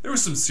there were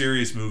some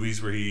serious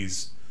movies where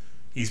he's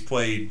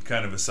played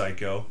kind of a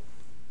psycho.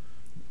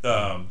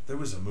 There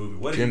was a movie.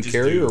 What did Jim he just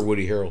Carrey do? or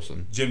Woody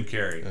Harrelson? Jim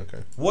Carrey. Okay.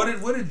 What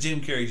did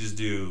Jim Carrey just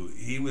do?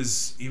 He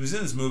was in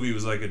this movie. It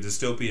was like a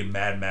dystopian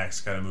Mad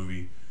Max kind of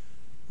movie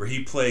where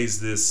he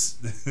plays this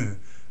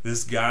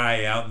this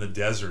guy out in the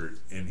desert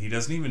and he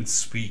doesn't even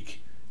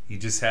speak. He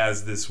just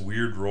has this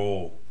weird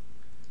role.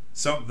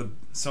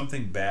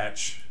 Something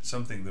Batch. I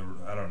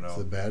don't know.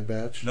 The Bad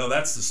Batch? No,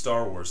 that's the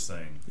Star Wars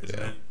thing, isn't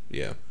it?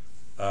 Yeah.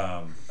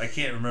 I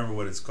can't remember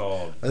what it's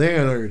called. I think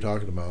I know what you're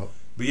talking about.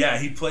 But yeah,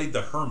 he played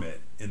the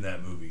hermit in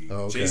that movie.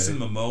 Oh, okay. Jason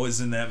Momoa is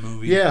in that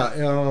movie. Yeah,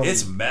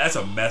 that's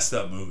a messed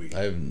up movie.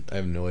 I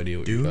have no idea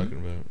what you're talking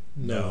about.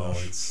 No,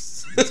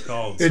 it's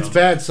called. It's something.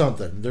 bad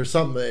something. There's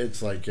something.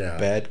 It's like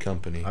Bad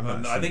Company.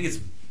 I think it's.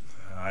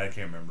 I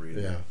can't remember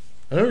either. Yeah,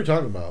 I know what you're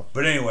talking about.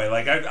 But anyway,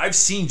 like I've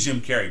seen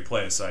Jim Carrey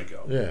play a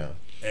psycho. Yeah,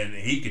 and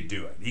he could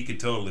do it. He could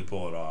totally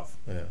pull it off.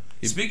 yeah.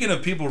 Speaking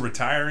of people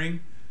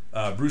retiring,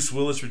 Bruce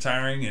Willis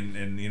retiring,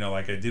 and you know,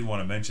 like I did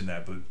want to mention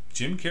that, but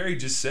Jim Carrey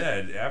just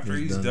said after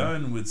he's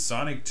done with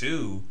Sonic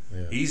 2,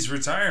 he's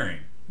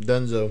retiring.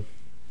 Dunzo.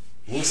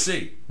 We'll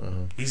see.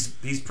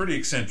 He's pretty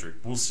eccentric.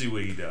 We'll see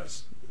what he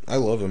does. I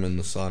love him in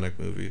the Sonic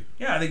movie.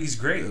 Yeah, I think he's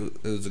great.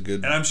 It was a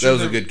good. And I'm sure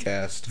that was a good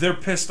cast. They're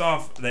pissed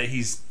off that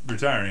he's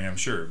retiring. I'm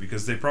sure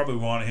because they probably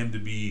want him to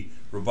be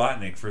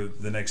Robotnik for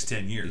the next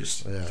 10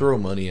 years. Just throw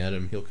money at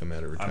him, he'll come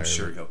out of retirement. I'm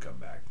sure he'll come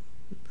back.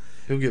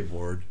 He'll get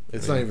bored.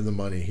 It's not even the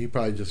money. He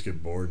probably just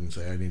get bored and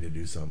say, "I need to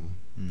do something."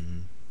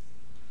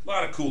 A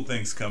lot of cool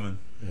things coming.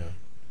 Yeah,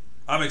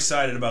 I'm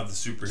excited about the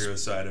superhero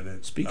side of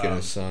it. Speaking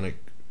of Sonic,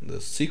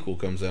 the sequel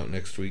comes out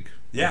next week.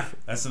 Yeah,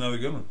 that's another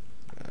good one.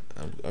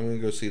 I'm gonna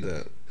go see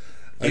that.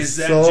 Is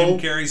that Jim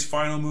Carrey's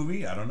final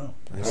movie? I don't know.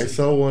 I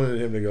so wanted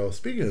him to go.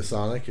 Speaking of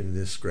Sonic, and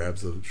just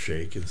grabs a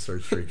shake and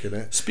starts drinking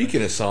it.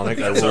 Speaking of Sonic,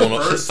 I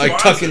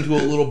tuck into a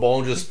little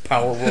ball and just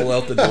power roll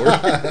out the door.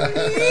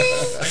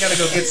 I gotta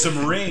go get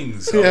some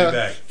rings. I'll be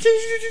back.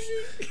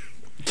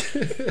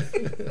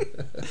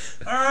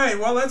 All right,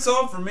 well that's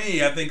all for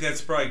me. I think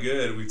that's probably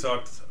good. We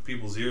talked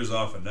people's ears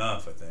off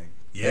enough. I think.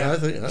 Yeah, I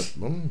think that's.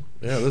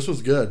 This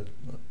was good.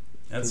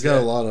 We got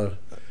a lot of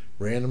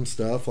random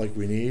stuff like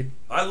we need.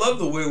 I love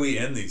the way we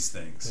end these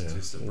things,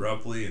 just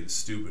abruptly and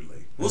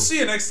stupidly. We'll see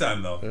you next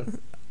time, though.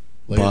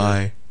 Yeah.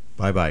 Bye.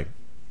 Bye.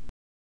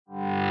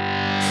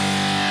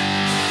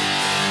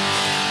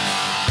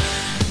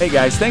 Hey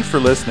guys, thanks for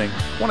listening.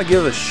 I want to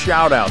give a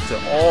shout out to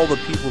all the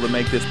people that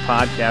make this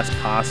podcast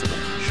possible.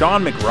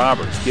 Sean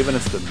McRoberts giving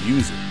us the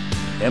music,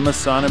 Emma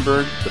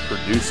Sonnenberg, the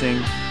producing,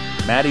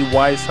 Maddie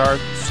Weishart,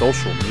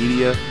 social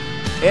media,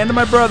 and to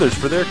my brothers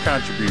for their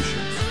contributions.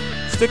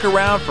 Stick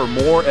around for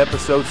more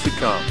episodes to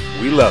come.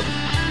 We love you.